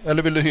 Ja,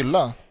 eller vill du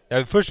hylla?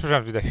 Först och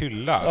främst vill jag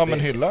hylla. Ja, men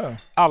hylla.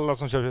 Alla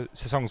som köper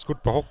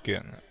säsongskort på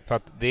hockeyn. För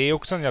att det är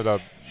också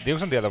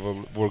en del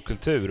av vår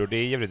kultur, och det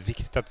är jävligt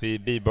viktigt att vi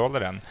bibehåller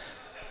den.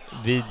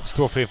 Vi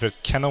står för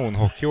ett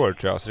kanonhockeyår,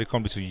 tror jag, så det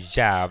kommer bli så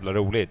jävla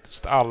roligt.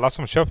 Så alla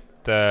som köpt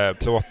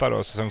plåtar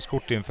och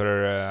säsongskort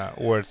inför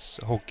årets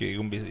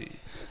hockey,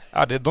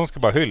 de ska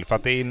bara hylla, för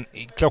att det är en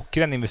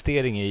klockren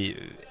investering i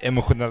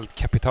emotionellt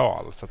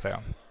kapital, så att säga.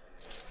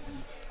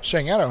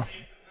 Känga då?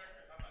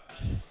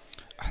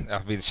 Jag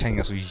vill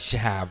känga så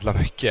jävla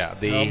mycket.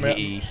 Det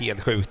är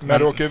helt sjukt. Men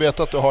jag råkar ju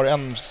veta att du har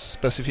en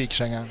specifik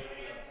känga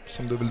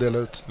som du vill dela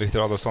ut.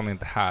 Viktor Adolfsson är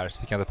inte här,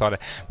 så vi kan inte ta det.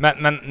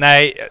 Men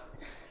nej,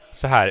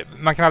 så här.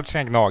 Man kan alltid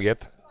känga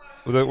Gnaget,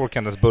 och då orkar jag inte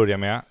ens börja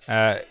med.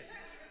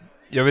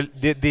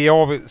 Det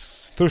jag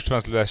först och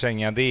främst vill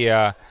känga, det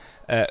är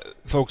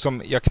folk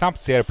som jag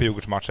knappt ser på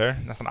Djurgårdsmatcher,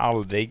 nästan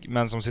aldrig,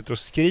 men som sitter och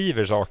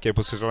skriver saker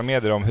på sociala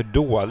medier om hur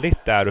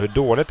dåligt det är och hur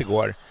dåligt det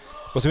går,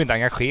 och som inte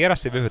engagerar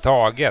sig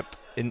överhuvudtaget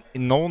i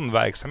någon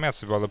verksamhet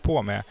som vi håller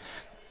på med.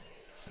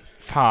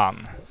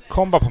 Fan,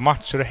 kom bara på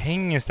matcher och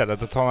häng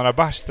istället och ta några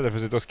bärs istället för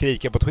att sitta och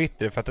skrika på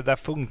Twitter, för att det där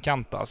funkar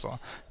inte alltså.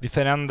 Vi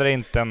förändrar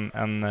inte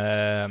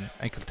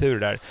en kultur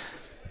där.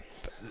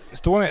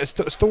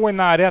 Stå i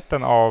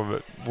närheten av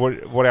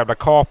vår jävla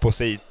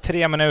kapos i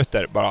 3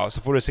 minuter bara,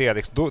 så får du se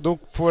liksom, då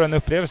får du en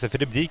upplevelse, för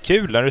det blir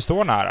kul när du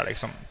står nära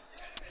liksom.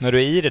 När du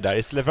är i det där,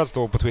 istället för att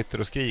stå på Twitter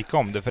och skrika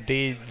om det, för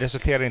det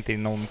resulterar inte i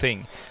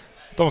någonting.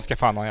 De ska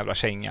fan ha en jävla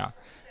känga.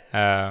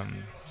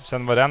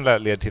 Sen vad den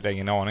leder till är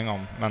ingen aning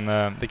om, men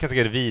det kan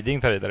säkert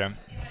Widing ta vidare.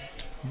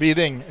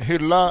 Widing,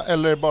 hylla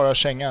eller bara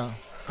känga?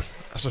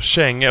 Alltså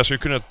känga, jag skulle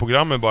kunna ett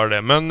program med bara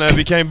det. Men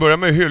vi kan ju börja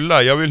med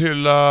hylla. Jag vill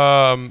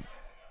hylla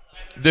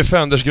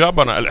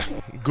Defenders-grabbarna, eller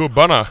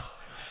gubbarna.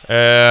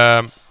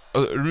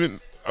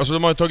 Alltså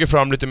de har tagit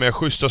fram lite mer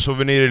schyssta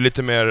souvenirer,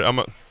 lite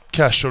mer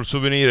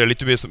casual-souvenirer,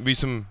 lite mer som vi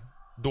som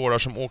dårar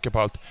som åker på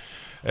allt.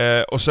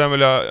 Och sen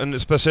vill jag en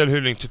speciell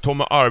hyllning till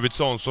Tommy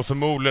Arvidsson, som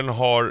förmodligen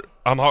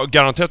han har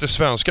garanterat det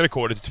svenska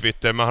rekordet i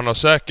Twitter, men han har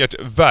säkert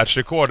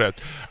världsrekordet.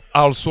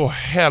 Alltså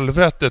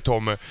helvete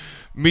Tommy,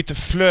 mitt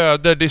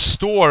flöde, det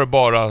står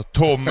bara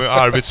Tommy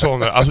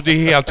Arvidsson. Alltså det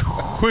är helt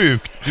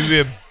sjukt, du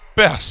är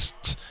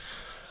bäst.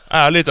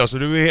 Ärligt alltså,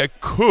 du är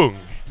kung.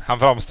 Han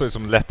framstår ju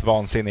som lätt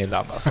vansinnig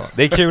ibland alltså.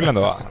 Det är kul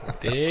ändå.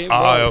 Det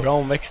är bra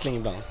omväxling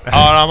ibland.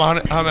 Ja,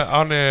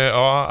 han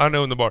är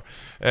underbar.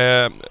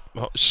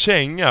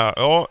 Känga,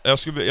 ja,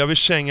 jag vill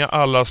känga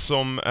alla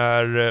som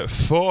är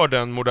för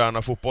den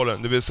moderna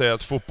fotbollen. Det vill säga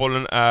att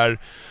fotbollen är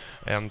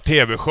en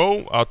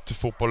tv-show, att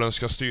fotbollen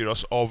ska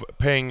styras av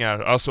pengar.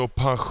 Alltså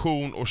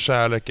passion och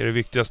kärlek är det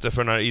viktigaste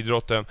för den här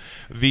idrotten.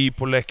 Vi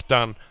på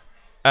läktaren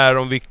är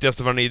de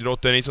viktigaste för den här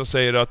idrotten. Ni som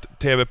säger att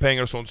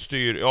tv-pengar och sånt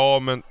styr, ja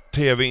men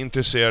tv är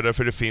intresserade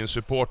för det finns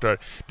supportrar.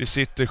 Det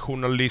sitter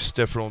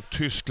journalister från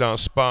Tyskland,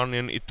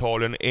 Spanien,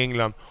 Italien,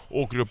 England,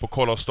 åker upp och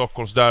kollar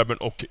Stockholms derben,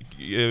 och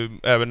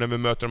även när vi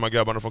möter de här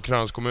grabbarna från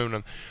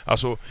kranskommunen.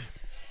 Alltså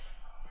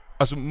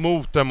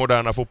mot den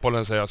moderna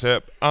fotbollen säger jag. Så jag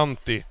är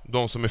anti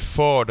de som är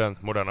för den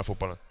moderna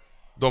fotbollen.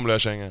 De blir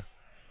jag känga.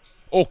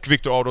 Och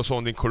Viktor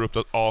Adolfsson, din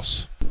korruptat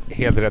as.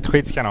 Helt rätt,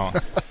 skit ska han ha.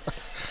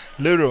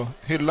 Luro,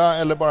 hylla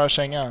eller bara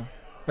känga?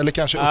 Eller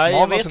kanske uppmana till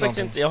någonting? Jag vet faktiskt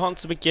inte, jag har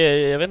inte så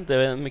mycket, jag vet inte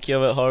hur mycket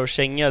jag har att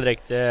känga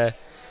direkt.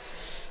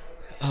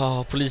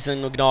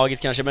 Polisen och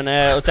Gnaget kanske,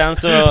 men och sen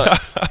så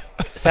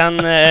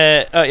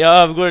jag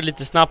övergår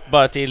lite snabbt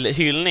bara till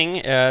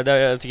hyllning, där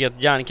jag tycker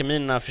att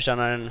Järnkaminerna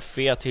förtjänar en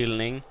fet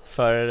hyllning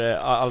för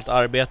allt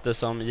arbete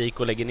som JK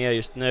lägger ner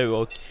just nu,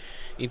 och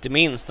inte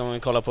minst om vi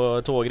kollar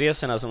på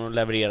tågresorna som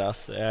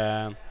levereras.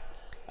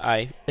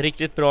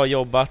 Riktigt bra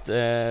jobbat.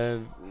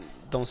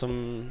 De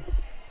som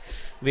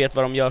vet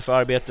vad de gör för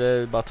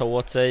arbete, bara ta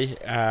åt sig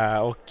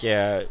och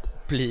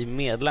bli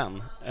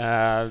medlem.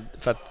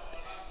 För att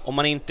om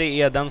man inte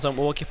är den som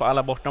åker på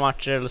alla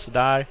bortamatcher eller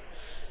sådär,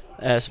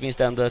 så finns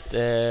det ändå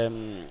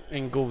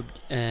en god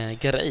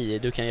grej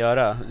du kan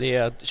göra. Det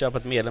är att köpa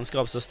ett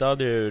medlemskap, så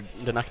stödjer du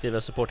den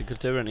aktiva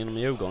supporterkulturen inom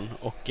Djurgården.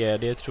 Och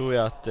det tror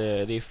jag att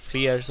det är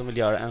fler som vill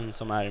göra än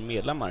som är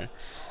medlemmar.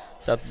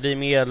 Så att bli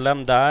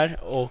medlem där,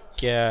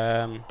 och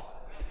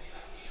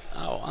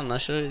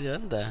annars så gör det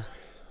inte.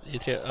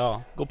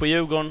 Gå på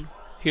Djurgården,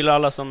 hylla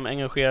alla som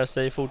engagerar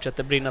sig,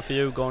 fortsätter brinna för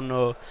Djurgården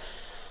och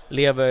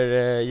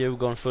lever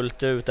Djurgården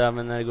fullt ut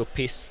även när det går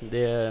piss.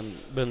 Det är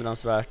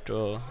beundransvärt,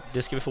 och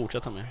det ska vi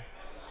fortsätta med.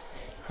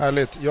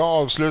 Härligt. Jag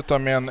avslutar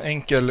med en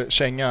enkel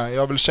känga.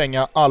 Jag vill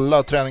känga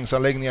alla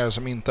träningsanläggningar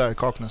som inte är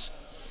Kaknäs.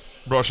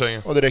 Bra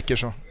känga. Och det räcker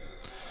så.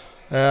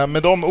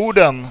 Med de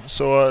orden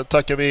så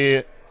tackar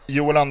vi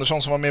Joel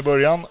Andersson som var med i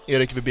början,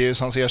 Erik Vibeus,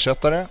 hans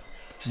ersättare,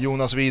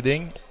 Jonas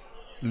Widing,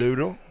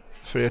 Luro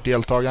för ert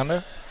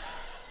deltagande.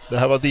 Det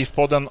här var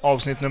DIF-podden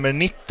avsnitt nummer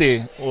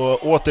 90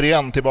 och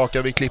återigen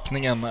tillbaka vid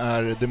klippningen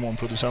är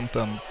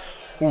demonproducenten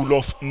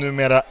Olof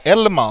numera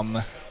Ellman,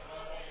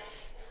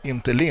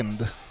 inte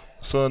Lind.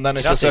 Så när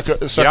ni ska söka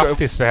upp, så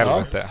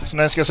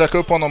när ni ska söka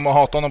upp honom och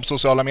hata honom på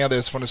sociala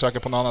medier så får ni söka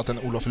på något annat än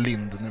Olof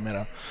Lind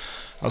numera.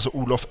 Alltså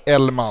Olof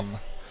Ellman.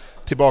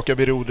 Tillbaka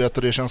vid rodret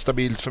och det känns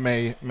stabilt för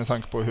mig med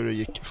tanke på hur det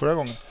gick förra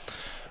gången.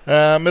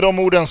 Med de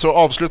orden så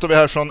avslutar vi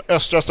här från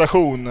Östra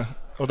station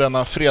och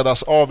denna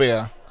fredags AV.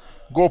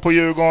 Gå på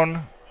Djurgården,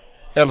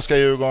 älska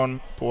Djurgården,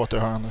 på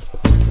återhörande.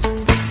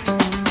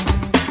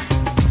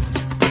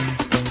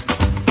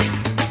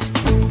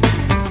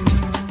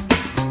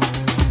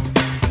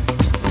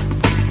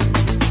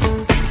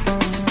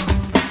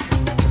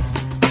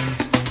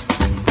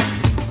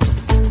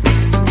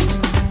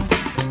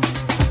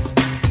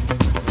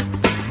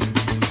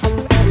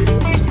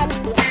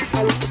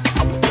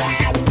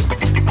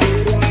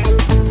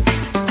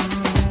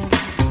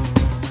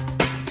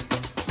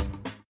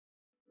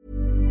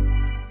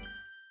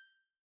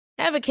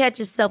 Ever catch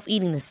yourself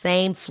eating the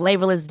same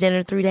flavorless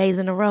dinner 3 days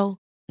in a row?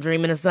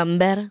 Dreaming of something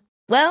better?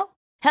 Well,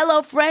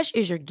 HelloFresh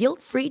is your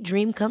guilt-free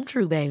dream come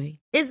true, baby.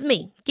 It's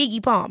me,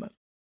 Keke Palmer.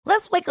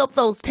 Let's wake up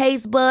those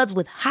taste buds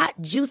with hot,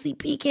 juicy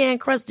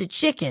pecan-crusted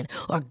chicken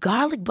or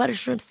garlic butter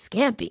shrimp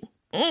scampi.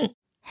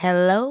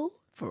 Hello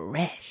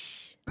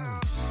Fresh.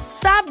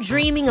 Stop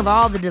dreaming of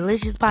all the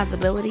delicious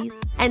possibilities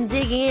and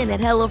dig in at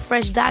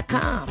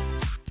HelloFresh.com.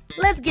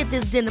 Let's get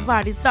this dinner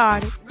party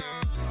started.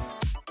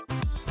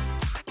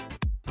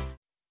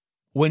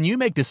 When you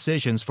make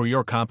decisions for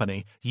your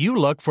company, you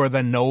look for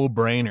the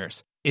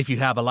no-brainers. If you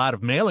have a lot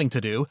of mailing to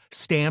do,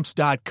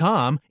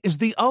 Stamps.com is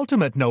the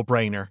ultimate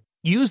no-brainer.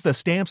 Use the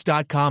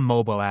Stamps.com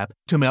mobile app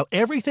to mail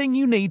everything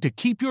you need to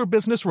keep your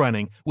business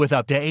running with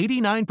up to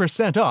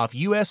 89% off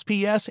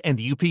USPS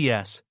and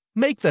UPS.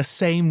 Make the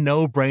same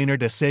no-brainer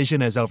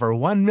decision as over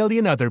 1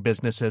 million other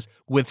businesses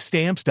with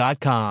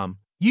Stamps.com.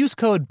 Use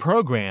code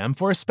PROGRAM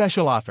for a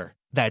special offer.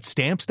 That's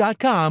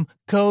Stamps.com,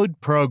 code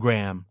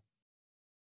PROGRAM.